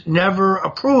was never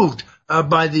approved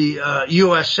by the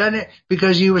U.S. Senate,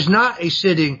 because he was not a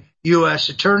sitting U.S.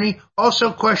 attorney,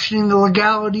 also questioning the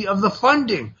legality of the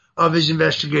funding of his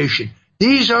investigation.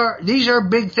 These are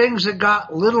big things that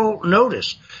got little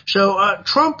notice. So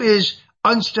Trump is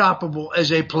unstoppable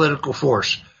as a political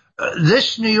force.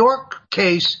 This New York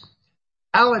case,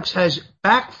 Alex, has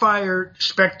backfired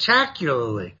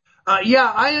spectacularly.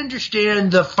 Yeah, I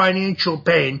understand the financial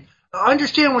pain. I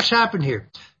understand what's happened here.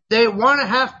 They want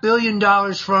 $500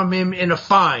 million from him in a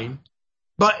fine,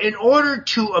 but in order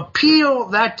to appeal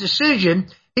that decision,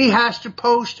 he has to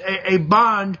post a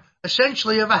bond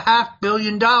essentially of $500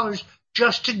 million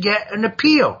just to get an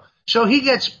appeal. So he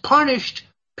gets punished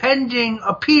pending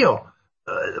appeal.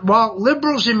 While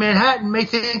liberals in Manhattan may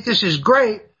think this is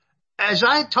great, as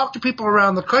I talk to people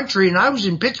around the country, and I was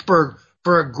in Pittsburgh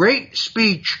for a great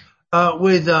speech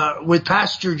with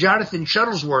Pastor Jonathan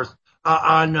Shuttlesworth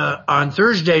on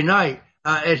Thursday night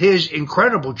at his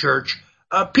incredible church.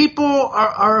 People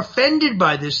are offended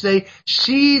by this. They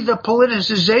see the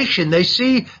politicization. They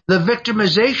see the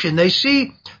victimization. They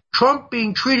see Trump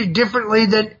being treated differently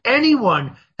than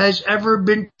anyone has ever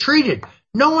been treated.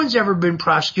 No one's ever been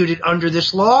prosecuted under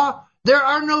this law. There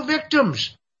are no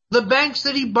victims. The banks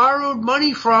that he borrowed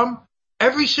money from,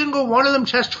 every single one of them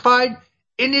testified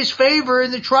in his favor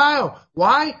in the trial.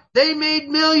 Why? They made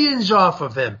millions off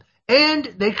of him. And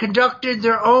they conducted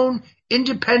their own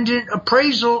independent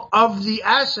appraisal of the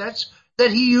assets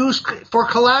that he used for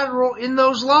collateral in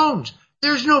those loans.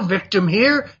 There's no victim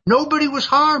here. Nobody was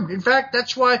harmed. In fact,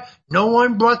 that's why no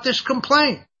one brought this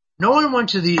complaint. No one went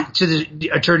to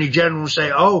the Attorney General and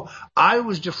say, oh, I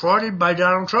was defrauded by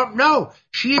Donald Trump. No,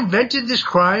 she invented this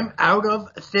crime out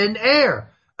of thin air.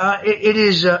 It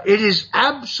is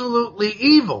absolutely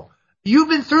evil. You've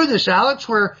been through this, Alex,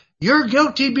 where you're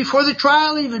guilty before the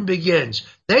trial even begins.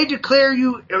 They declare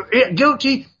you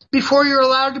guilty before you're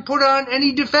allowed to put on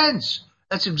any defense.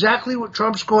 That's exactly what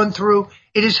Trump's going through.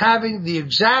 It is having the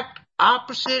exact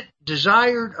opposite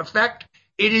desired effect.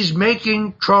 It is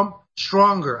making Trump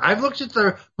stronger. I've looked at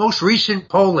the most recent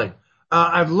polling.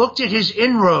 I've looked at his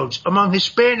inroads among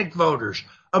Hispanic voters,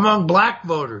 among black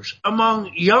voters,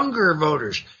 among younger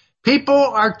voters. People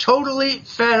are totally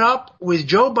fed up with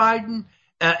Joe Biden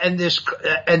and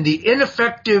the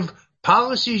ineffective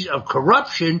policies of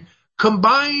corruption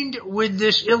combined with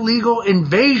this illegal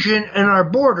invasion in our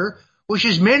border, which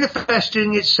is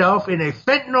manifesting itself in a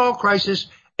fentanyl crisis,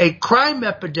 a crime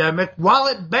epidemic, while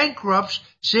it bankrupts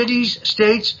cities,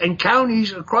 states, and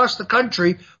counties across the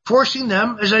country, forcing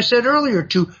them, as I said earlier,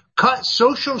 to cut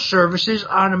social services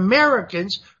on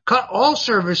Americans, cut all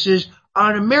services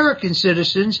on American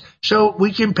citizens so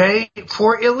we can pay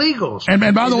for illegals.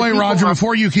 And by the way, Roger,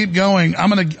 before you keep going,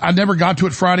 I never got to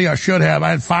it Friday. I should have.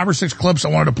 I had 5 or 6 clips I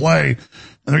wanted to play.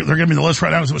 They're giving me the list right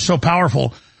now because it was so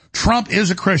powerful. Trump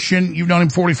is a Christian. You've known him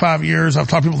 45 years. I've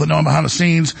talked to people that know him behind the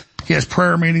scenes. He has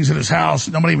prayer meetings at his house.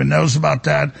 Nobody even knows about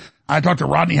that. I talked to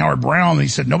Rodney Howard-Brown, and he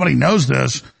said nobody knows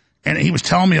this. And he was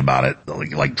telling me about it.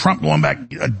 Like Trump going back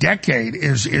a decade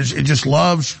it just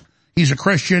loves He's a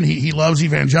Christian. He loves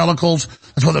evangelicals.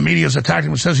 That's why the media is attacking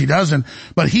him and says he doesn't.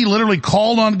 But he literally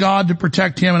called on God to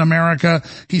protect him in America.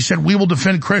 He said, we will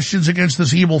defend Christians against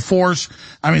this evil force.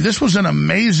 I mean, this was an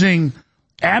amazing,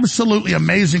 absolutely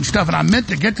amazing stuff. And I meant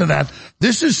to get to that.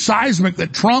 This is seismic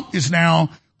that Trump is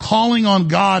now calling on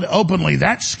God openly.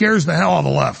 That scares the hell out of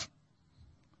the left.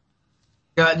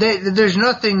 Yeah, there's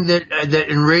nothing that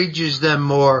enrages them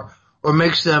more or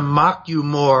makes them mock you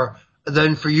more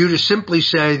than for you to simply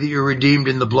say that you're redeemed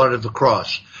in the blood of the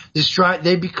cross.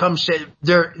 They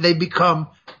become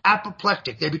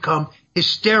apoplectic. They become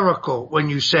hysterical when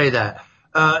you say that.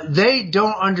 They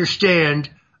don't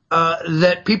understand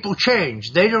that people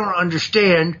change. They don't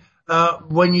understand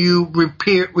when you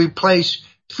replace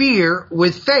fear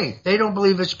with faith. They don't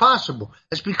believe it's possible.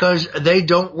 That's because they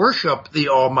don't worship the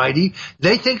Almighty.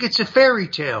 They think it's a fairy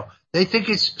tale. They think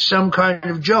it's some kind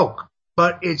of joke.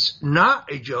 But it's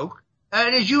not a joke.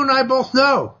 And as you and I both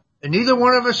know, and neither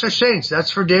one of us are saints,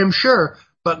 that's for damn sure,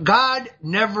 but God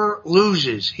never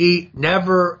loses. He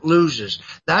never loses.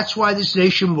 That's why this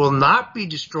nation will not be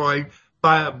destroyed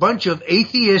by a bunch of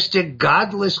atheistic,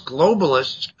 godless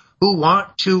globalists who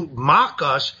want to mock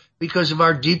us because of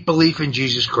our deep belief in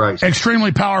Jesus Christ.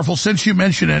 Extremely powerful. Since you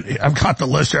mentioned it, I've got the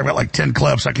list here. I've got like 10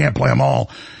 clips. I can't play them all.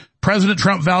 President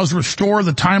Trump vows to restore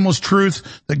the timeless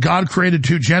truth that God created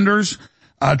two genders.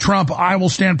 Trump, I will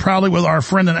stand proudly with our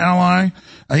friend and ally.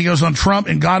 He goes on, Trump,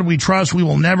 in God we trust. We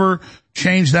will never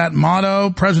change that motto.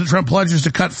 President Trump pledges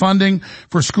to cut funding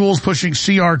for schools pushing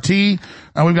CRT.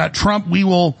 We've got Trump, we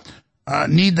will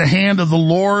need the hand of the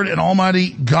Lord and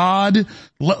Almighty God.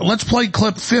 Let's play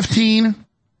clip 15.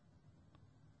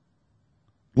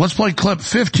 Let's play clip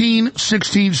 15,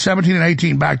 16, 17, and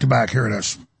 18 back to back. Here it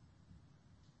is.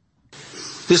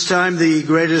 This time the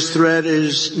greatest threat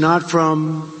is not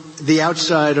from the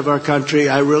outside of our country.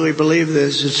 I really believe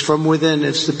this. It's from within.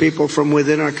 It's the people from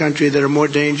within our country that are more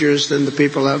dangerous than the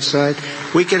people outside.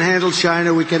 We can handle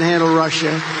China. We can handle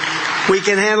Russia. We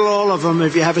can handle all of them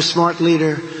if you have a smart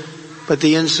leader. But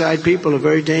the inside people are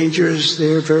very dangerous.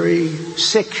 They're very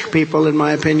sick people, in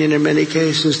my opinion, in many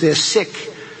cases. They're sick.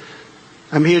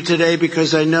 I'm here today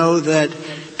because I know that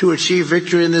to achieve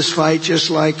victory in this fight, just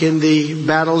like in the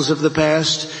battles of the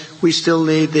past, we still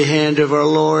need the hand of our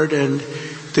Lord and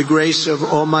the grace of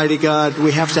Almighty God.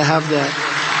 We have to have that.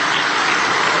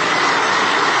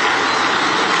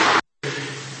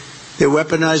 They're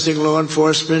weaponizing law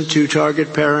enforcement to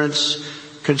target parents,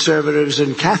 conservatives,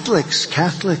 and Catholics.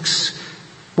 Catholics.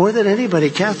 More than anybody,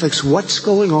 Catholics. What's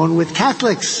going on with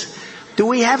Catholics? Do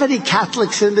we have any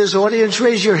Catholics in this audience?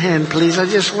 Raise your hand, please. I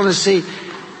just want to see.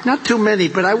 Not too many,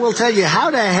 but I will tell you, how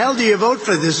the hell do you vote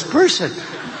for this person?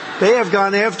 They have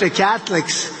gone after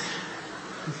Catholics.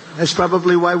 That's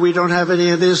probably why we don't have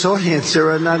any of this audience. There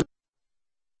are none.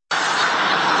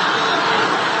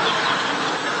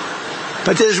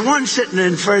 But there's one sitting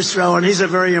in first row, and he's a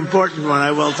very important one,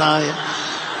 I will tell you.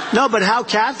 No, but how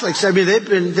Catholics? I mean,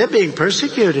 they're being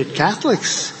persecuted,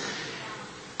 Catholics.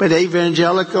 But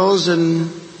evangelicals, and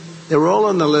they're all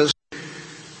on the list.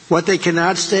 What they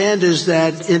cannot stand is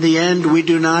that in the end we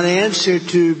do not answer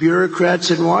to bureaucrats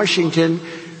in Washington.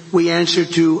 We answer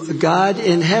to God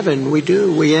in heaven. We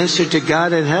do. We answer to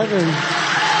God in heaven.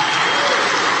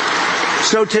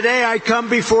 So today I come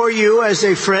before you as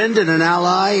a friend and an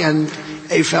ally and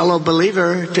a fellow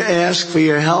believer to ask for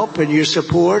your help and your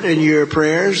support and your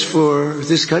prayers for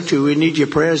this country. We need your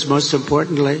prayers, most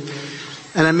importantly.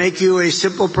 And I make you a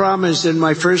simple promise. In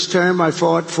my first term, I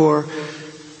fought for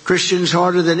Christians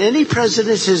harder than any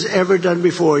president has ever done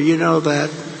before. You know that.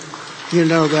 You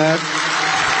know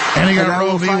that. And he got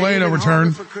Roe v. Wade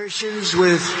overturned. For Christians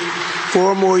with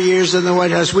 4 more years in the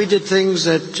White House, we did things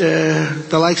that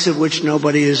the likes of which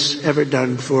nobody has ever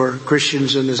done for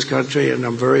Christians in this country, and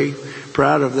I'm very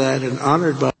proud of that and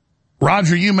honored by it.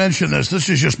 Roger, you mentioned this. This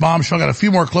is just bombshell. I've got a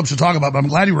few more clips to talk about, but I'm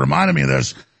glad you reminded me of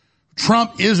this.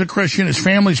 Trump is a Christian. His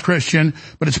family's Christian,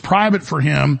 but it's private for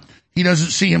him. He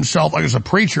doesn't see himself like as a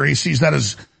preacher. He sees that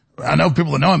as, I know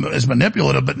people that know him as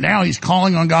manipulative, but now he's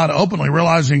calling on God openly,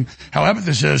 realizing how epic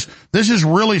this is. This is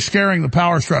really scaring the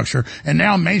power structure. And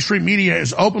now mainstream media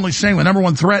is openly saying the number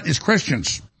one threat is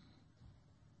Christians.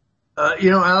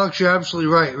 Alex, you're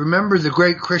absolutely right. Remember the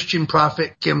great Christian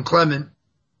prophet Kim Clement,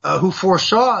 who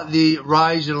foresaw the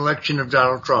rise and election of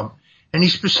Donald Trump. And he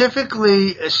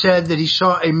specifically said that he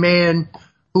saw a man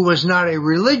who was not a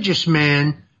religious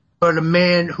man, but a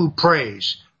man who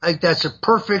prays. I think that's a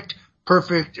perfect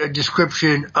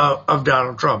description of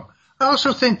Donald Trump. I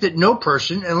also think that no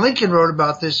person, and Lincoln wrote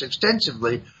about this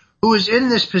extensively, who is in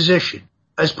this position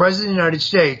as President of the United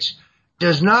States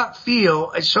does not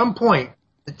feel at some point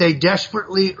that they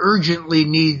desperately, urgently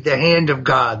need the hand of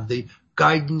God, the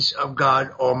guidance of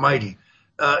God Almighty.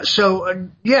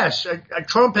 Yes,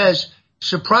 Trump has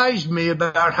surprised me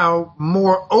about how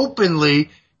more openly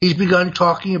he's begun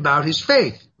talking about his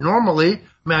faith. Normally,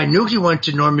 I knew he went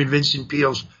to Norman Vincent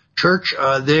Peale's church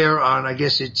there on, I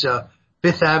guess it's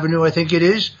Fifth Avenue, I think it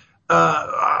is,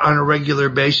 on a regular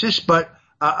basis. But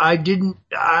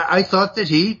I thought that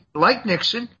he, like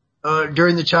Nixon,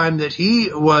 during the time that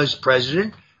he was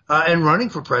president and running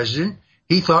for president,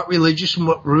 he thought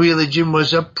religion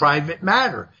was a private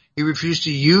matter. He refused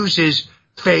to use his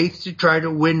faith to try to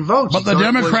win votes. But the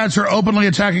Democrats are openly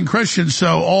attacking Christians,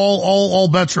 so all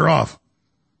bets are off.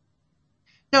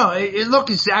 No, look,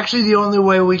 it's actually the only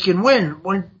way we can win.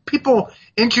 When people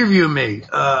interview me,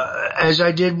 as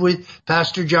I did with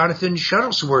Pastor Jonathan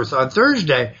Shuttlesworth on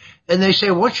Thursday, and they say,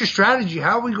 what's your strategy?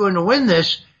 How are we going to win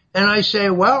this? And I say,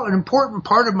 well, an important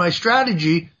part of my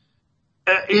strategy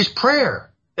is prayer,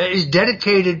 is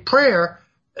dedicated prayer.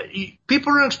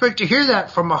 People don't expect to hear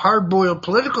that from a hard-boiled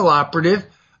political operative,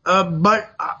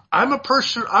 but I'm a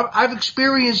person. I've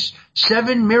experienced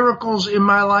 7 miracles in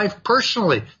my life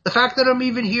personally. The fact that I'm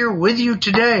even here with you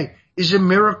today is a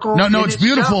miracle. No, it's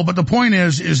beautiful. But the point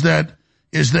is that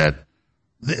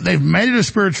they've made it a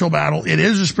spiritual battle. It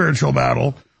is a spiritual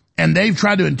battle, and they've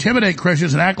tried to intimidate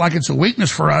Christians and act like it's a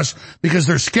weakness for us because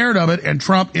they're scared of it. And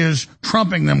Trump is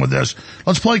trumping them with this.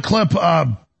 Let's play clip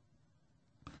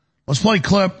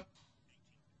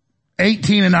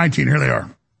 18 and 19. Here they are.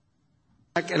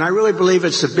 And I really believe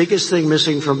it's the biggest thing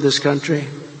missing from this country.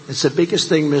 It's the biggest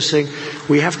thing missing.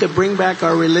 We have to bring back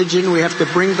our religion. We have to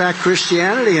bring back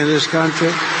Christianity in this country.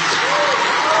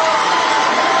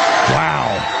 Wow.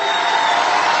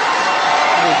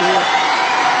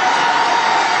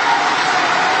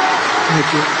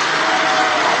 Thank you.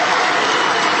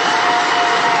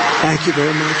 Thank you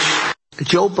very much.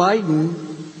 Joe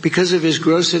Biden, because of his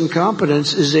gross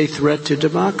incompetence, is a threat to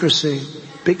democracy.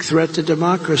 Big threat to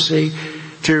democracy.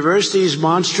 To reverse these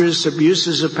monstrous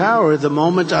abuses of power, the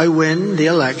moment I win the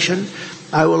election,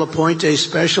 I will appoint a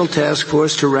special task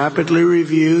force to rapidly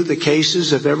review the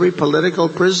cases of every political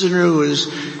prisoner who has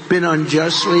been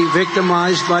unjustly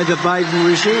victimized by the Biden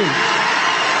regime.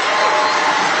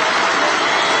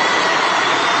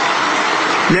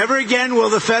 Never again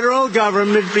will the federal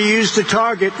government be used to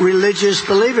target religious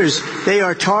believers. They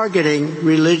are targeting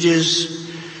religious.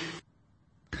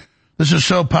 This is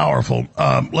so powerful.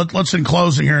 Let's in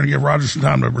closing here and give Roger some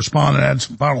time to respond and add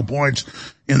some final points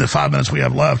in the 5 minutes we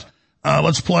have left.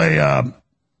 Let's play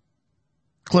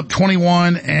clip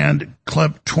 21 and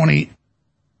clip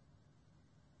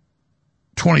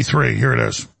 23. Here it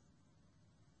is.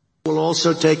 Will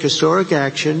also take historic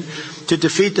action to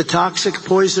defeat the toxic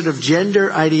poison of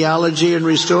gender ideology and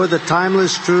restore the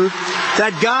timeless truth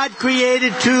that God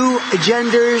created 2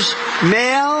 genders,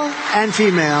 male and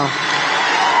female.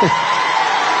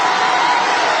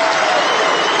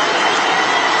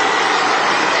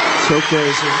 So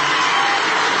crazy.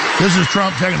 This is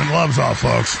Trump taking the gloves off,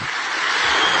 folks.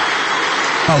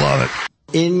 I love it.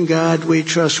 In God we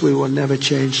trust. We will never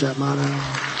change that motto.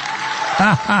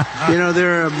 You know,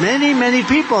 there are many, many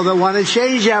people that want to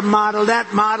change that motto.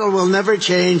 That motto will never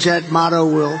change. That motto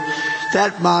will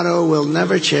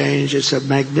never change. It's a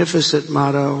magnificent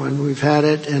motto, and we've had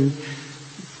it, and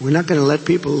we're not going to let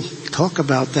people talk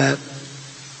about that.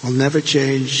 Will never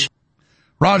change.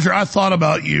 Roger, I thought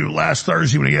about you last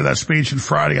Thursday when you gave that speech, and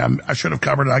Friday I should have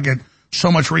covered it. I get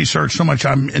so much research, so much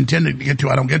I'm intending to get to,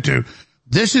 I don't get to.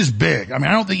 This is big. I mean,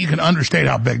 I don't think you can understate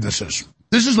how big this is.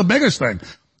 This is the biggest thing.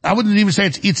 I wouldn't even say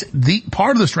it's the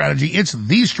part of the strategy. It's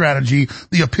the strategy,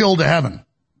 the appeal to heaven.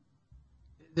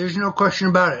 There's no question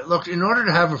about it. Look, in order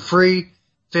to have a free,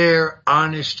 fair,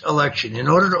 honest election, in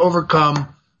order to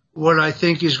overcome what I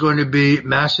think is going to be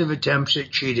massive attempts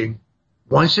at cheating,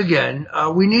 once again,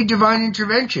 we need divine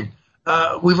intervention.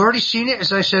 We've already seen it,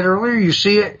 as I said earlier. You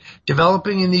see it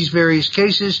developing in these various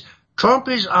cases. Trump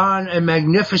is on a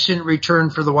magnificent return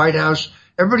for the White House.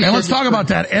 And let's talk about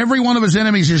that. Every one of his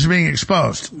enemies is being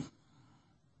exposed.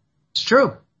 It's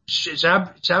true. It's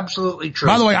absolutely true.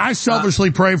 By the way, I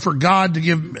selfishly pray for God to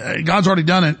give, God's already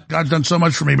done it. God's done so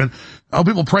much for me, but I hope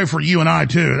people pray for you and I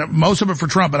too. Most of it for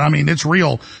Trump, but I mean, it's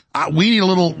real. We need a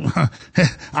little,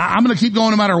 I'm going to keep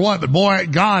going no matter what, but boy,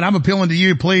 God, I'm appealing to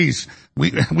you, please.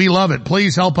 We love it.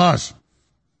 Please help us.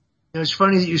 You know, it's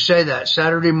funny that you say that.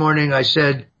 Saturday morning, I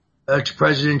said to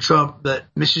President Trump that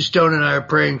Mrs. Stone and I are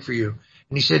praying for you.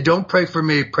 And he said, don't pray for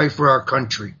me, pray for our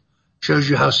country. Shows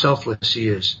you how selfless he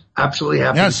is. Absolutely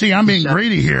happy. Yeah, see, I'm being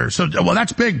greedy here. So, well,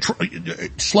 that's big.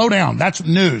 Slow down. That's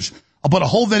news. I'll put a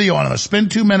whole video on it. I'll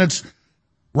spend 2 minutes.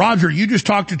 Roger, you just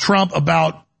talked to Trump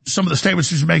about some of the statements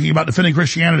he's making about defending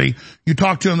Christianity. You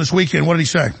talked to him this weekend. What did he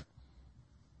say?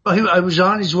 Well, I was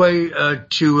on his way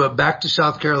back to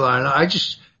South Carolina. I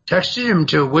just texted him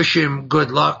to wish him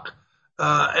good luck.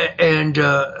 And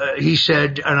he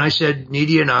said, and I said,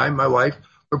 Needy and I, my wife,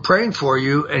 we're praying for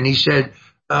you. And he said,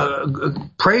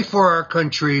 pray for our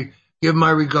country. Give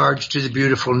my regards to the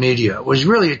beautiful Nydia. It was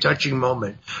really a touching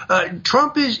moment.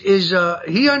 Trump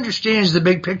he understands the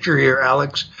big picture here,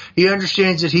 Alex. He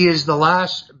understands that he is the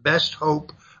last best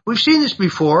hope. We've seen this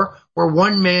before, where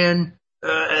one man,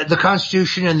 the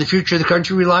Constitution and the future of the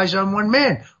country relies on one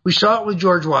man. We saw it with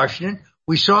George Washington.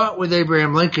 We saw it with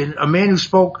Abraham Lincoln, a man who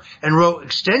spoke and wrote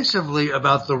extensively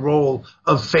about the role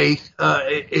of faith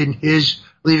in his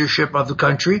leadership of the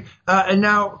country. And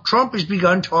now Trump has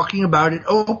begun talking about it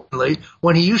openly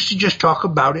when he used to just talk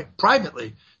about it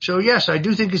privately. So yes, I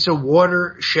do think it's a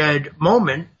watershed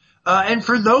moment. And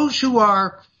for those who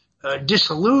are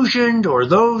disillusioned, or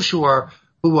those who are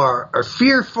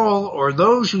fearful, or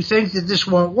those who think that this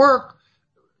won't work,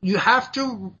 you have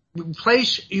to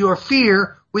replace your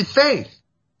fear with faith.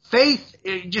 Faith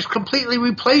just completely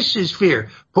replaces fear.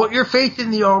 Put your faith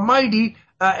in the Almighty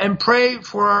and pray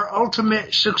for our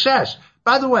ultimate success.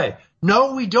 By the way,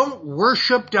 no, we don't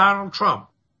worship Donald Trump.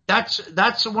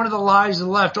 That's one of the lies of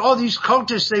the left. All these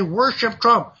cultists, they worship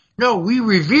Trump. No, we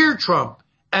revere Trump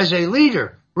as a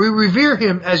leader. We revere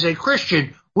him as a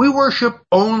Christian. We worship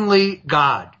only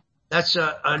God. That's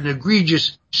an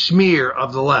egregious smear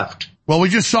of the left. Well, we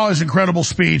just saw his incredible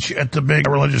speech at the big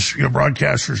religious,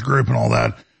 broadcasters group and all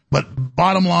that. But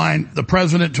bottom line, the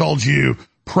president told you,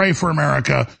 pray for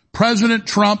America. President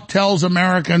Trump tells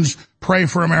Americans, pray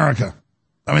for America.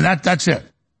 I mean, that's it.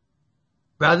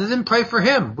 Rather than pray for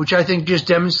him, which I think just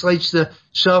demonstrates the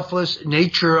selfless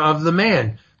nature of the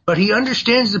man. But he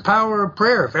understands the power of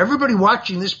prayer. If everybody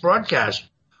watching this broadcast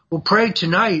will pray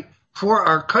tonight for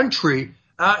our country,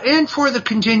 and for the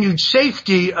continued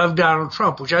safety of Donald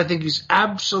Trump, which I think is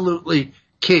absolutely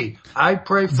key. I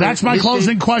pray for... That's my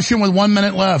closing question with 1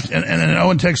 minute left, and then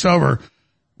Owen takes over.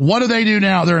 What do they do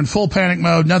now? They're in full panic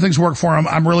mode. Nothing's worked for them.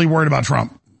 I'm really worried about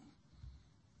Trump.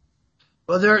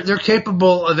 Well, they're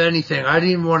capable of anything. I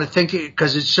didn't even want to think it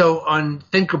because it's so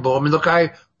unthinkable. I mean, look,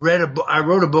 I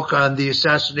wrote a book on the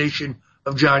assassination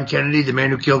of John Kennedy, the man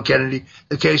who killed Kennedy,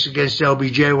 the case against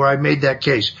LBJ, where I made that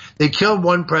case. They killed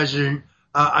one president.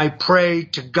 I pray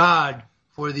to God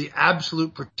for the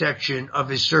absolute protection of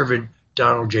his servant,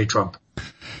 Donald J. Trump.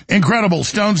 Incredible.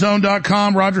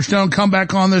 StoneZone.com. Roger Stone, come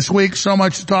back on this week. So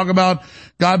much to talk about.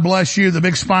 God bless you. The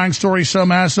big spying story is so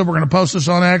massive. We're going to post this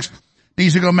on X.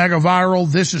 Needs to go mega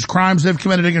viral. This is crimes they've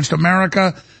committed against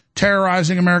America,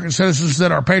 terrorizing American citizens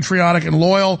that are patriotic and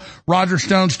loyal. Roger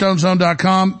Stone,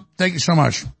 StoneZone.com. Thank you so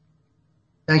much.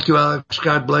 Thank you, Alex.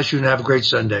 God bless you and have a great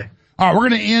Sunday. All right, we're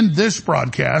going to end this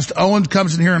broadcast. Owen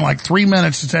comes in here in like 3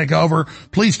 minutes to take over.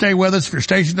 Please stay with us if your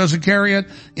station doesn't carry it.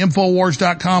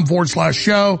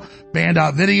 Infowars.com/show,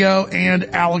 Band.video,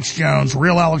 and Alex Jones,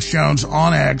 Real Alex Jones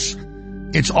on X.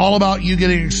 It's all about you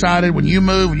getting excited. When you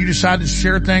move, when you decide to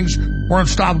share things, we're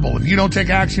unstoppable. If you don't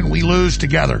take action, we lose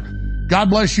together.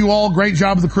 God bless you all. Great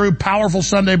job of the crew. Powerful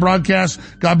Sunday broadcast.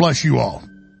 God bless you all.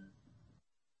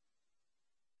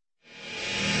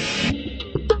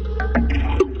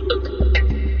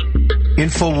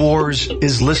 InfoWars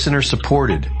is listener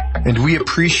supported, and we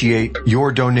appreciate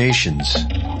your donations.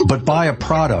 But buy a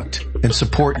product and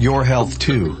support your health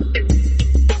too.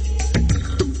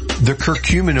 The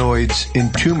curcuminoids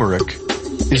in turmeric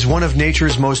is one of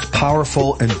nature's most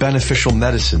powerful and beneficial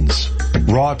medicines.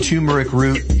 Raw turmeric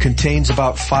root contains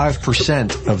about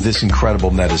 5% of this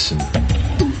incredible medicine.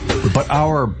 But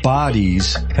our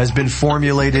bodies has been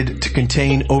formulated to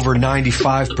contain over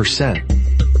 95%.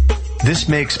 This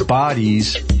makes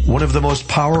bodies one of the most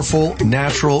powerful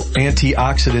natural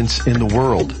antioxidants in the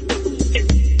world.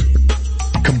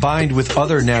 Combined with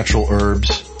other natural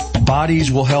herbs,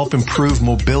 bodies will help improve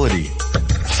mobility,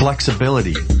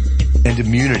 flexibility, and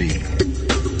immunity.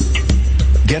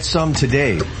 Get some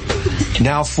today,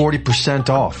 now 40%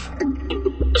 off.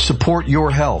 Support your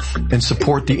health and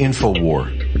support the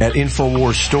InfoWar at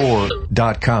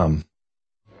InfoWarsStore.com.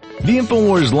 The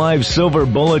InfoWars Live Silver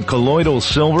Bullet Colloidal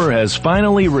Silver has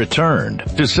finally returned.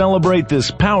 To celebrate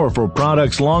this powerful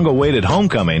product's long-awaited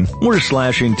homecoming, we're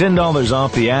slashing $10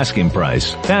 off the asking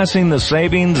price, passing the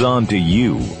savings on to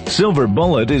you. Silver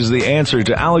Bullet is the answer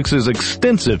to Alex's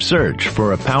extensive search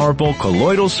for a powerful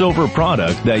colloidal silver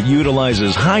product that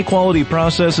utilizes high-quality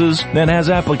processes that has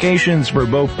applications for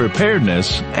both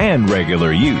preparedness and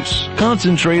regular use.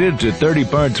 Concentrated to 30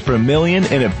 parts per million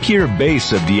in a pure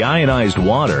base of deionized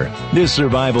water, This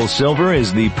survival silver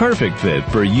is the perfect fit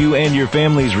for you and your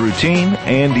family's routine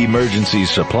and emergency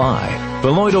supply.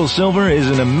 Colloidal silver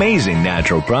is an amazing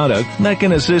natural product that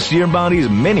can assist your body's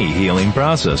many healing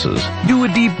processes. Do a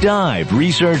deep dive,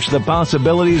 research the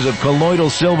possibilities of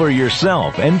colloidal silver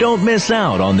yourself, and don't miss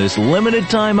out on this limited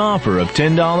time offer of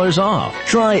 $10 off.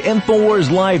 Try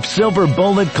InfoWars Life Silver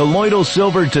Bullet Colloidal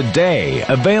Silver today.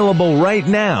 Available right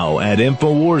now at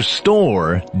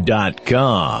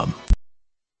InfoWarsStore.com.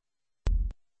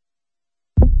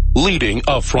 Leading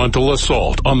a frontal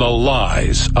assault on the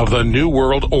lies of the New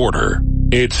World Order,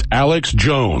 it's Alex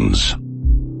Jones.